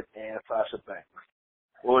 Charlotte, and Sasha Banks.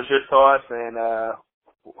 What was your thoughts, and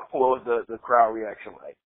what was the crowd reaction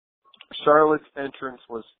like? Charlotte's entrance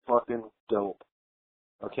was fucking dope.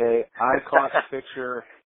 Okay, I caught the picture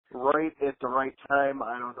right at the right time.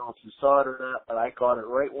 I don't know if you saw it or not, but I caught it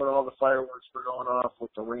right when all the fireworks were going off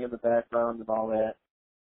with the ring in the background and all that.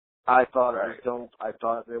 I thought it was dope. I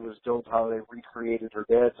thought it was dope how they recreated her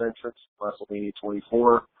dad's entrance in WrestleMania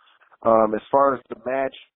 24. As far as the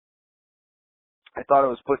match, I thought it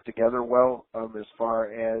was put together well. It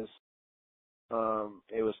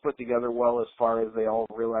was put together well as far as they all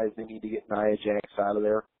realized they need to get Nia Jax out of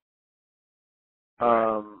there.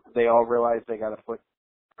 They all realized they got to put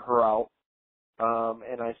her out.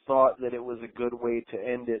 And I thought that it was a good way to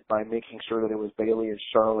end it by making sure that it was Bayley and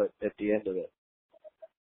Charlotte at the end of it.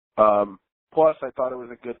 Plus, I thought it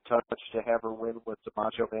was a good touch to have her win with the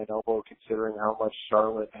Macho Man elbow, considering how much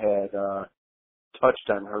Charlotte had touched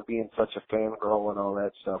on her being such a fangirl and all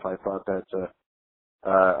that stuff. I thought that's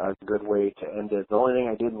a good way to end it. The only thing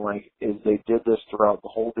I didn't like is they did this throughout the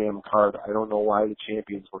whole damn card. I don't know why the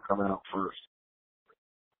champions were coming out first.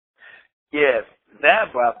 Yeah,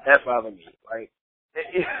 that bothered me. Like,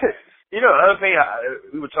 another thing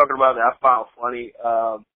we were talking about that I found funny.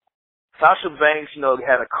 Sasha Banks,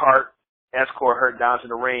 had a cart escort her down to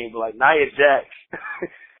the ring, but like Nia Jax,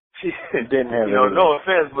 she didn't have no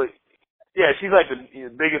offense, but yeah, she's like the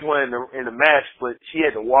biggest one in the match, but she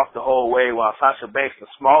had to walk the whole way while Sasha Banks, the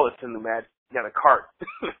smallest in the match, got a cart.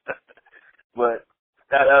 But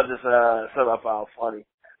that was just something I found funny.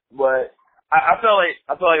 But I felt like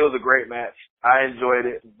it was a great match. I enjoyed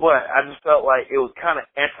it, but I just felt like it was kind of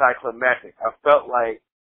anticlimactic. I felt like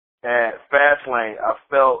at Fastlane, I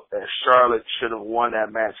felt that Charlotte should have won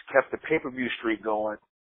that match, kept the pay-per-view streak going,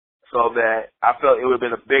 so that I felt it would have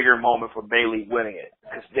been a bigger moment for Bayley winning it,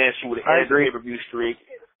 because then she would have ended the pay-per-view streak,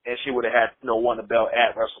 and she would have had won the belt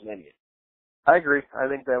at WrestleMania. I agree. I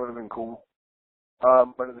think that would have been cool.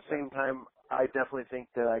 But at the same time, I definitely think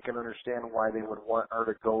that I can understand why they would want her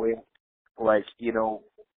to go in. Like,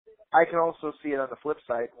 I can also see it on the flip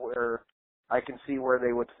side where I can see where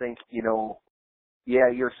they would think, yeah,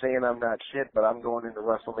 you're saying I'm not shit, but I'm going into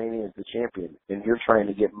WrestleMania as the champion, and you're trying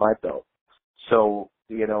to get my belt. So,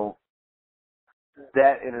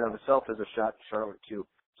 that in and of itself is a shot to Charlotte, too.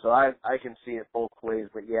 So I can see it both ways,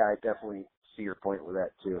 but yeah, I definitely see your point with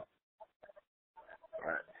that, too. All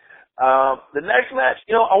right. The next match,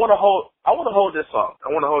 I want to hold this off. I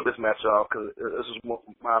want to hold this match off because this is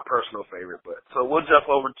my personal favorite. But so we'll jump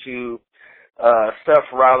over to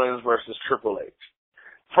Seth Rollins versus Triple H.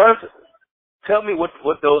 First, Tell me what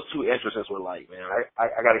those two entrances were like, man.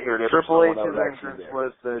 I got to hear this. Triple H's entrance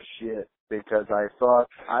was the shit because I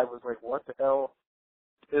was like, what the hell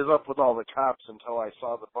is up with all the cops until I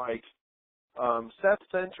saw the bike.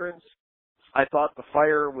 Seth's entrance, I thought the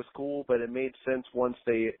fire was cool, but it made sense once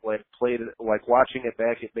they played it, watching it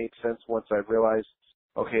back. It made sense once I realized,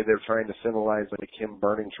 okay, they're trying to symbolize him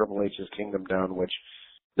burning Triple H's kingdom down, which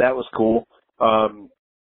that was cool. I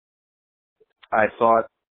thought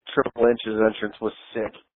Triple H's entrance was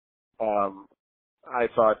sick. I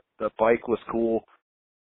thought the bike was cool.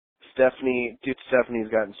 Stephanie's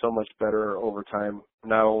gotten so much better over time,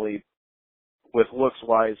 not only with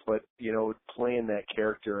looks-wise, but, playing that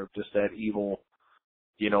character of just that evil,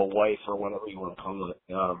 wife or whatever you want to call it.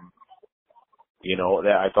 That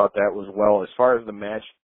I thought that was well. As far as the match,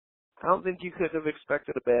 I don't think you could have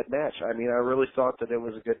expected a bad match. I mean, I really thought that it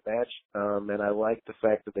was a good match, and I liked the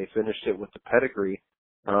fact that they finished it with the pedigree.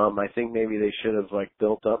 I think maybe they should have,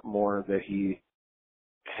 built up more that he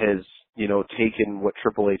has, taken what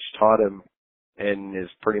Triple H taught him and is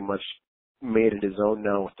pretty much made it his own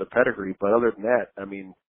now with the pedigree. But other than that, I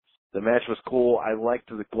mean, the match was cool. I liked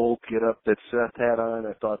the gold get-up that Seth had on.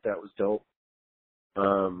 I thought that was dope.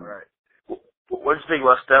 Right. What did you think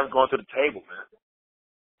about Steph going to the table, man?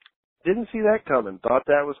 Didn't see that coming. Thought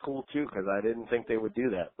that was cool, too, because I didn't think they would do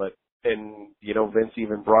that. Vince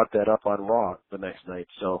even brought that up on Raw the next night.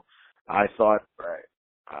 So I thought,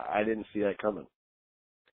 I didn't see that coming.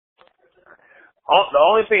 The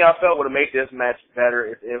only thing I felt would have made this match better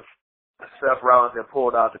is if Seth Rollins had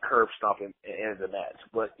pulled out the curb stomp and ended the match.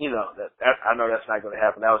 But, I know that's not going to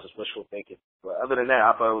happen. That was just wishful thinking. But other than that,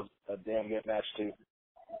 I thought it was a damn good match, too.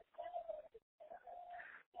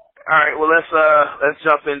 All right, well, let's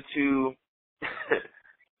jump into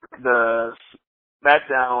the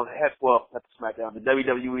SmackDown, not the SmackDown, the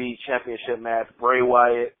WWE Championship match, Bray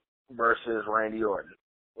Wyatt versus Randy Orton.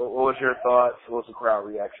 What was your thoughts? What was the crowd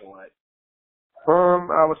reaction like?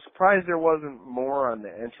 I was surprised there wasn't more on the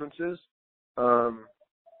entrances. But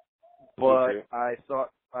I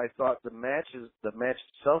thought the match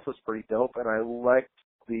itself was pretty dope, and I liked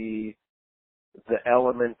the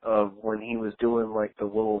element of when he was doing the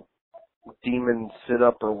little demon sit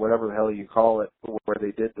up or whatever the hell you call it, where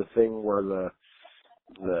they did the thing where the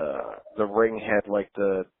ring had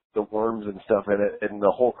the worms and stuff in it, and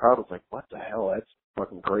the whole crowd was like, what the hell, that's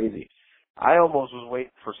fucking crazy. I almost was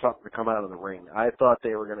waiting for something to come out of the ring. I thought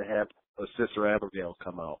they were going to have a Sister Abigail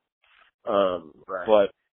come out.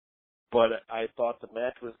 But I thought the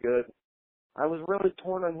match was good. I was really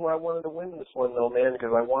torn on who I wanted to win this one, though, man,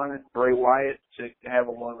 because I wanted Bray Wyatt to have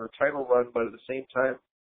a longer title run, but at the same time,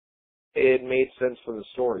 it made sense for the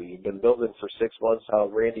story. You've been building for 6 months how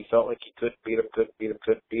Randy felt like he couldn't beat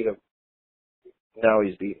him. Now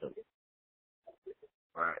he's beating him.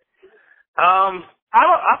 Right.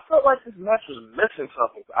 I felt like this match was missing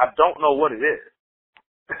something. I don't know what it is.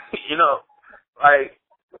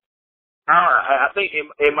 I think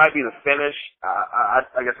it might be the finish.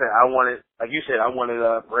 Like I said, I wanted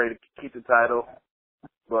Bray to keep the title,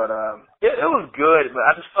 but it was good. But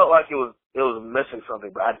I just felt like it was missing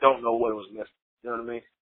something. But I don't know what it was missing. You know what I mean?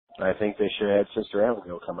 I think they should have had Sister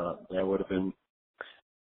Abigail come out. That would have been.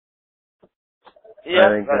 Yeah, I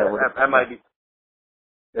think that might be.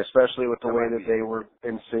 Especially with the way that they were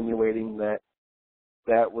insinuating that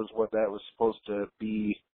was what that was supposed to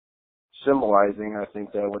be symbolizing. I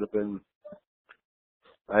think that would have been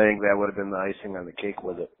the icing on the cake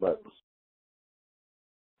with it. But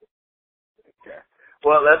okay.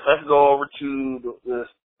 Well, let's go over to the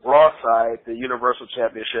Raw side, the Universal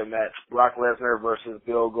Championship match, Brock Lesnar versus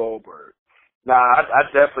Bill Goldberg. Now, I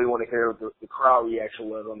definitely want to hear what the crowd reaction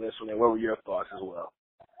was on this one, and what were your thoughts as well?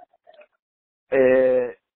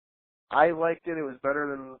 I liked it. It was better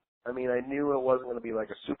than, I knew it wasn't going to be a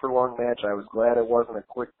super long match. I was glad it wasn't a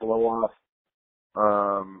quick blow-off.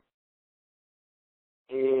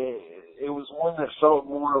 It was one that felt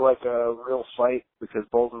more like a real fight because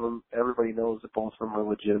both of them, everybody knows that both of them are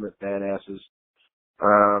legitimate badasses.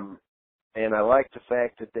 And I liked the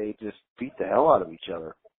fact that they just beat the hell out of each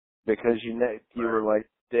other because you were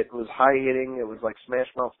it was high hitting. It was like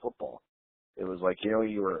Smash Mouth football. It was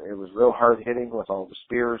it was real hard hitting with all the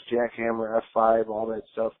spears, jackhammer, F5, all that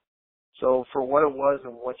stuff. So for what it was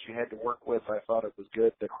and what you had to work with, I thought it was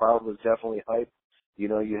good. The crowd was definitely hyped.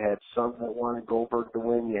 You had some that wanted Goldberg to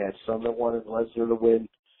win. You had some that wanted Lesnar to win.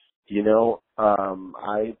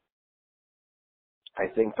 I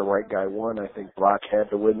think the right guy won. I think Brock had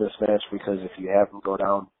to win this match because if you have him go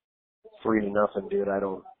down 3-0, dude, I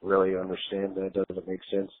don't really understand that. It doesn't make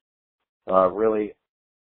sense. Really,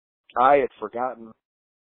 I had forgotten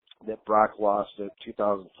that Brock lost at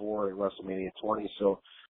 2004 at WrestleMania 20. So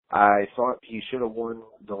I thought he should have won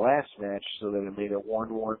the last match so that it made it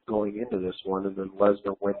 1-1 going into this one, and then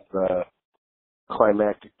Lesnar wins the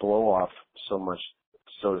climactic blow-off so much,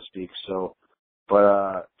 so to speak. So,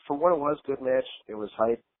 but for what it was, good match. It was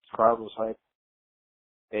hype. The crowd was hype.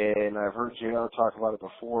 And I've heard JR talk about it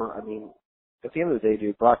before. I mean, at the end of the day,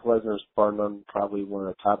 dude, Brock Lesnar's bar none probably one of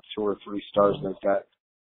the top 2 or 3 stars they've got.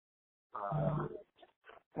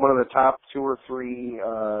 One of the top 2 or 3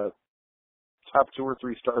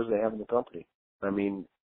 stars they have in the company. I mean,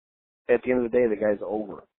 at the end of the day, the guy's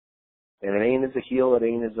over. And it ain't as a heel, it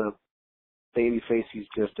ain't as a baby face, he's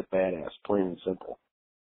just a badass, plain and simple.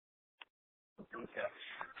 Okay.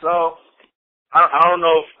 So I don't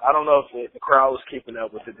know if the crowd was keeping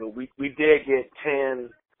up with it, but we did get 10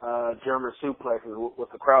 German suplexes. Was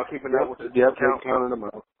the crowd keeping up with it? Yep, they counted them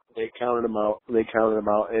out. They counted them out.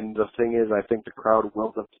 And the thing is, I think the crowd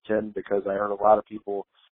willed up to 10 because I heard a lot of people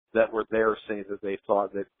that were there say that they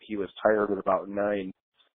thought that he was tired at about 9.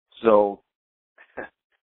 So,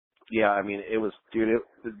 yeah, I mean, it was, dude,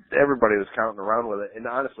 everybody was counting around with it. And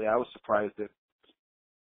honestly, I was surprised they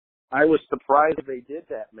did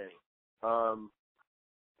that many. I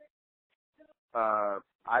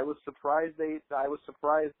was surprised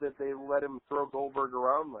that they let him throw Goldberg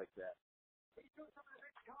around like that.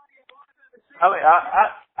 I mean,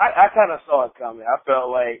 I kind of saw it coming. I felt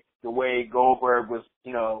like the way Goldberg was,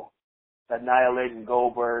 annihilating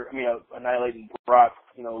Brock,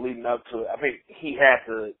 leading up to it. I think he had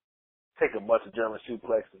to take a bunch of German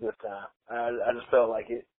suplexes this time. I just felt like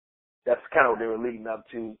it. That's kind of what they were leading up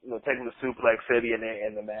to, taking the suplex city in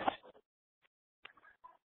the match.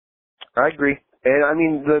 I agree. And I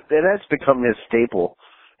mean, that's become his staple.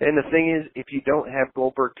 And the thing is, if you don't have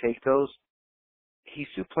Goldberg take those, he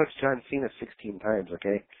suplexed John Cena 16 times,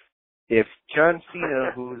 okay? If John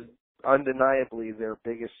Cena, who's undeniably their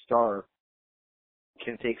biggest star,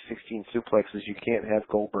 can take 16 suplexes, you can't have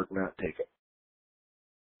Goldberg not take it.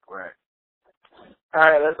 Right. All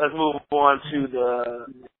right, let's move on to the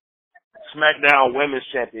SmackDown Women's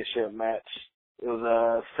Championship match. It was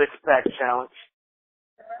a 6-pack challenge.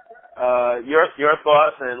 Your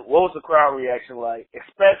thoughts, and what was the crowd reaction like,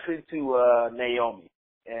 especially to Naomi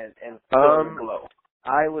and Glow?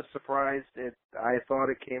 I was surprised. I thought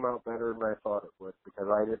it came out better than I thought it would because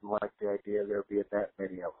I didn't like the idea there being that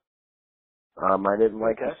many of them. I didn't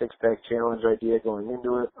like the 6-pack challenge idea going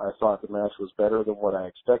into it. I thought the match was better than what I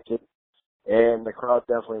expected, and the crowd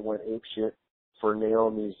definitely went apeshit for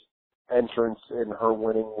Naomi's entrance and her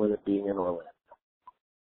winning with it being in Orlando.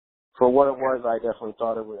 For what it was, I definitely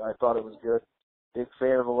thought it was. I thought it was good. Big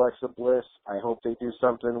fan of Alexa Bliss. I hope they do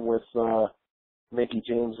something with Mickie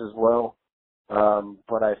James as well.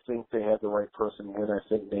 But I think they had the right person win. I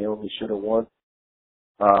think Naomi should have won.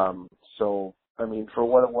 So, I mean, for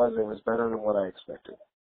what it was better than what I expected.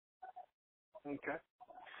 Okay.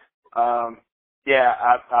 Yeah,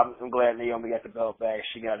 I'm glad Naomi got the belt back.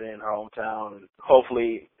 She got it in her hometown. And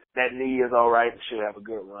hopefully that knee is all right and she'll have a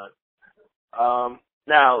good run.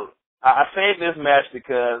 Now, I saved this match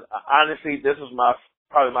because, honestly, this was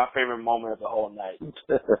probably my favorite moment of the whole night.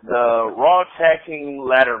 The Raw Tag Team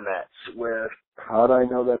ladder match with... How do I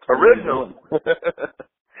know that's originally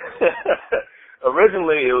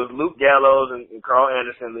it was Luke Gallows and Carl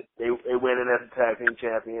Anderson. They went in as the tag team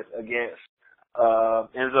champions against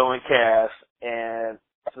Enzo and Cass and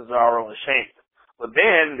Cesaro and Shane. But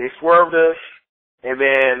then they swerved us, and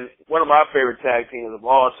then one of my favorite tag teams of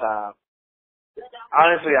all time.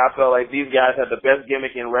 Honestly, I felt like these guys have the best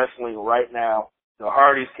gimmick in wrestling right now. The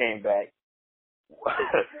Hardys came back.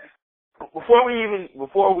 Before we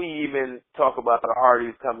even talk about the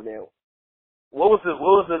Hardys coming in, what was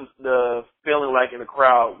the feeling like in the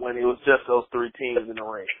crowd when it was just those 3 teams in the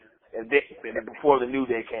ring, and before the New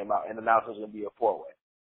Day came out and announced it was going to be a 4-way?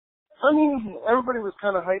 I mean, everybody was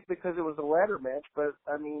kind of hyped because it was a ladder match, but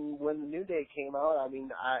I mean, when the New Day came out, I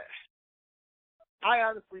mean, I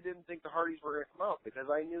honestly didn't think the Hardys were going to come out because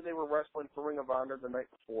I knew they were wrestling for Ring of Honor the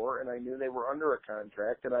night before, and I knew they were under a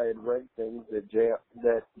contract, and I had read things that Jeff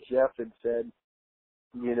had said,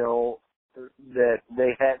 that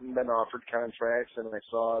they hadn't been offered contracts, and I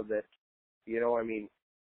saw that, I mean,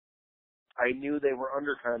 I knew they were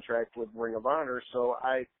under contract with Ring of Honor, so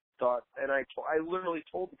I thought, and I literally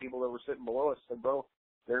told the people that were sitting below us, I said, bro,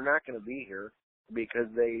 they're not going to be here because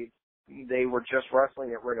they were just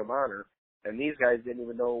wrestling at Ring of Honor. And these guys didn't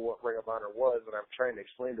even know what Ring of Honor was, and I'm trying to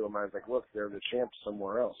explain to them. I was like, look, they're the champs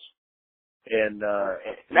somewhere else. And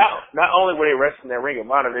not only were they wrestling at Ring of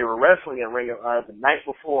Honor, they were wrestling at Ring of Honor the night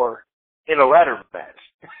before in a ladder match.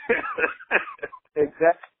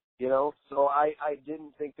 You know, so I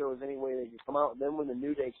didn't think there was any way they could come out. And then when the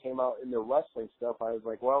New Day came out in their wrestling stuff, I was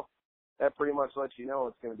like, well, that pretty much lets you know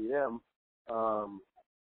it's going to be them.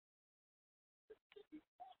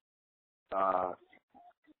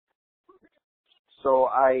 So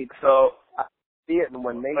I see it, and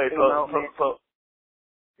when they came out,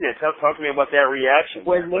 yeah, talk to me about that reaction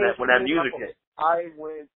when that music hit. I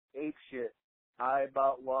went apeshit. I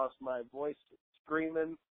about lost my voice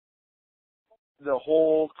screaming. The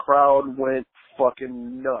whole crowd went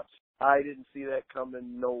fucking nuts. I didn't see that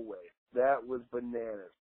coming no way. That was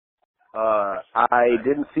bananas. I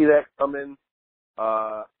didn't see that coming.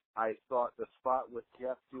 I thought the spot with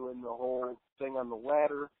Jeff doing the whole thing on the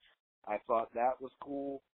ladder, I thought that was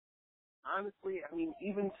cool. Honestly, I mean,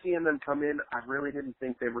 even seeing them come in, I really didn't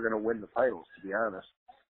think they were going to win the titles, to be honest.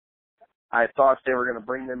 I thought they were going to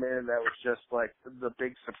bring them in. That was just like the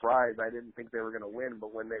big surprise. I didn't think they were going to win,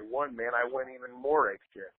 but when they won, man, I went even more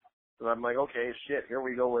extra. So I'm like, okay, shit, here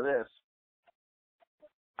we go with this.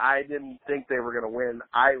 I didn't think they were going to win.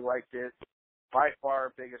 I liked it. By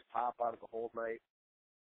far, biggest pop out of the whole night.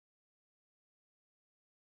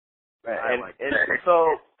 I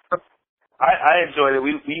enjoyed it.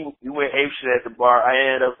 We went apeshit at the bar.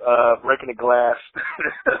 I ended up breaking the glass.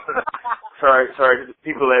 sorry to the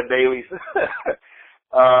people at Bailey's.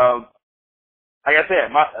 Like I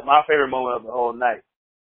said, my favorite moment of the whole night.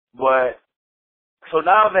 But so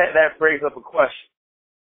now that brings up a question.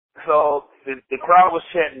 So the crowd was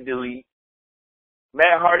chanting delete.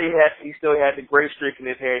 Matt Hardy still had the great streak in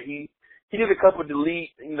his hair. He did a couple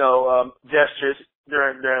delete, gestures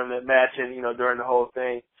during the match and, during the whole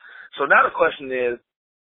thing. So now the question is,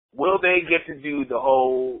 will they get to do the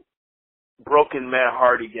whole broken Matt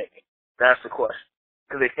Hardy gimmick? That's the question.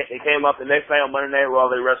 Because they came up the next night on Monday Night Raw,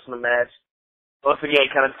 they wrestled the match. Once again,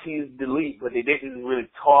 kind of teased delete, but they didn't really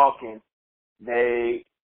talk, and they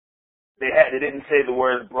didn't say the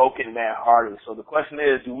words broken Matt Hardy. So the question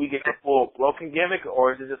is, do we get the full broken gimmick,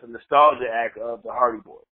 or is it just a nostalgia act of the Hardy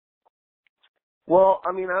Boys? Well,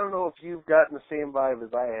 I mean, I don't know if you've gotten the same vibe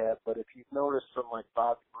as I have, but if you've noticed from like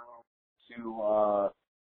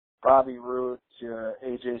Bobby Roode to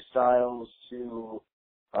AJ Styles to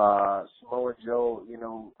Samoa Joe,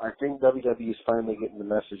 I think WWE is finally getting the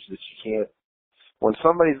message that you can't. When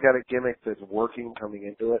somebody's got a gimmick that's working coming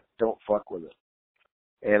into it, don't fuck with it.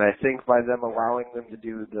 And I think by them allowing them to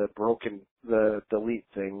do the delete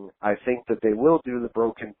thing, I think that they will do the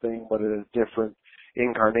broken thing, but in a different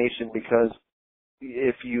incarnation, because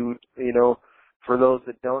if for those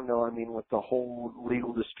that don't know, I mean, with the whole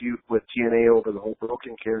legal dispute with TNA over the whole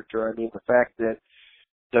broken character, I mean, the fact that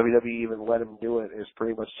WWE even let him do it is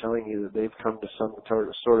pretty much telling you that they've come to some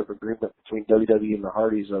sort of agreement between WWE and the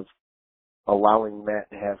Hardys of allowing Matt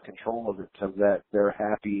to have control of it, so that they're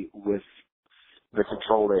happy with the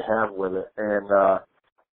control they have with it. And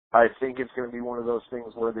I think it's going to be one of those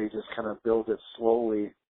things where they just kind of build it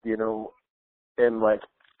slowly, and like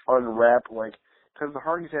unwrap, because the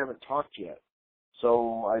Hardys haven't talked yet.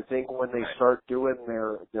 So I think when they start doing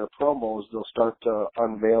their promos, they'll start to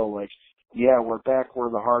unveil, yeah, we're back,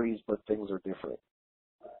 we're the Hardys, but things are different.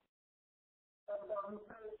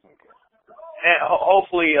 And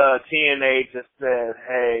hopefully TNA just says,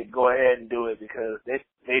 hey, go ahead and do it, because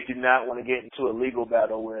they do not want to get into a legal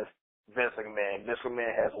battle with Vince McMahon. Vince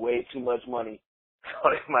McMahon has way too much money, so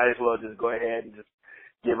they might as well just go ahead and just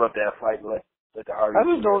give up that fight and let the Hardys. I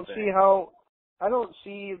just don't see how. I don't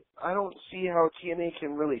see how TNA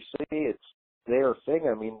can really say it's their thing.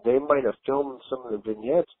 I mean, they might have filmed some of the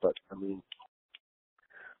vignettes, but I mean,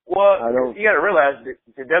 well, you got to realize that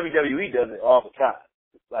the WWE does it all the time.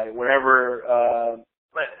 Like whenever,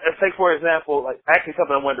 let's take for example, actually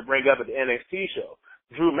something I wanted to bring up at the NXT show.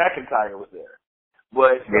 Drew McIntyre was there,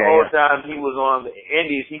 but the whole time he was on the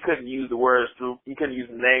Indies, he couldn't use the words Drew. He couldn't use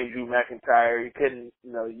the name Drew McIntyre. He couldn't,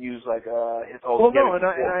 use his whole. Well, no, and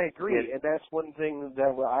I agree, and that's one thing that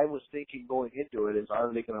I was thinking going into it is,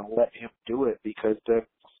 are they going to let him do it? Because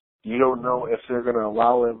you don't know if they're going to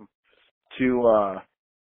allow him to,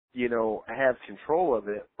 have control of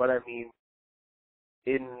it. But I mean,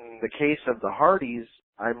 in the case of the Hardys,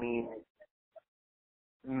 I mean,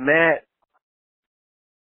 Matt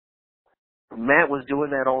was doing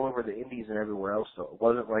that all over the Indies and everywhere else, though. It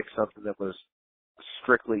wasn't like something that was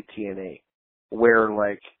strictly TNA, where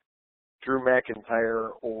Drew McIntyre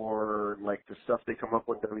or the stuff they come up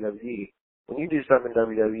with in WWE, when you do stuff in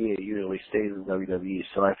WWE, it usually stays in WWE.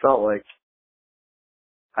 So I felt like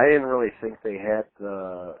I didn't really think they had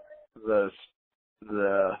the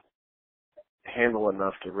handle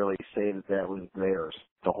enough to really say that was theirs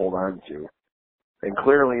to hold on to. And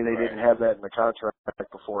clearly they didn't have that in the contract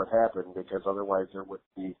before it happened, because otherwise there would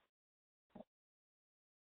be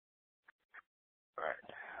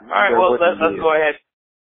All right, well, let's go ahead.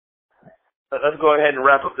 Let's go ahead and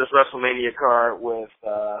wrap up this WrestleMania card with,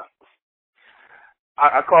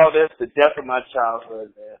 I call this the death of my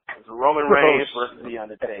childhood, man. It's Roman Reigns versus The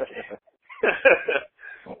Undertaker.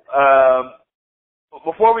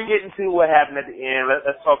 Before we get into what happened at the end,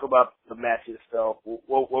 let's talk about the match itself.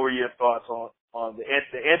 What were your thoughts on the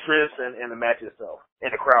entrance and the match itself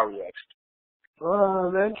and the crowd reaction?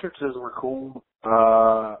 The entrances were cool.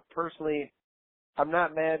 Personally, I'm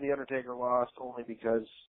not mad The Undertaker lost, only because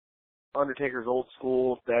Undertaker's old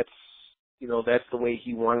school. That's the way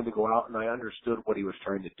he wanted to go out, and I understood what he was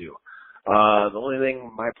trying to do. The only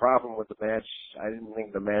thing, my problem with the match, I didn't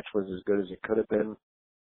think the match was as good as it could have been.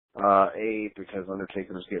 A, because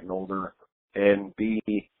Undertaker's getting older, and B,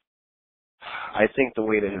 I think the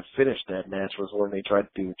way to have finished that match was when they tried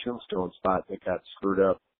to do a tombstone spot that got screwed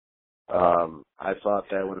up. I thought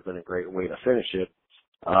that would have been a great way to finish it.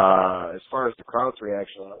 As far as the crowd's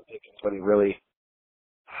reaction, I don't think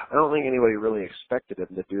anybody really expected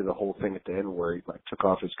him to do the whole thing at the end where he took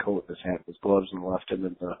off his coat, his hat, his gloves, and left him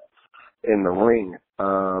in the ring.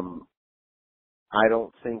 I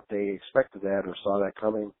don't think they expected that or saw that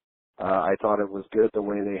coming. I thought it was good the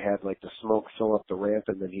way they had the smoke fill up the ramp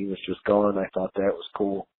and then he was just gone. I thought that was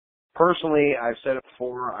cool. Personally, I've said it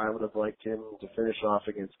before, I would have liked him to finish off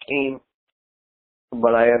against Kane,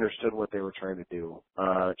 but I understood what they were trying to do,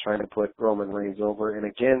 trying to put Roman Reigns over. And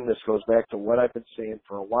again, this goes back to what I've been saying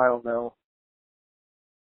for a while now.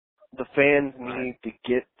 The fans need to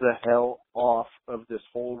get the hell off of this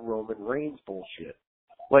whole Roman Reigns bullshit.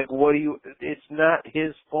 It's not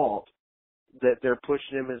his fault that they're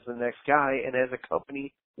pushing him as the next guy, and as a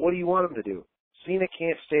company, what do you want him to do? Cena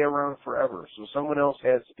can't stay around forever, so someone else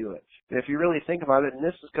has to do it. And if you really think about it, and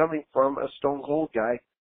this is coming from a Stone Cold guy,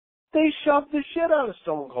 they shoved the shit out of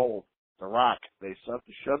Stone Cold. The Rock, they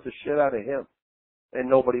shoved the shit out of him. And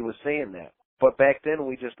nobody was saying that. But back then,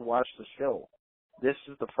 we just watched the show. This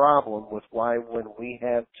is the problem with why when we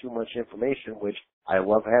have too much information, which I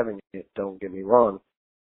love having it, don't get me wrong,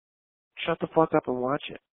 shut the fuck up and watch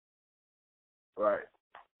it. Right.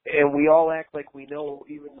 And we all act like we know,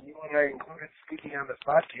 even you and I included, speaking on this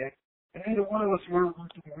podcast, and neither one of us were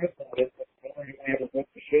working the wrestling with it, but we haven't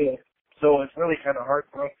booked the show. So it's really kind of hard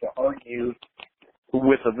for us to argue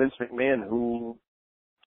with a Vince McMahon who,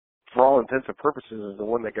 for all intents and purposes, is the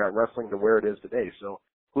one that got wrestling to where it is today. So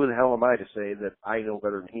who the hell am I to say that I know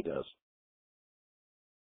better than he does?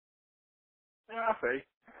 Yeah, I see.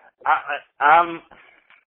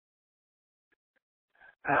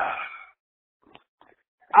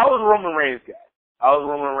 I was a Roman Reigns guy. I was a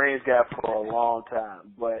Roman Reigns guy for a long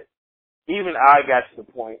time, but even I got to the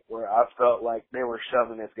point where I felt like they were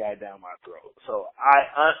shoving this guy down my throat. So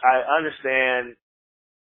I understand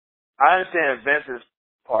Vince's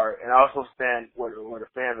part, and I also understand where the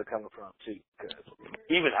fans are coming from too. Because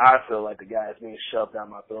even I feel like the guy is being shoved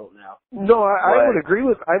down my throat now. No, I would agree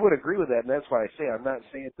with that, and that's why I say I'm not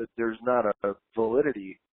saying that there's not a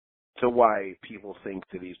validity to why people think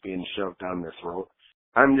that he's being shoved down their throat.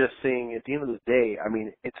 I'm just saying, at the end of the day, I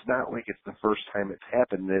mean, it's not like it's the first time it's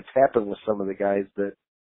happened. It's happened with some of the guys that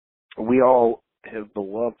we all have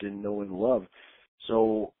beloved and know and love.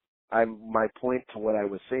 So my point to what I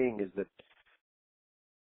was saying is that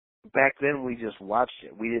back then we just watched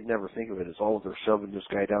it. We didn't ever think of it as, oh, they're shoving this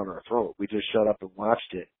guy down our throat. We just shut up and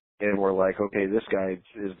watched it, and we're like, okay, this guy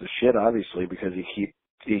is the shit, obviously, because he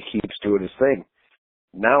keeps doing his thing.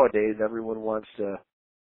 Nowadays, everyone wants to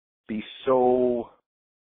be so,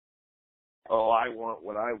 oh, I want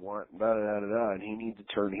what I want, da-da-da-da-da, and he needs to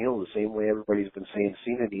turn heel the same way everybody's been saying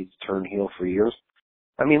Cena needs to turn heel for years.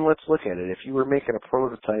 I mean, let's look at it. If you were making a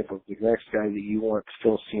prototype of the next guy that you want to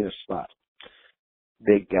fill Cena's spot,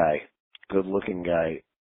 big guy, good-looking guy,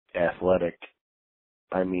 athletic,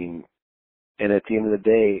 I mean, and at the end of the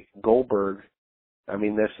day, Goldberg, I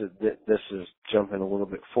mean, this is jumping a little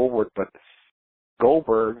bit forward, but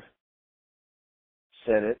Goldberg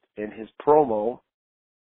said it in his promo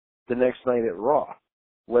the next night at Raw.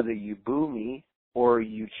 Whether you boo me or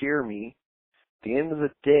you cheer me, at the end of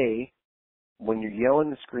the day, when you're yelling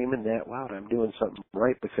and screaming that loud, I'm doing something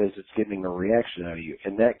right because it's getting a reaction out of you.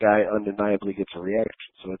 And that guy undeniably gets a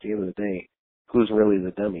reaction. So at the end of the day, who's really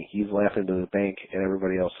the dummy? He's laughing to the bank and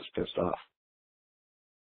everybody else is pissed off.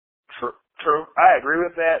 True. I agree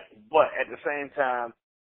with that, but at the same time,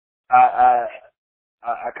 I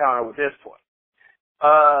counter with this point.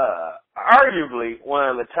 Arguably one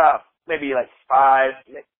of the top, maybe like 5,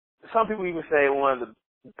 some people even say one of the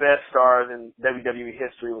best stars in WWE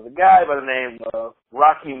history was a guy by the name of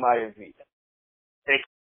Rocky Maivia,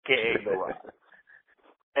 a.k.a. The Rock.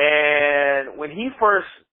 And when he first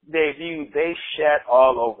debut, they shat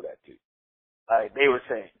all over that dude. Like, they were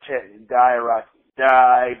saying, die, Rocky,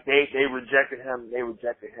 die. They rejected him. They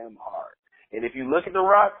rejected him hard. And if you look at The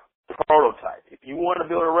Rock, prototype. If you want to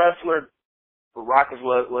build a wrestler, The Rock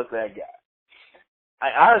was that guy.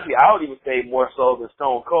 Honestly, I would even say more so than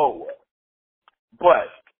Stone Cold was. But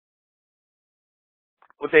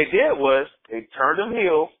what they did was they turned him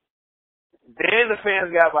heel. Then the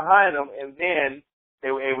fans got behind him, and then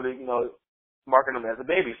they were able to, market him as a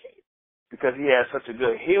babyface because he had such a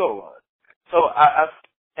good heel run. So I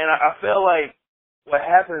feel like what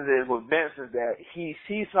happens is with Vince is that he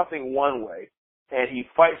sees something one way and he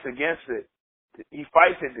fights against it. He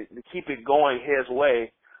fights it to keep it going his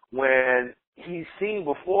way when he's seen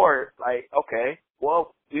before, like, okay,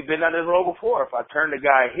 well, we've been down this road before. If I turn the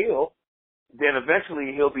guy heel, then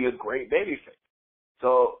eventually he'll be a great babyface.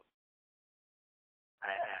 So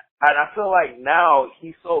I feel like now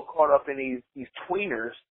he's so caught up in these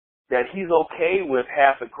tweeners that he's okay with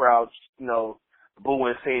half the crowd,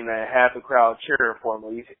 booing Cena and half the crowd cheering for him.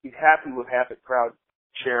 He's happy with half the crowd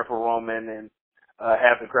cheering for Roman and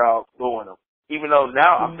half the crowd booing him. Even though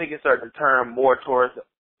now I'm thinking it's starting to turn more towards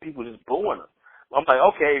people just booing him. I'm like,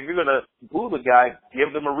 okay, if you're gonna boo the guy,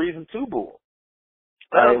 give them a reason to boo him.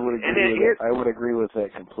 I would agree with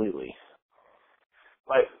that completely.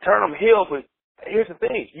 Like, turn him heel, but here's the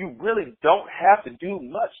thing: you really don't have to do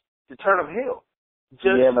much to turn him heel.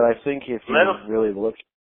 But I think if you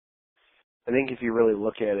really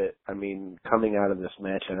look at it, I mean, coming out of this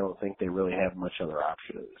match, I don't think they really have much other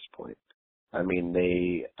option at this point. I mean,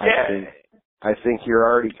 I think you're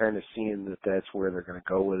already kind of seeing that that's where they're going to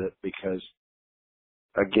go with it because,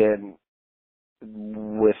 again,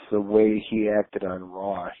 with the way he acted on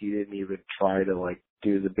Raw, he didn't even try to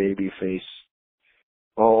do the baby face.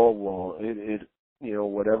 Oh well,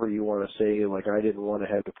 whatever you want to say. I didn't want to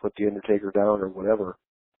have to put the Undertaker down or whatever.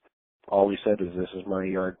 All he said is, "This is my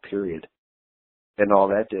yard." Period. And all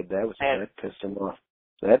that pissed him off.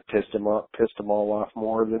 That pissed him all off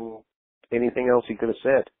more than anything else he could have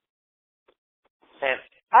said. And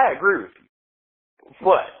I agree with you.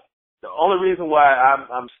 But the only reason why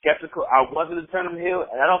I'm skeptical, I wanted to turn him heel,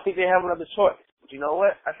 and I don't think they have another choice. But you know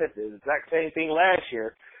what? I said the exact same thing last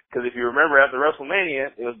year, because if you remember after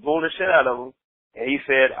WrestleMania, it was booing the shit out of him, and he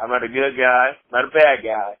said, I'm not a good guy, I'm not a bad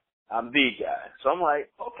guy, I'm the guy. So I'm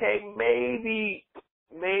like, okay, maybe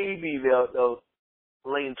they'll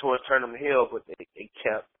lean towards turning him heel, but they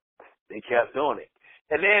kept doing it.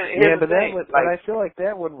 And then but I feel like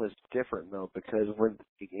that one was different though, because when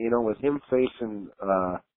with him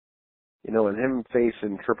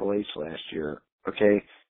facing Triple H last year, okay,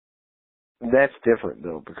 that's different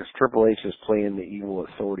though, because Triple H is playing the evil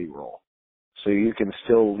authority role, so you can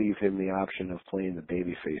still leave him the option of playing the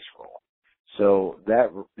babyface role. So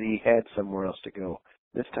that he had somewhere else to go.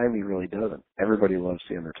 This time he really doesn't. Everybody loves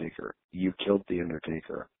the Undertaker. You killed the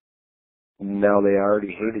Undertaker. Now they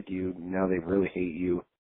already hated you. Now they really hate you.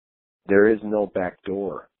 There is no back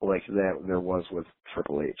door like that there was with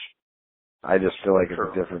Triple H. I just feel like it's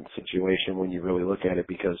a different situation when you really look at it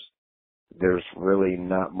because there's really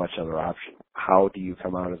not much other option. How do you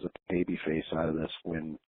come out as a babyface out of this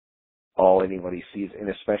when all anybody sees, and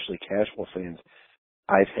especially casual fans?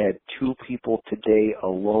 I've had 2 people today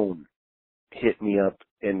alone hit me up,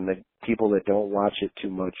 and the people that don't watch it too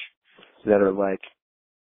much that are like,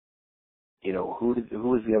 who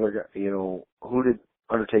was the other guy, who did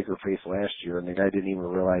Undertaker face last year? And the guy didn't even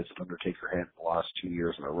realize that Undertaker had lost 2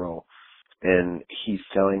 years in a row. And he's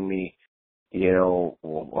telling me, he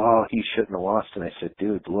shouldn't have lost. And I said,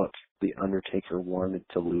 dude, look, the Undertaker wanted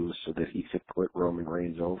to lose so that he could put Roman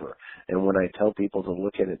Reigns over. And when I tell people to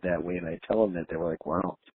look at it that way, and I tell them that, they were like,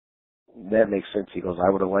 wow, that makes sense. He goes, I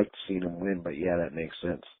would have liked to see him win, but yeah, that makes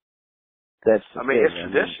sense. That's the thing. It's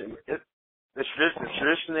tradition. The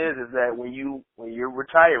tradition is that when you're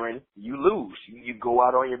retiring, you lose. You go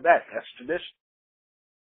out on your back. That's tradition.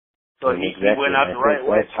 So he went out the right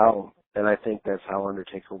way. I think that's how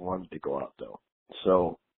Undertaker wanted to go out, though.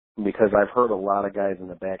 So, because I've heard a lot of guys in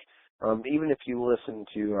the back, even if you listen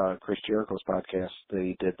to Chris Jericho's podcast that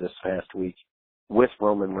he did this past week with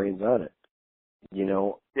Roman Reigns on it, I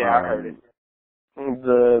heard it.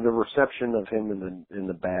 The reception of him in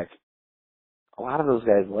the back, a lot of those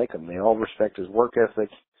guys like him. They all respect his work ethic,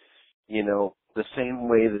 the same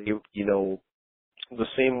way that the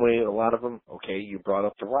same way a lot of them. Okay, you brought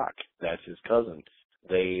up The Rock. That's his cousin.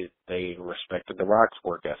 They respected The Rock's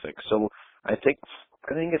work ethic. So I think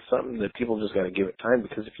it's something that people just got to give it time,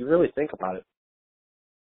 because if you really think about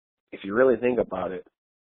it,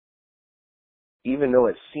 even though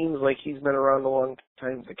it seems like he's been around a long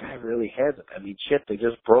time, the guy really hasn't. I mean, shit, they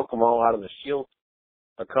just broke them all out of the Shield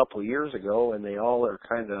a couple years ago, and they all are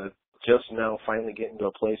kind of just now finally getting to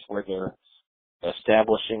a place where they're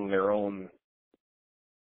establishing their own,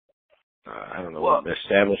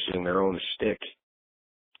 establishing their own shtick.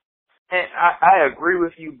 And I agree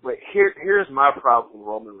with you, but here's my problem with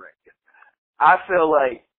Roman Reigns. I feel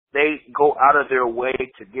like they go out of their way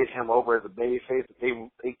to get him over as a babyface.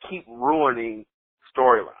 They keep ruining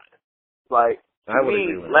storylines. Like, to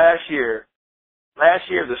me, last year,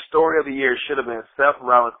 the story of the year should have been Seth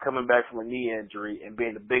Rollins coming back from a knee injury and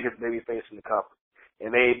being the biggest babyface in the company.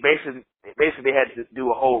 And they basically had to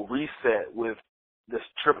do a whole reset with this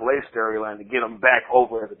Triple H storyline to get him back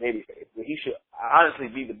over as a babyface. But he should honestly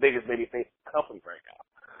be the biggest babyface in the company right now.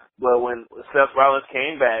 But when Seth Rollins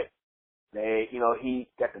came back, he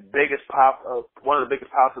got the biggest pop of one of the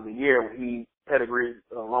biggest pops of the year when he pedigreed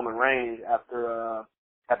Roman Reigns after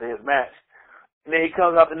his match. And then he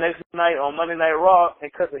comes out the next night on Monday Night Raw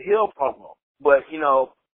and cuts a heel promo. But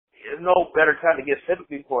there's no better time to get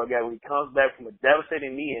sympathy for a guy when he comes back from a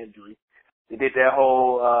devastating knee injury. They did that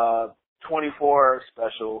whole 24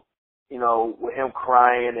 special, with him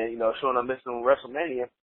crying and showing him missing WrestleMania.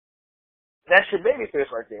 That's your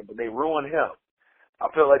babyface right there, but they ruined him. I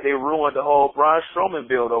feel like they ruined the whole Braun Strowman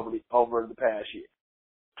build over the past year,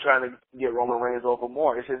 trying to get Roman Reigns over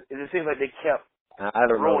more. It just seems like they kept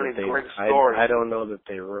ruining great stories. I don't know that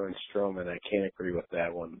they ruined Strowman. I can't agree with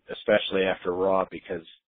that one, especially after Raw, because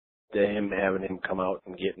having him come out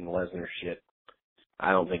and getting Lesnar shit,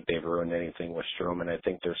 I don't think they've ruined anything with Strowman. I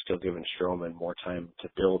think they're still giving Strowman more time to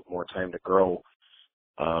build, more time to grow,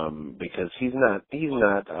 because he's not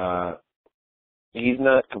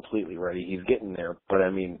completely ready. He's getting there, but I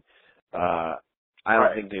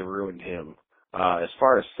don't think they ruined him. As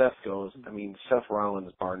far as Seth goes, Seth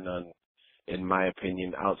Rollins, bar none, in my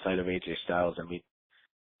opinion, outside of AJ Styles,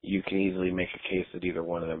 you can easily make a case that either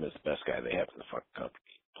one of them is the best guy they have in the fucking company,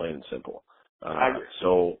 plain and simple. I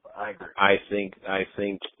agree. I think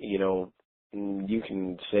you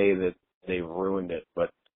can say that they ruined it,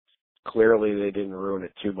 but clearly they didn't ruin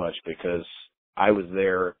it too much, because I was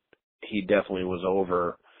there. He definitely was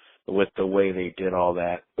over with the way they did all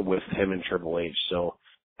that with him and Triple H. So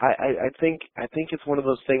I think it's one of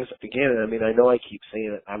those things. Again, I know I keep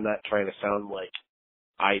saying it. I'm not trying to sound like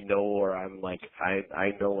I know, or I'm like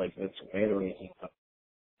I know like Vince McMahon or anything. But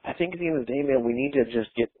I think at the end of the day, man, we need to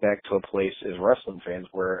just get back to a place as wrestling fans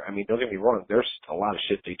where, don't get me wrong, there's a lot of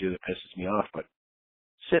shit they do that pisses me off, but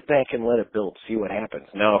sit back and let it build, see what happens.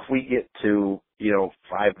 Now, if we get to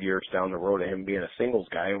 5 years down the road of him being a singles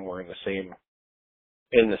guy and we're in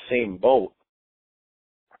the same boat,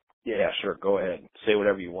 yeah, sure, go ahead, say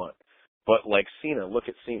whatever you want. But like Cena, look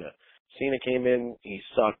at Cena. Cena came in, he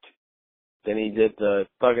sucked. Then he did the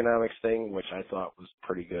Thugonomics thing, which I thought was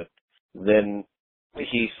pretty good. Then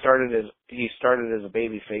he started as a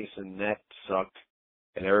babyface, and that sucked,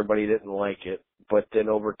 and everybody didn't like it. But then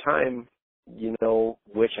over time,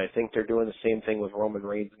 which I think they're doing the same thing with Roman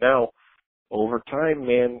Reigns now. Over time,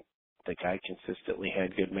 man, the guy consistently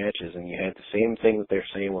had good matches, and you had the same thing that they're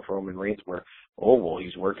saying with Roman Reigns, where,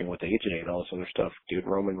 he's working with AJ and all this other stuff. Dude,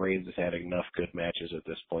 Roman Reigns has had enough good matches at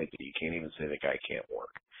this point that you can't even say the guy can't work.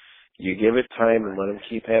 You give it time and let him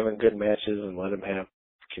keep having good matches and let him have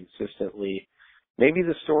consistently. Maybe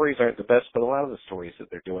the stories aren't the best, but a lot of the stories that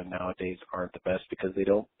they're doing nowadays aren't the best because they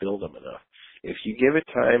don't build them enough. If you give it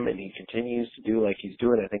time and he continues to do like he's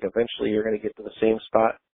doing, I think eventually you're going to get to the same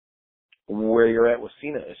spot where you're at with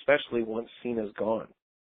Cena, especially once Cena's gone.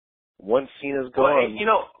 Once Cena's gone.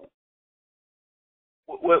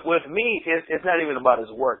 With me, it's not even about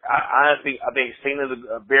his work. I think Cena's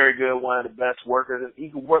a very good one of the best workers. He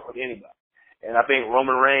can work with anybody. And I think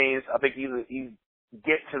Roman Reigns, he's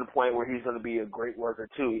get to the point where he's going to be a great worker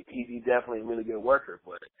too. He's definitely a really good worker.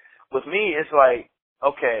 But with me, it's like,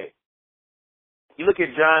 okay, you look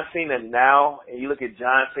at John Cena now and you look at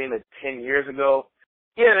John Cena 10 years ago,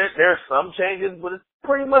 yeah, there are some changes, but it's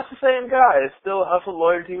pretty much the same guy. It's still hustle,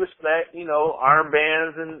 loyalty, respect,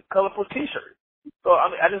 armbands and colorful t-shirts. So,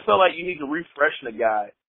 I just feel like you need to refresh the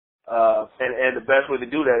guy. And the best way to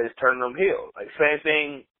do that is turning him heel. Like, same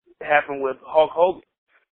thing happened with Hulk Hogan.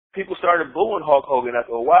 People started booing Hulk Hogan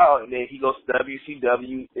after a while, and then he goes to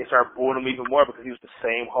WCW. They started booing him even more because he was the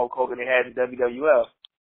same Hulk Hogan they had in WWF.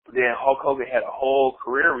 But then Hulk Hogan had a whole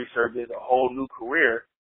career resurgence, a whole new career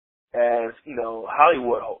as,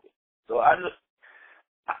 Hollywood Hogan. So I'm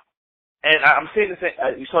saying the same,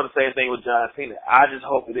 you saw the same thing with John Cena. I just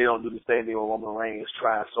hope that they don't do the same thing with Roman Reigns,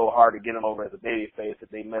 trying so hard to get him over as a babyface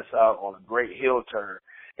that they miss out on a great heel turn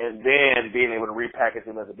and then being able to repackage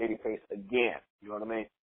him as a babyface again. You know what I mean?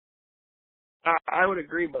 I would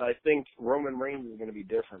agree, but I think Roman Reigns is going to be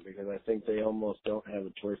different because I think they almost don't have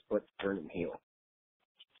a choice but to turn him heel.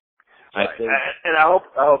 Right. I think, and I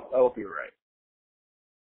hope you're right.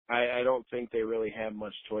 I don't think they really have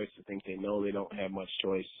much choice. I think they know they don't have much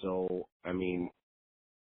choice. So, I mean,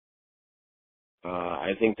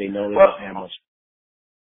 I think they know they don't have much.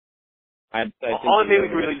 I think the only thing we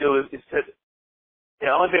can really do is sit. Yeah,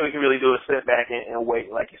 the only thing we can really do is sit back and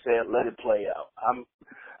wait, like you said, let it play out.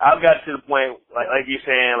 I've got to the point, like you're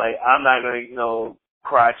saying, like I'm not gonna,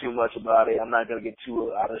 cry too much about it. I'm not gonna get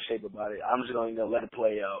too out of shape about it. I'm just gonna, let it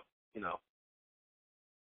play out.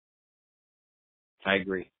 I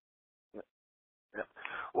agree. Yeah.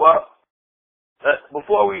 Well,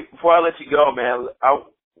 before I let you go, man,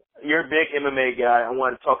 you're a big MMA guy. I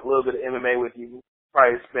want to talk a little bit of MMA with you.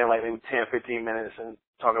 Probably spend like maybe 10, 15 minutes and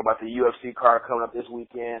talk about the UFC card coming up this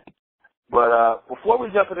weekend. But before we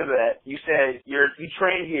jump into that, you said you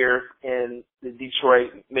train here in the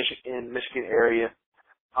Detroit, Michigan area.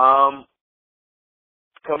 Coming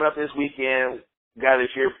up this weekend, guy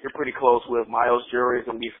that you're pretty close with, Miles Jury is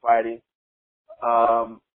going to be fighting.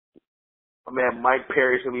 My man Mike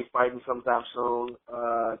Perry's going to be fighting sometime soon.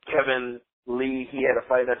 Kevin Lee, he had a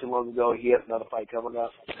fight not too long ago. He has another fight coming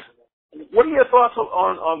up. What are your thoughts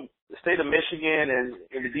on the state of Michigan and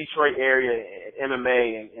in the Detroit area and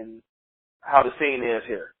MMA and how the scene is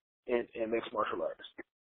here in mixed martial arts?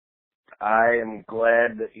 I am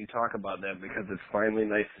glad that you talk about that because it's finally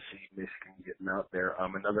nice to see Michigan getting out there.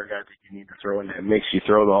 Another guy that you need to throw in that makes you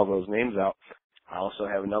throw all those names out. I also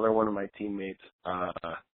have another one of my teammates,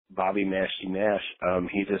 Bobby Nasty Nash.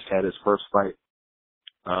 He just had his first fight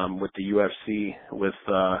with the UFC with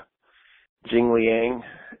Jing Liang.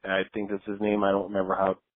 I think that's his name. I don't remember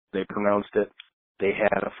how they pronounced it. They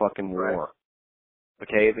had a fucking war. Right.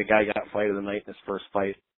 Okay, the guy got fight of the night in his first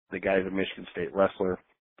fight. The guy's a Michigan State wrestler.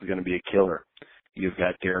 He's going to be a killer. You've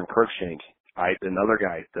got Darren Cruikshank, another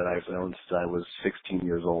guy that I've known since I was 16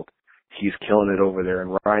 years old. He's killing it over there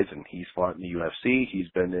in Rising. He's fought in the UFC. He's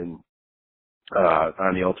been in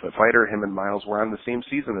on The Ultimate Fighter. Him and Miles were on the same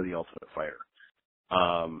season of The Ultimate Fighter.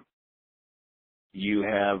 You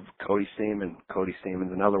have Cody Stamann. Cody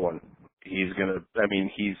Staman's another one. He's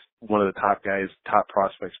one of the top guys, top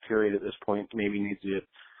prospects, period, at this point. Maybe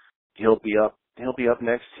he'll be up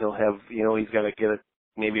next. He'll have, he's got to get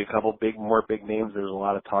maybe a couple more big names. There's a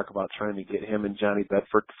lot of talk about trying to get him and Johnny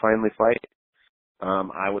Bedford to finally fight.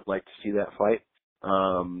 I would like to see that fight.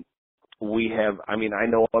 I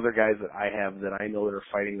know other guys that I know that are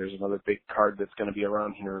fighting. There's another big card that's going to be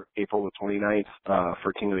around here April the 29th,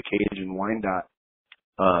 for King of the Cage and Wyandotte.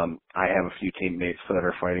 I have a few teammates that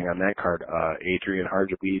are fighting on that card. Adrian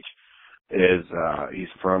Harjabeach he's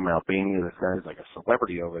from Albania. This guy's like a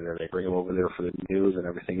celebrity over there. They bring him over there for the news and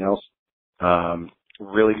everything else.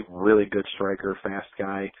 Really, really good striker, fast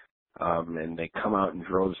guy. And they come out in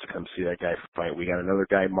droves to come see that guy fight. We got another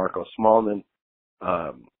guy, Marco Smallman,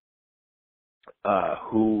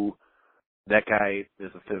 who that guy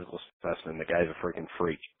is a physical specimen. The guy's a freaking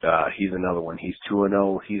freak. He's another one. He's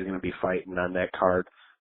 2-0. He's going to be fighting on that card.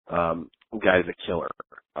 Guy's a killer.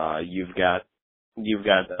 You've got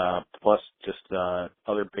plus just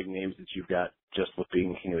other big names that you've got just with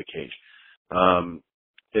being King of the Cage.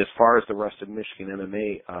 As far as the rest of Michigan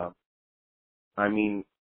MMA,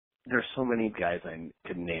 there's so many guys I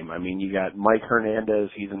could name. You got Mike Hernandez.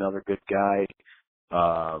 He's another good guy.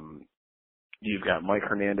 You've got Mike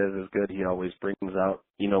Hernandez is good. He always brings out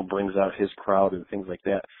his crowd and things like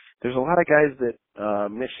that. There's a lot of guys that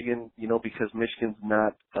Michigan, because Michigan's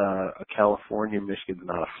not a California, Michigan's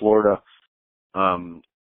not a Florida,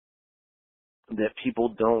 that people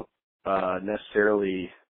don't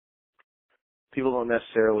necessarily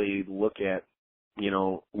look at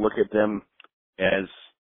them as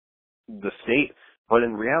the state. But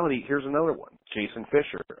in reality, here's another one. Jason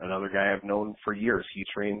Fisher, another guy I've known for years.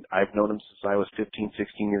 I've known him since I was 15,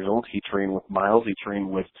 16 years old. He trained with Miles. He trained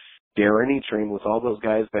with Darren. He trained with all those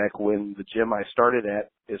guys back when the gym I started at,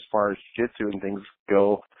 as far as jiu-jitsu and things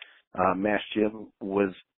go, Mass Gym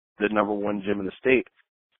was the number one gym in the state.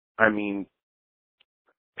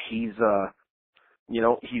 He's the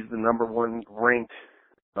number one ranked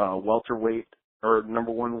welterweight, or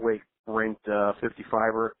number one ranked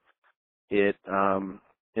 55er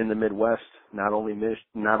in the Midwest. Not only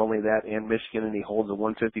that, and Michigan, and he holds a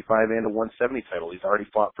 155 and a 170 title. He's already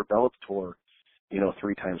fought for Bellator,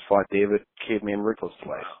 3 times. Fought David Caveman Rickles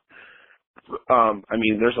twice.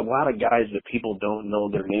 There's a lot of guys that people don't know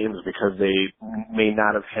their names because they may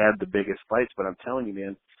not have had the biggest fights, but I'm telling you,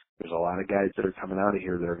 man, there's a lot of guys that are coming out of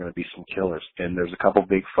here that are going to be some killers. And there's a couple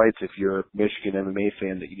big fights if you're a Michigan MMA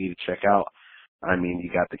fan that you need to check out. I mean,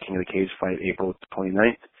 you got the King of the Cage fight April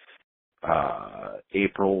 29th.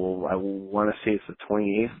 April, I want to say it's the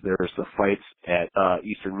 28th. There's the fights at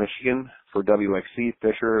Eastern Michigan for WXC.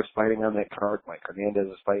 Fisher is fighting on that card. Mike Hernandez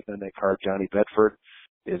is fighting on that card. Johnny Bedford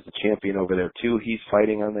is the champion over there too. He's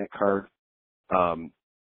fighting on that card.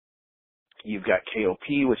 You've got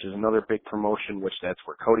KOP, which is another big promotion, which that's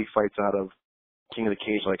where Cody fights out of. King of the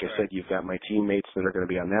Cage, like I said, you've got my teammates that are going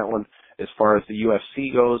to be on that one. As far as the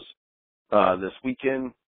UFC goes, this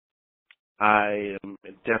weekend, I am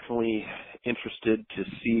definitely interested to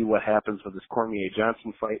see what happens with this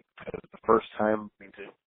Cormier-Johnson fight. Because the first time,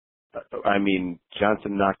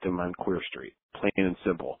 Johnson knocked him on Queer Street, plain and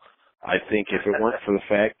simple. I think if it weren't for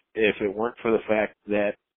the fact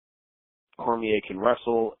that Cormier can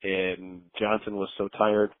wrestle and Johnson was so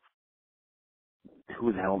tired,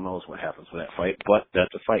 who the hell knows what happens with that fight? But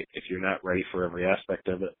that's a fight. If you're not ready for every aspect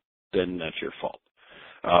of it, then that's your fault.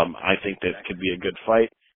 I think that could be a good fight.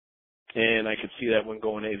 And I could see that one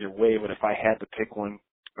going either way, but if I had to pick one,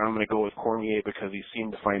 I'm going to go with Cormier because he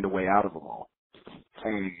seemed to find a way out of them all.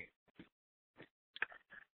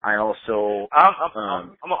 I also, I'm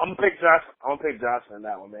gonna pick Johnson. I'm gonna pick Johnson in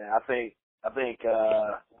that one, man. I think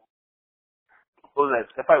what was that?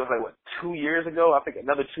 That fight was like what 2 years ago. I think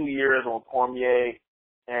another 2 years on Cormier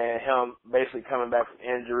and him basically coming back from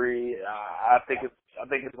injury. I think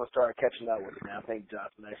it's gonna start catching up with him, man. I think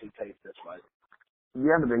Johnson actually takes this fight.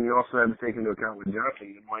 yeah, but then you also have to take into account with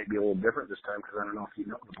Johnson, it might be a little different this time because I don't know if you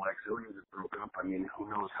know the Black Zillions that broke up. I mean, who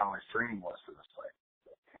knows how his training was for this fight.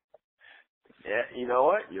 Yeah, you know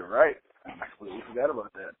what? You're right. I completely forgot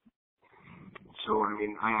about that. So, I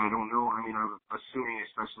mean, I don't know. I mean, I'm assuming,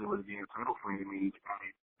 especially with it being a title fight, I mean, he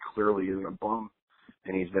clearly isn't a bum,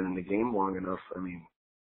 and he's been in the game long enough. I mean,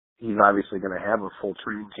 he's obviously going to have a full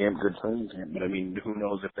training camp, good training camp, but I mean, who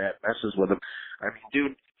knows if that messes with him. I mean,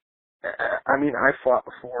 dude, I fought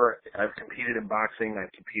before. I've competed in boxing.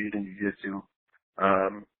 I've competed in jiu-jitsu.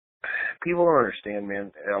 People don't understand,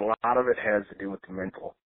 man. A lot of it has to do with the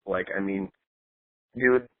mental. Like, I mean,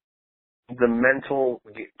 dude, the mental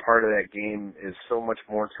part of that game is so much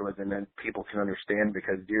more to it than people can understand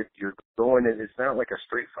because you're going in. It's not like a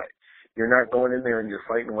street fight. You're not going in there and you're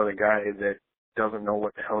fighting with a guy that doesn't know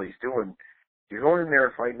what the hell he's doing. You're going in there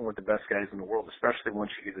and fighting with the best guys in the world, especially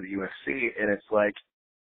once you get to the UFC, and it's like,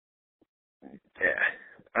 yeah,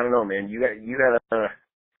 I don't know, man.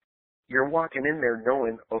 You're walking in there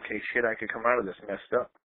knowing, okay, shit, I could come out of this messed up.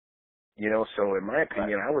 You know, so in my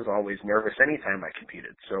opinion, I was always nervous anytime I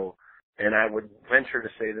competed. So, and I would venture to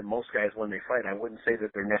say that most guys, when they fight, I wouldn't say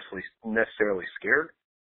that they're necessarily scared.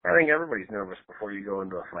 I think everybody's nervous before you go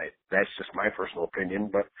into a fight. That's just my personal opinion.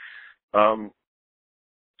 But,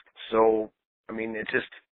 so, I mean, it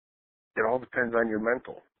all depends on your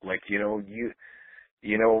mental. Like, you know,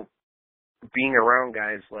 being around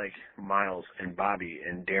guys like Miles and Bobby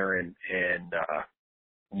and Darren and,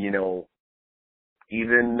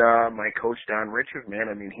 even my coach, Don Richard, man,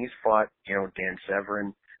 I mean, he's fought, Dan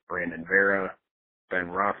Severin, Brandon Vera, Ben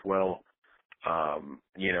Rothwell,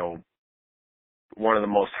 one of the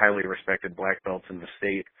most highly respected black belts in the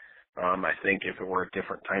state. I think if it were a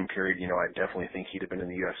different time period, I definitely think he'd have been in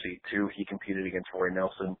the UFC too. He competed against Roy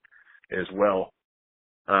Nelson as well.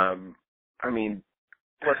 I mean,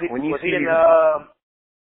 did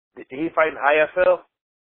he fight in IFL?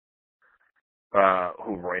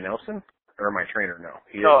 Who, Roy Nelson? Or my trainer? No,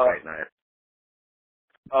 he didn't fight in IFL.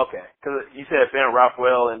 Okay, because you said Ben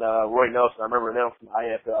Rothwell and Roy Nelson. I remember them from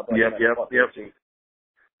IFL. Yep.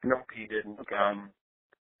 Nope, he didn't. Okay.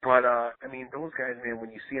 But I mean, those guys, man, when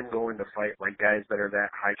you see them go into fight, like guys that are that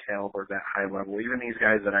high caliber, that high level, even these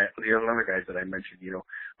guys the other guys that I mentioned,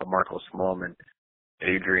 Marco Smallman,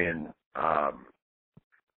 Adrian,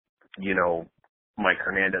 Mike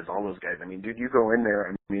Hernandez, all those guys. I mean, dude, you go in there,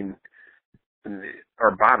 I mean,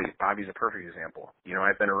 or Bobby. Bobby's a perfect example.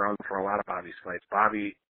 I've been around for a lot of Bobby's fights.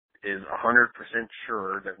 Bobby is 100%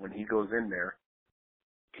 sure that when he goes in there,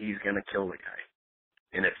 he's going to kill the guy.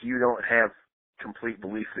 And if you don't have complete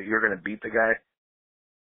belief that you're going to beat the guy,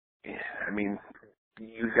 I mean,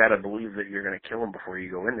 you've got to believe that you're going to kill him before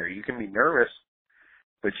you go in there. You can be nervous,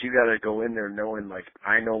 but you got to go in there knowing, like,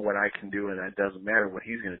 I know what I can do, and it doesn't matter what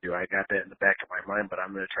he's going to do. I got that in the back of my mind, but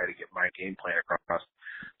I'm going to try to get my game plan across.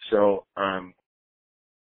 So, I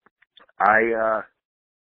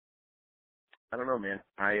don't know, man.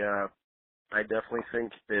 I definitely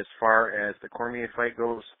think as far as the Cormier fight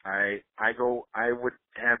goes, I would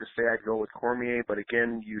have to say I'd go with Cormier, but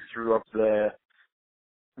again, you threw up the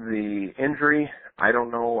injury. I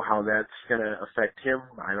don't know how that's going to affect him.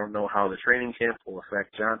 I don't know how the training camp will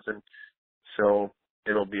affect Johnson. So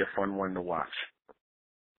it'll be a fun one to watch.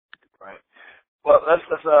 Right. Well, let's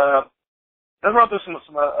run through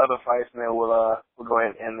some other fights, and then we'll go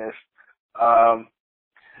ahead and end this. I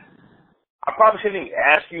probably shouldn't even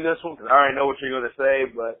ask you this one because I already know what you're going to say,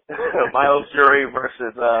 but Miles Jury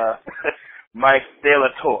versus Mike De La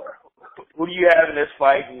Torre. Who do you have in this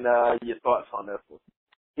fight, and your thoughts on this one?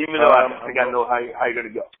 Even though I think I know how you're going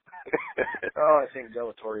to go. I think De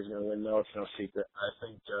La Torre is going to win. No, it's no secret. I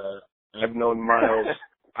think I've known Miles.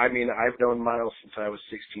 I've known Miles since I was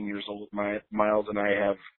 16 years old. Miles and I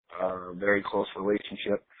have a very close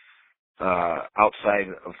relationship outside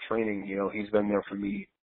of training. You know, he's been there for me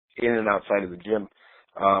in and outside of the gym.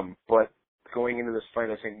 But going into this fight,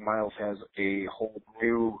 I think Miles has a whole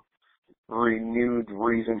renewed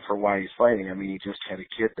reason for why he's fighting. I mean, he just had a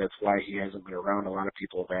kid. That's why he hasn't been around. A lot of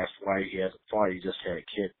people have asked why he hasn't fought. He just had a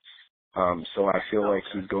kid. So I feel like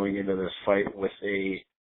he's going into this fight with a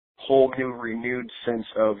whole new renewed sense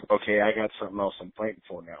of, okay, I got something else I'm fighting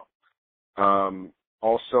for now.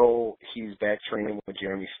 Also, he's back training with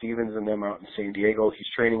Jeremy Stevens and them out in San Diego. He's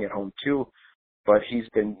training at home too, but he's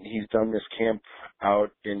done this camp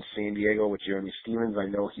out in San Diego with Jeremy Stevens. I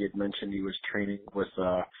know he had mentioned he was training with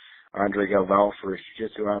Andre Galval for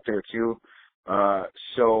jiu-jitsu out there too.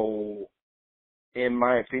 So in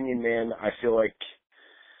my opinion, man, I feel like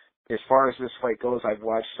as far as this fight goes, I've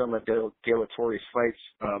watched some of De La Torre's fights.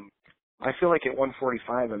 I feel like at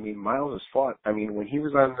 145, I mean, Miles has fought. I mean, when he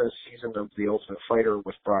was on the season of The Ultimate Fighter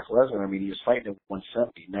with Brock Lesnar, I mean, he was fighting at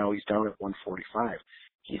 170. Now he's down at 145.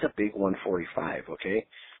 He's a big 145, okay?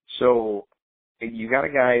 So you got a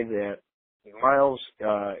guy that, Miles,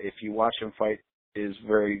 if you watch him fight, is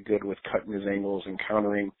very good with cutting his angles and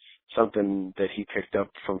countering, something that he picked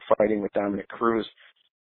up from fighting with Dominic Cruz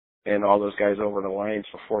and all those guys over the lines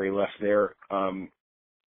before he left there.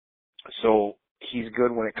 So he's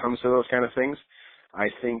good when it comes to those kind of things. I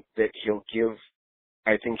think that he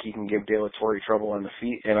can give De La Torre trouble on the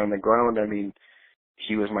feet and on the ground. I mean,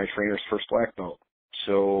 he was my trainer's first black belt.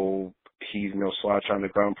 So he's no slouch on the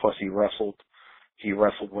ground. Plus he wrestled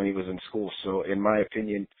when he was in school. So in my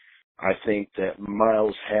opinion, I think that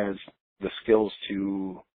Miles has the skills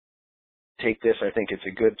to take this. I think it's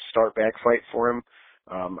a good start back fight for him.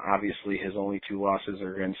 Obviously his only two losses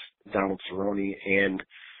are against Donald Cerrone and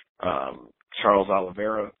Charles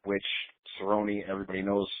Oliveira, which Cerrone, everybody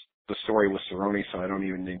knows the story with Cerrone, so I don't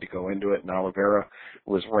even need to go into it. And Oliveira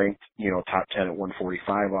was ranked, top 10 at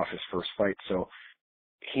 145 off his first fight. So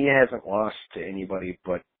he hasn't lost to anybody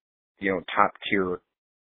but, top tier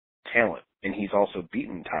talent. And he's also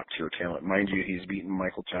beaten top tier talent. Mind you, he's beaten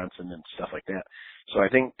Michael Johnson and stuff like that. So I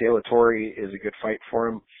think De La Torre is a good fight for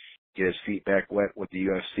him. Get his feet back wet with the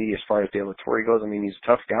UFC. As far as De La Torre goes, I mean, he's a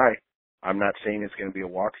tough guy. I'm not saying it's going to be a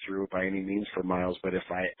walkthrough by any means for Miles, but if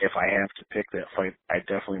I have to pick that fight, I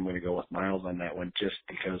definitely am going to go with Miles on that one just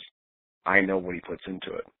because I know what he puts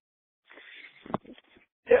into it.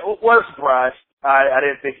 Yeah, what a surprise. I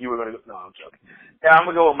didn't think you were going to go. No, I'm joking. Yeah, I'm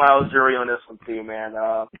going to go with Miles Jury on this one too, man.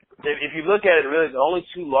 If you look at it, really, the only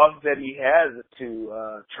two losses that he has is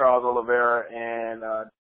to Charles Oliveira and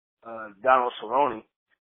Donald Cerrone,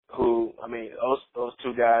 who, I mean, those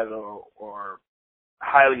two guys are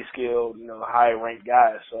highly skilled, high-ranked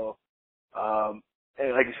guys. So, and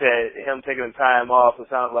like you said, him taking the time off, it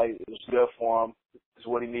sounds like it was good for him. It's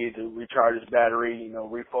what he needed to recharge his battery,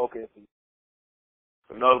 refocus. And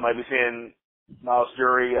who knows, might be seeing Miles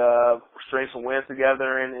Jury string some wins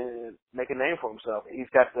together and make a name for himself. He's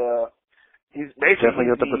basically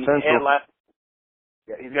got the potential.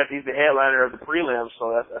 He's the headliner of the prelims,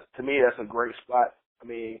 so that's to me that's a great spot. I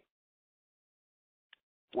mean,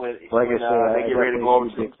 when they get ready to go over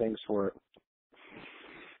to big things for it.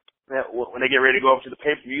 Yeah, when they get ready to go over to the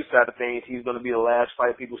pay-per-view side of things, he's going to be the last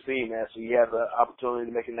fight people see, man. So he has an opportunity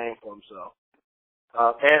to make a name for himself.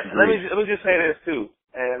 And let me just say this too,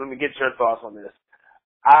 and let me get your thoughts on this.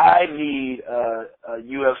 I need a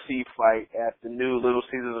UFC fight at the new Little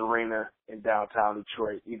Caesars Arena in downtown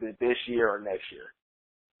Detroit, either this year or next year.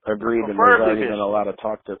 Agreed, and there's already been a lot of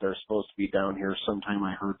talk that they're supposed to be down here sometime.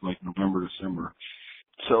 I heard like November, December.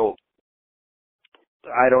 So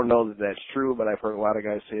I don't know that that's true, but I've heard a lot of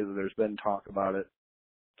guys say that there's been talk about it.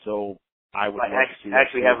 So I would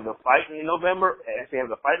actually having the fight in November,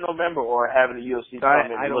 or having the UFC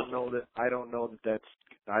come in. I don't know that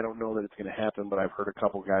it's going to happen, but I've heard a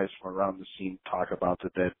couple guys from around the scene talk about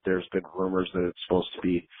that there's been rumors that there's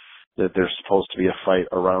supposed to be a fight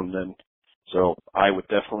around then. So I would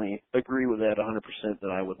definitely agree with that 100%,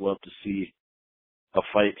 that I would love to see a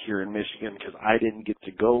fight here in Michigan, because I didn't get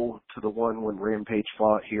to go to the one when Rampage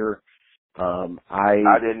fought here. I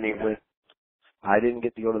didn't even. I didn't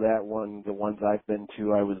get to go to that one. The ones I've been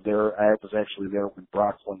to, I was there. I was actually there when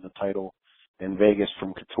Brock won the title in Vegas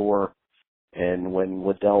from Couture, and when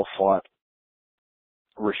Liddell fought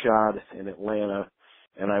Rashad in Atlanta,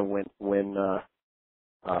 and I went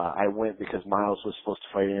because Miles was supposed to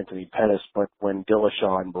fight Anthony Pettis, but when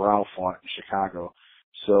Dillashaw and Barao fought in Chicago.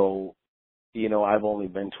 So, you know, I've only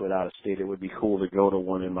been to it out of state. It would be cool to go to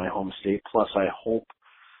one in my home state. Plus, I hope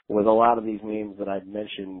with a lot of these names that I've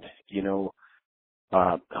mentioned, you know,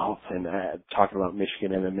 talking about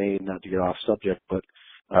Michigan MMA, not to get off subject, but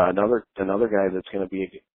another guy that's going to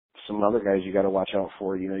be some other guys you got to watch out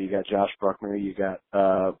for. You know, you got Josh Bruckner, you got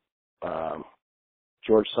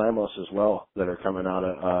George Simos as well that are coming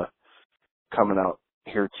out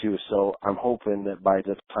here too. So I'm hoping that by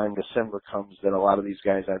the time December comes, that a lot of these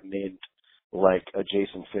guys I've named, like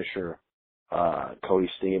Jason Fisher, Cody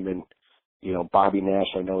Stamen, you know, Bobby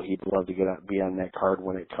Nash. I know he'd love to be on that card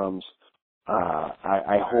when it comes.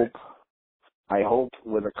 I hope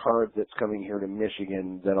with a card that's coming here to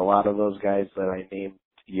Michigan that a lot of those guys that I named,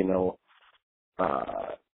 you know,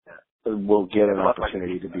 will get an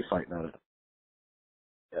opportunity to be fighting on it.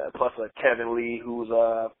 Yeah, plus Kevin Lee, who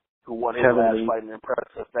won his last fight in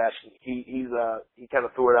impressive fashion. He kind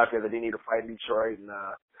of threw it out there that he needed to fight in Detroit. And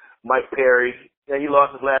Mike Perry, yeah, he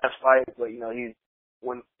lost his last fight, but you know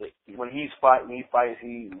when he's fighting, he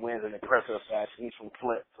wins in impressive fashion. He's from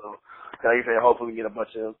Flint, so like you said, hopefully we get a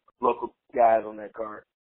bunch of local guys on that card.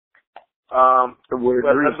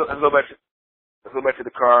 Let's go back to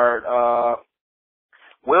the card.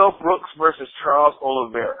 Will Brooks versus Charles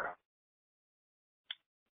Oliveira.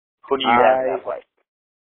 Who do you have in that fight?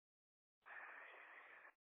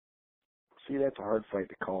 See, that's a hard fight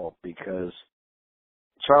to call because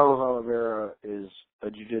Charles Oliveira is a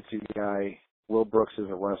jiu-jitsu guy. Will Brooks is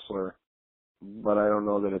a wrestler, but I don't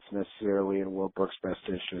know that it's necessarily in Will Brooks' best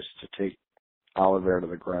interest to take Oliveira to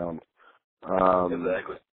the ground.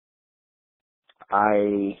 Exactly.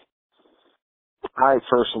 I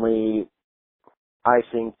personally, I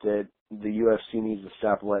think that the UFC needs to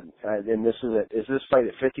stop letting. And is this fight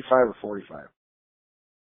at 55 or 45?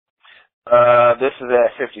 This is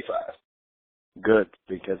at 55. Good,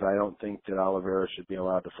 because I don't think that Oliveira should be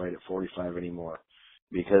allowed to fight at 45 anymore.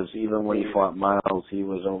 Because even when he fought Miles, he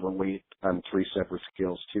was overweight on 3 separate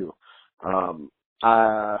scales too.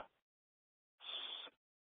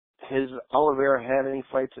 Has Oliveira had any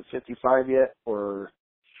fights at 55 yet, or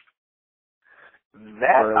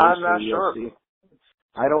that I'm not sure.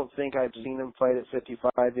 I don't think I've seen him fight at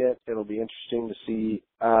 55 yet. It'll be interesting to see.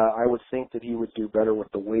 I would think that he would do better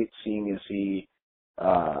with the weight, seeing as he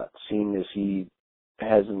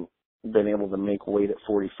hasn't been able to make weight at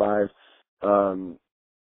 45.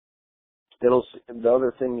 The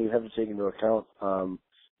other thing you have to take into account,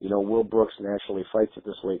 you know, Will Brooks naturally fights at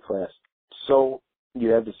this weight class. So you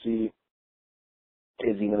have to see,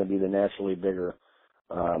 is he going to be the naturally bigger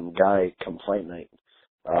guy come fight night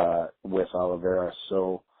with Oliveira?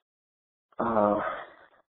 So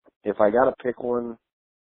if I got to pick one,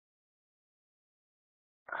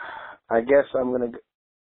 I guess I'm going to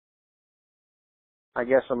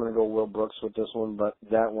go Will Brooks with this one, but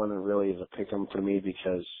that one really is a pick 'em for me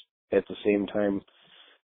because at the same time,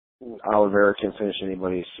 Oliveira can finish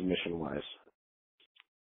anybody submission-wise.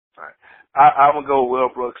 All right. I'm going to go Will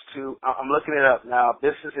Brooks, too. I'm looking it up now.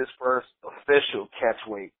 This is his first official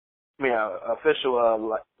official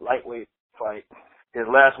lightweight fight. His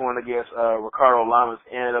last one against Ricardo Lamas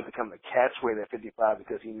ended up becoming a catchweight at 55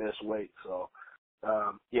 because he missed weight. So,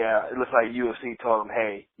 yeah, it looks like UFC told him,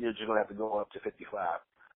 hey, you're just going to have to go up to 55.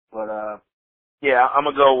 But, yeah, I'm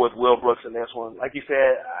going to go with Will Brooks in this one. Like you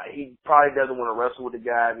said, he probably doesn't want to wrestle with the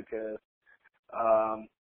guy because I'm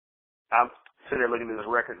sitting there looking at his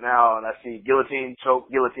record now, and I see guillotine choke,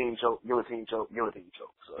 guillotine choke, guillotine choke, guillotine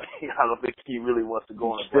choke. So I don't think he really wants to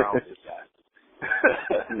go on the ground with this guy.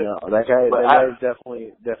 No, that guy's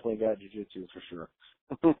definitely got jiu-jitsu for sure.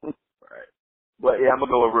 Right. But, yeah, I'm going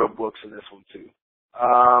to go with Will Brooks in this one, too.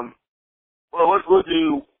 Well, we'll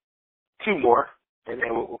do 2 more, and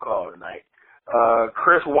then we'll call it a night.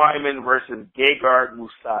 Chris Weidman versus Gegard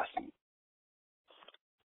Mousasi.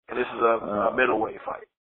 And this is a middleweight fight.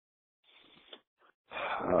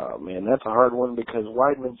 Oh, man, that's a hard one because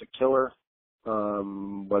Weidman's a killer,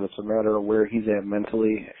 but it's a matter of where he's at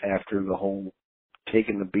mentally after the whole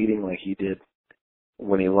taking the beating like he did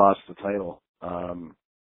when he lost the title.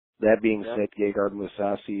 That being said, Gegard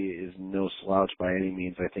Mousasi is no slouch by any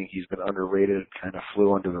means. I think he's been underrated, kind of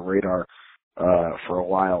flew under the radar for a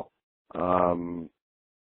while.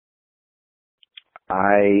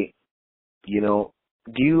 I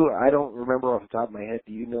don't remember off the top of my head,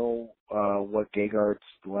 do you know what Gegard's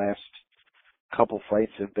last couple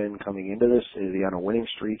fights have been coming into this? Is he on a winning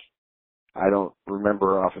streak? I don't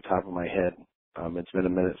remember off the top of my head. It's been a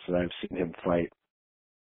minute since I've seen him fight.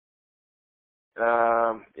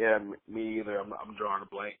 Yeah, me either. I'm drawing a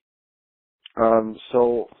blank.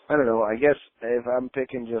 So I don't know. I guess if I'm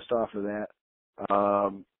picking just off of that,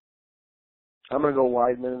 I'm gonna go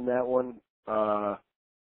Weidman in that one. I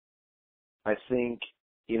think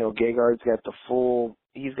Gegard's got the full.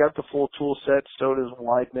 He's got the full tool set. So does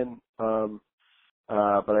Weidman.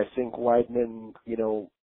 But I think Weidman,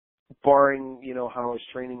 barring how his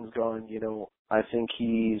training's gone, I think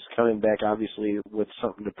he's coming back obviously with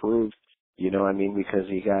something to prove. Because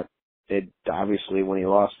he got it obviously when he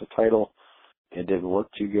lost the title. It didn't look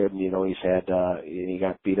too good. He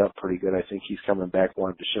got beat up pretty good. I think he's coming back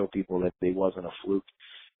wanting to show people that he wasn't a fluke,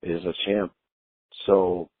 is a champ.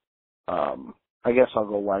 So, I guess I'll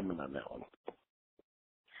go Weidman on that one.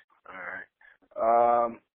 All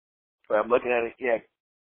right. But I'm looking at it. Yeah,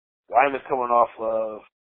 Weidman's coming off of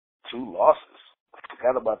 2 losses. I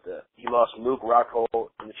forgot about that. He lost Luke Rocco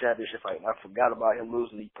in the championship fight. I forgot about him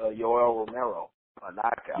losing to Yoel Romero, a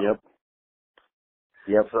knockout.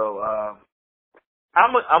 Yep. So,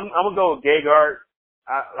 I'm gonna go with Gegard.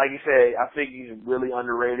 Like you said, I think he's really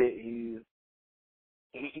underrated.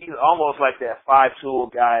 He's almost like that 5-tool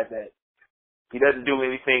guy that he doesn't do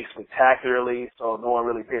anything spectacularly, so no one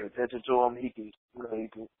really pays attention to him. He can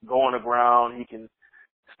go on the ground. He can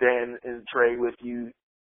stand and trade with you.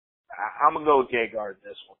 I'm gonna go with Gegard in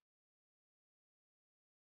this one.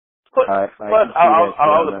 I'm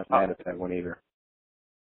not mad at that one either.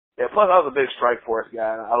 Yeah, plus I was a big Strikeforce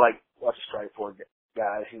guy. I like watching Strikeforce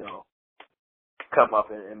guys, come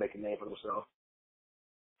up and make a name for themselves.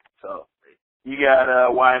 So you got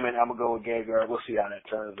Weidman. I'm gonna go with Gegard. We'll see how that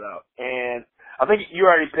turns out. And I think you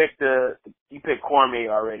already picked you picked Cormier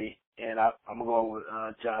already, and I'm gonna go with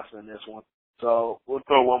Johnson in this one. So we'll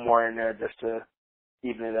throw one more in there just to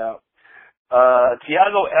even it out.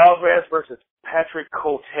 Thiago Alvarez versus Patrick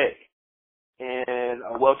Cote in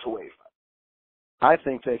a welterweight fight. I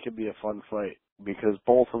think that could be a fun fight because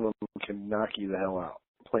both of them can knock you the hell out,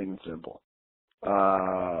 plain and simple.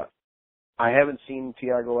 I haven't seen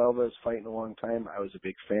Thiago Alvarez fight in a long time. I was a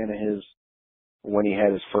big fan of his when he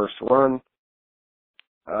had his first run.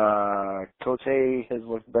 Cote has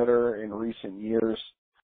looked better in recent years.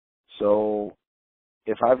 So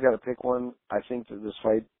if I've got to pick one, I think that this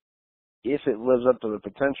fight, if it lives up to the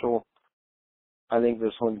potential, I think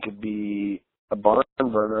this one could be a barn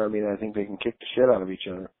burner. I think they can kick the shit out of each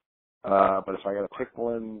other. But if I got to pick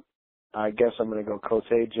one, I guess I'm going to go Cote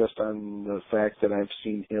just on the fact that I've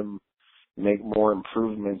seen him make more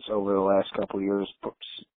improvements over the last couple of years,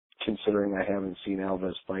 considering I haven't seen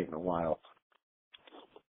Alves fight in a while.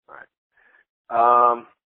 All right.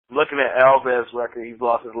 Looking at Alves' record, he's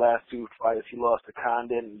lost his last 2 fights. He lost to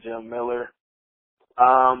Condit and Jim Miller.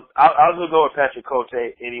 I'll just go with Patrick Cote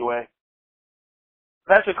anyway.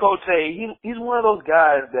 Patrick Cote, he's one of those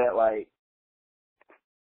guys that,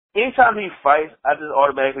 anytime he fights, I just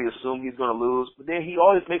automatically assume he's going to lose, but then he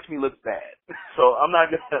always makes me look bad. So I'm not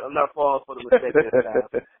falling for the mistake this time.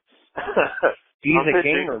 He's a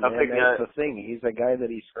gamer, man. That's the thing. He's a guy that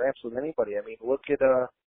he scraps with anybody. Look at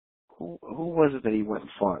who was it that he went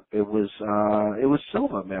and fought? It was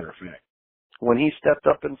Silva, matter of fact. When he stepped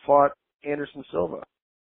up and fought Anderson Silva.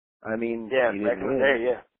 He didn't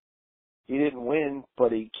win. He didn't win,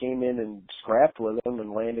 but he came in and scrapped with him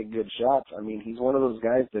and landed good shots. He's one of those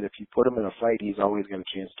guys that if you put him in a fight, he's always got a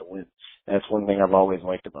chance to win. That's one thing I've always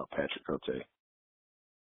liked about Patrick Cote.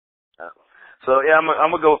 So, yeah, I'm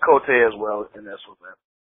going to go with Cote as well in this one, man.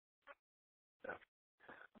 Yeah.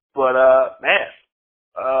 But,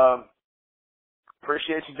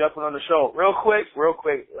 appreciate you jumping on the show. Real quick,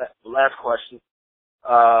 last question.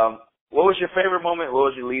 What was your favorite moment? What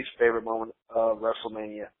was your least favorite moment of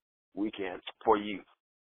WrestleMania weekend for you?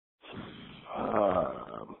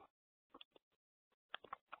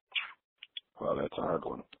 Well, that's a hard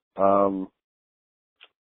one.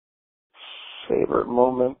 Favorite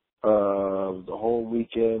moment of the whole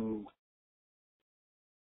weekend,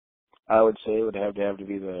 I would say it would have to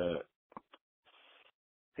be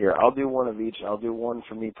Here, I'll do one of each. I'll do one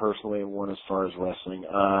for me personally and one as far as wrestling.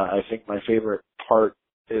 I think my favorite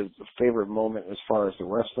moment as far as the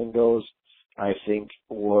wrestling goes, I think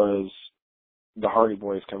was the Hardy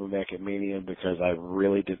Boys coming back at Mania, because I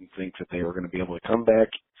really didn't think that they were going to be able to come back.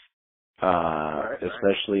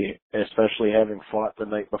 Especially having fought the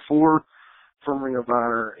night before from Ring of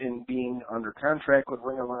Honor and being under contract with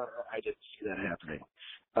Ring of Honor, I didn't see that happening.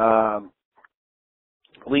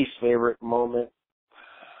 Least favorite moment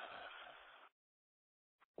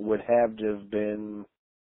would have to have been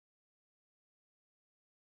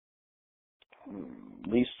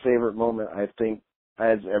least favorite moment, I think,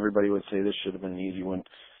 as everybody would say, this should have been an easy one.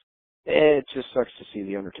 It just sucks to see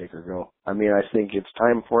The Undertaker go. I mean, I think it's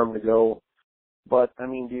time for him to go. But, I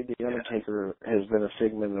mean, dude, The Undertaker has been a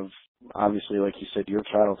figment of, obviously, like you said, your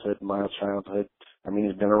childhood, my childhood. I mean,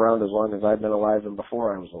 he's been around as long as I've been alive and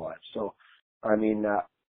before I was alive. So, I mean,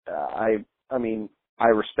 I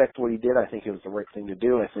respect what he did. I think it was the right thing to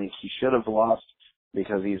do. I think he should have lost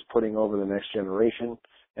because he's putting over the next generation.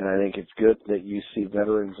 And I think it's good that you see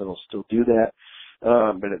veterans that'll still do that.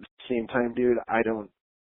 But at the same time, dude,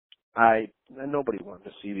 nobody wanted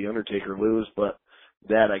to see The Undertaker lose, but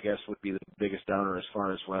that, I guess, would be the biggest downer as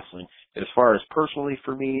far as wrestling. As far as personally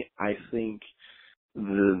for me, I think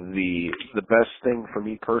the best thing for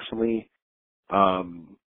me personally, I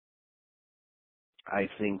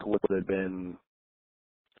think would have been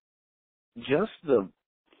just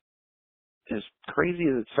as crazy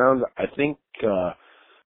as it sounds, I think the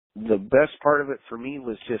best part of it for me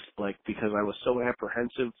was just like, because I was so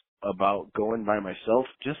apprehensive about going by myself,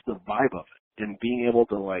 just the vibe of it and being able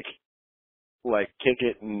to like kick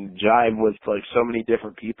it and jive with like so many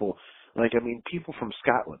different people. Like, I mean, people from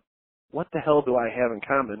Scotland. What the hell do I have in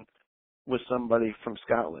common with somebody from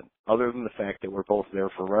Scotland other than the fact that we're both there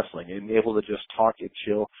for wrestling and able to just talk and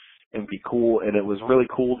chill and be cool? And it was really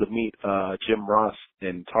cool to meet Jim Ross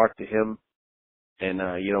and talk to him and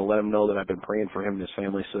let him know that I've been praying for him and his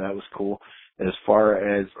family, so that was cool. As far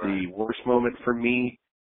as the worst moment for me,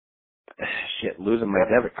 losing my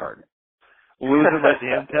debit card. Losing my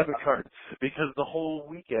damn debit card. Because the whole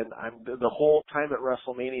weekend, the whole time at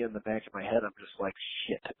WrestleMania in the back of my head, I'm just like,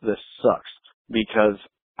 shit, this sucks. Because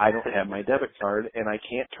I don't have my debit card and I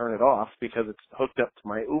can't turn it off because it's hooked up to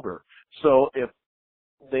my Uber. So if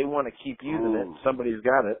they want to keep using it and somebody's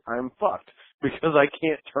got it, I'm fucked because I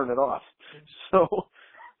can't turn it off. So,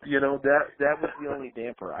 that was the only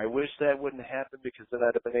damper. I wish that wouldn't happen because then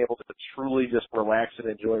I'd have been able to truly just relax and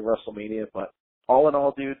enjoy WrestleMania. But all in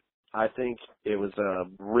all, dude, I think it was a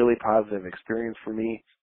really positive experience for me,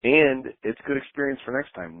 and it's a good experience for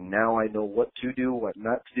next time. Now I know what to do, what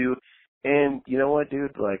not to do, and you know what,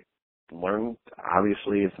 dude? Like, learn.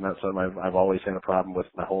 Obviously, it's not something I've always had a problem with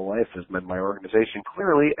my whole life. Has been my organization.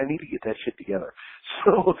 Clearly, I need to get that shit together.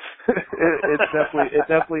 So it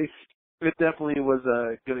definitely was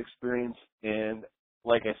a good experience. And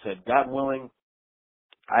like I said, God willing,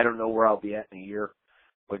 I don't know where I'll be at in a year.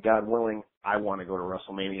 But God willing, I want to go to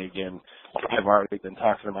WrestleMania again. I've already been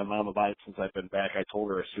talking to my mom about it since I've been back. I told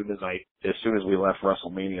her as soon as we left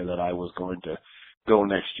WrestleMania that I was going to go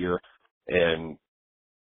next year, and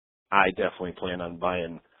I definitely plan on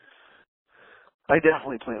buying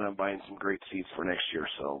some great seats for next year.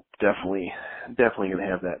 So definitely gonna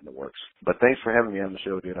have that in the works. But thanks for having me on the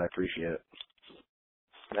show, dude. I appreciate it.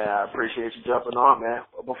 Yeah, I appreciate you jumping on, man.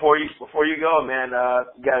 Before you go, man,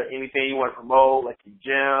 you got anything you want to promote, like your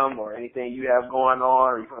gym or anything you have going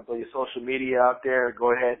on, or you want to put your social media out there?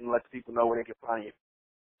 Go ahead and let the people know where they can find you.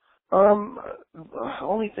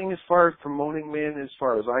 Only thing as far as promoting, man, as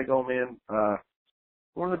far as I go, man,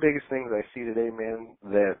 one of the biggest things I see today, man,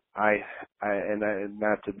 that I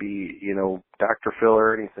not to be, Dr. Phil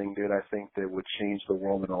or anything, dude, I think that would change the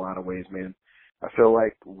world in a lot of ways, man. I feel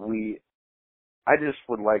like I just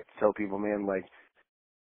would like to tell people, man, like,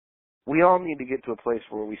 we all need to get to a place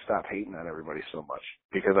where we stop hating on everybody so much.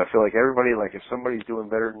 Because I feel like everybody, like, if somebody's doing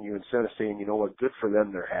better than you, instead of saying, you know what, good for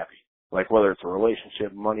them, they're happy. Like, whether it's a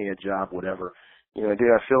relationship, money, a job, whatever. Dude,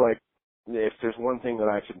 I feel like if there's one thing that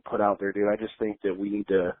I can put out there, dude, I just think that we need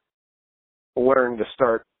to learn to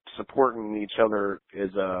start supporting each other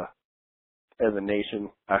as a nation.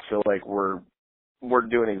 I feel like we're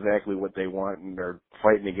doing exactly what they want and they're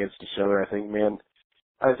fighting against each other. I think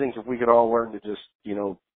if we could all learn to just,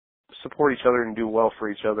 support each other and do well for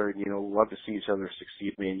each other and, love to see each other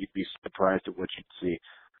succeed, man, you'd be surprised at what you'd see.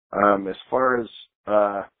 As far as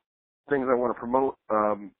things I want to promote,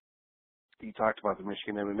 you talked about the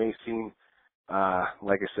Michigan MMA scene.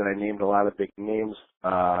 Like I said, I named a lot of big names.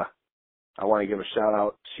 I want to give a shout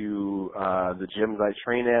out to the gyms I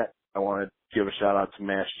train at. I want to give a shout out to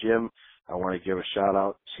Mash Gym. I want to give a shout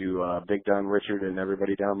out to Big Don Richard and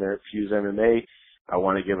everybody down there at Fuse MMA. I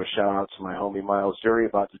want to give a shout out to my homie Miles Jury,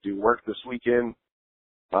 about to do work this weekend.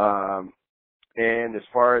 And as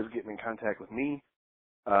far as getting in contact with me,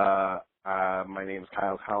 my name is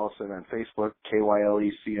Kyle Collison on Facebook,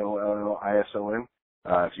 KYLECOLLISON.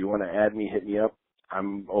 If you want to add me, hit me up.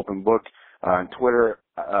 I'm open book. On Twitter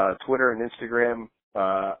and Instagram,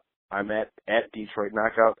 I'm at Detroit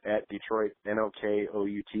Knockout, at Detroit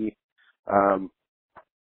NOKOUT.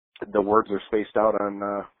 The words are spaced out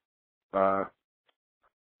on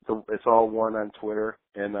it's all one on Twitter,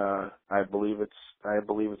 and I believe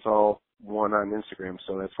it's all one on Instagram.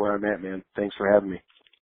 So that's where I'm at, man. Thanks for having me.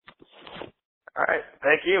 All right.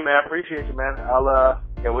 Thank you, man. I appreciate you, man.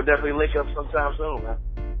 We'll definitely link up sometime soon, man.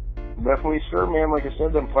 Definitely, sure, man. Like I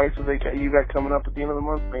said, them fights that you got coming up at the end of the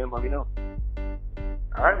month, man, let me know.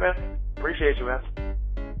 All right, man. Appreciate you, man.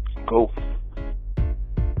 Cool.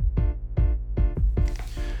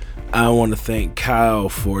 I want to thank Kyle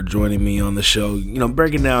for joining me on the show,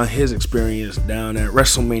 breaking down his experience down at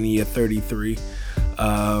WrestleMania 33.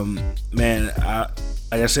 Man,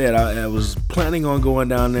 like I said, I was planning on going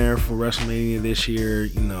down there for WrestleMania this year.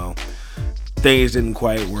 Things didn't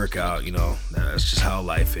quite work out. That's just how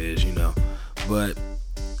life is. But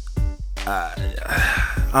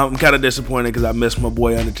I'm kind of disappointed because I missed my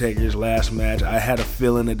boy Undertaker's last match. I had a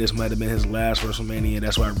feeling that this might have been his last WrestleMania.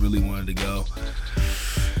 That's why I really wanted to go.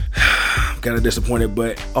 I'm kind of disappointed,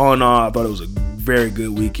 but all in all, I thought it was a very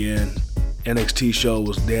good weekend. NXT show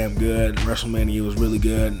was damn good. WrestleMania was really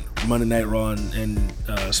good. Monday Night Raw and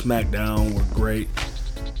SmackDown were great.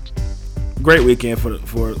 Great weekend for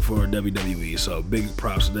WWE. So big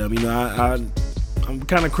props to them. I'm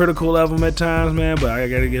kind of critical of them at times, man, but I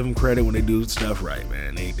gotta give them credit when they do stuff right,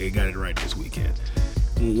 man. They got it right this weekend.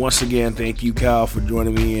 Once again, thank you, Kyle, for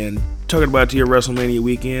joining me and talking about your WrestleMania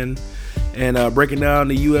weekend and breaking down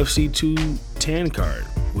the UFC 210 card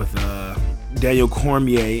with Daniel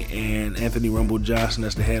Cormier and Anthony Rumble Johnson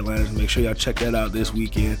as the headliners. Make sure y'all check that out this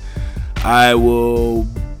weekend. I will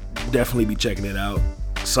definitely be checking it out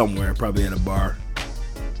somewhere, probably in a bar.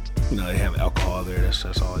 They have alcohol there.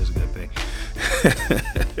 That's always a good thing.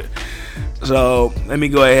 So let me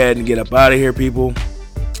go ahead and get up out of here, people.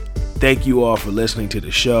 Thank you all for listening to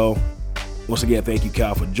the show. Once again, thank you,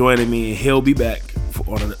 Kyle, for joining me. And he'll be back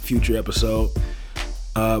on a future episode.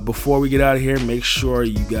 Before we get out of here, make sure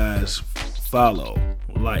you guys follow,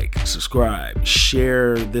 like, subscribe,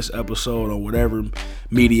 share this episode on whatever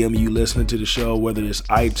medium you listen to the show, whether it's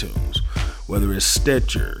iTunes, whether it's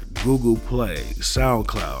Stitcher, Google Play,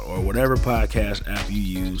 SoundCloud, or whatever podcast app you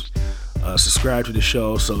use. Subscribe to the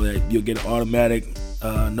show so that you'll get an automatic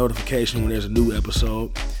notification when there's a new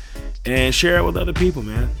episode. And share it with other people,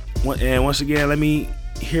 man. And once again, let me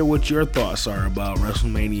hear what your thoughts are about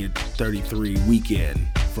WrestleMania 33 weekend,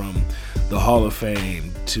 from the Hall of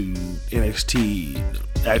Fame to NXT,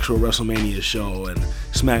 actual WrestleMania show, and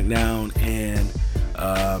SmackDown, and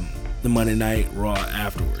the Monday Night Raw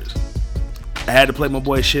afterwards. I had to play my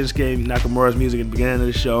boy Shinsuke Nakamura's music at the beginning of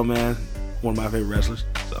the show, man. One of my favorite wrestlers,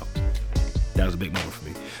 so that was a big moment for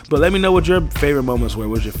me. But let me know what your favorite moments were.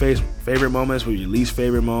 What your favorite moments? What your least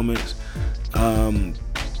favorite moments?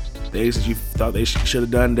 Things that you thought they should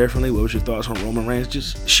have done differently. What was your thoughts on Roman Reigns?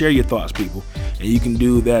 Just share your thoughts, people. And you can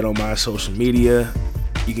do that on my social media.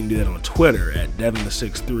 You can do that on Twitter at Devin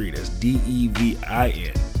the63. That's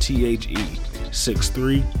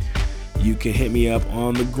DEVINTHE63. You can hit me up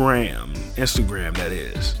on the Instagram, that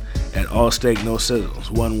is, at All Steak No Sizzles,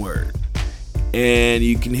 one word. And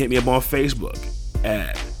you can hit me up on Facebook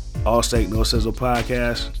at All Steak No Sizzle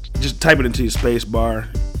Podcast. Just type it into your your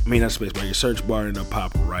search bar, and it'll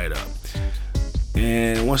pop right up.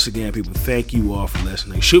 And once again, people, thank you all for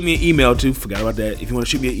listening. Shoot me an email too, forgot about that. If you want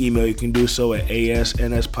to shoot me an email, you can do so at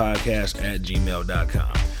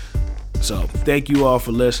asnspodcast@gmail.com. So thank you all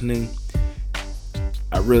for listening.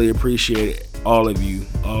 I really appreciate all of you,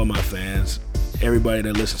 all of my fans, everybody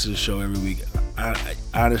that listens to the show every week. I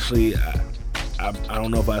honestly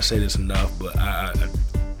don't know if I say this enough, but I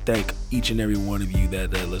thank each and every one of you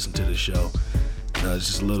that listen to the show. It's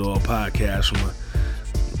just a little old podcast from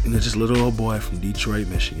just a little old boy from Detroit,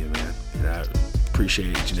 Michigan, man. And I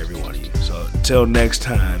appreciate each and every one of you. So until next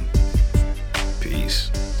time,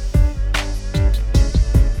 peace.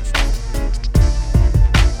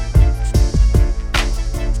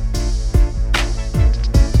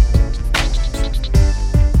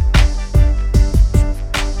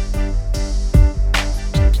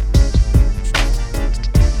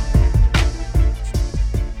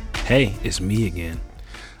 Hey, it's me again.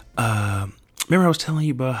 Remember I was telling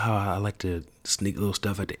you about how I like to sneak little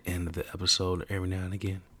stuff at the end of the episode every now and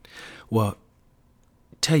again? Well,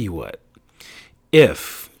 tell you what.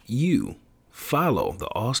 If you follow the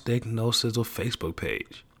All Steak No Sizzle Facebook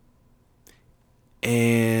page,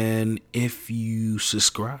 and if you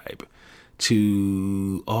subscribe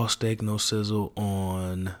to All Steak No Sizzle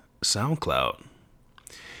on SoundCloud,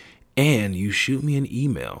 and you shoot me an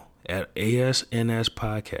email at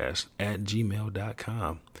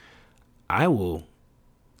asnspodcast@gmail.com, I will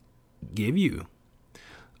give you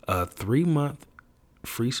a 3-month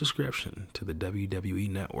free subscription to the WWE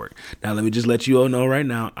Network. Now, let me just let you all know right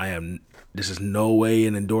now, this is no way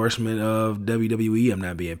an endorsement of WWE. I'm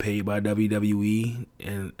not being paid by WWE,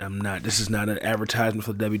 and this is not an advertisement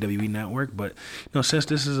for the WWE Network, but since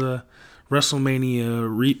this is a WrestleMania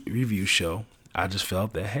review show, I just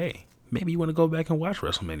felt that, hey, maybe you want to go back and watch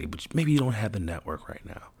WrestleMania, but maybe you don't have the network right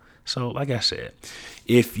now. So, like I said,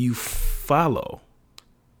 if you follow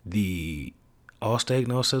the All Steak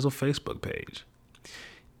No Sizzle Facebook page,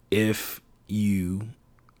 if you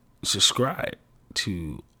subscribe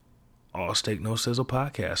to All Steak No Sizzle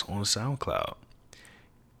podcast on SoundCloud,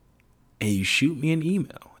 and you shoot me an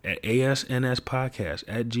email at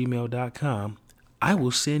asnspodcast@gmail.com, I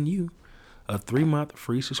will send you a 3-month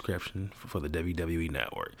free subscription for the WWE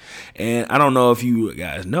Network. And I don't know if you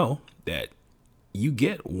guys know that you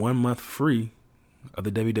get 1 month free of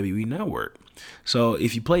the WWE Network. So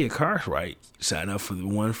if you play your cards right, sign up for the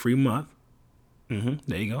 1 free month.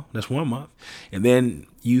 There you go. That's 1 month. And then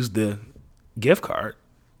use the gift card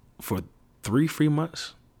for 3 free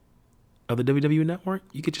months of the WWE Network.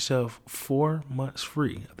 You get yourself 4 months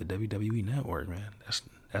free of the WWE Network, man.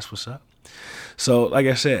 That's what's up. So, like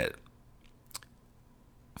I said,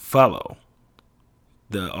 follow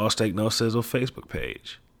the All Steak No Sizzle Facebook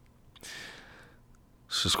page.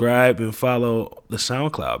 Subscribe and follow the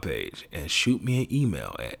SoundCloud page, and shoot me an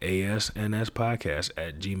email at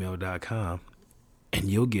asnspodcast@gmail.com, and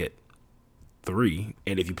you'll get 3,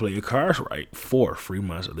 and if you play your cards right, 4 free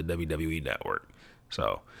months of the WWE Network.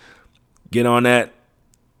 So get on that.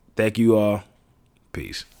 Thank you all.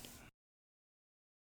 Peace.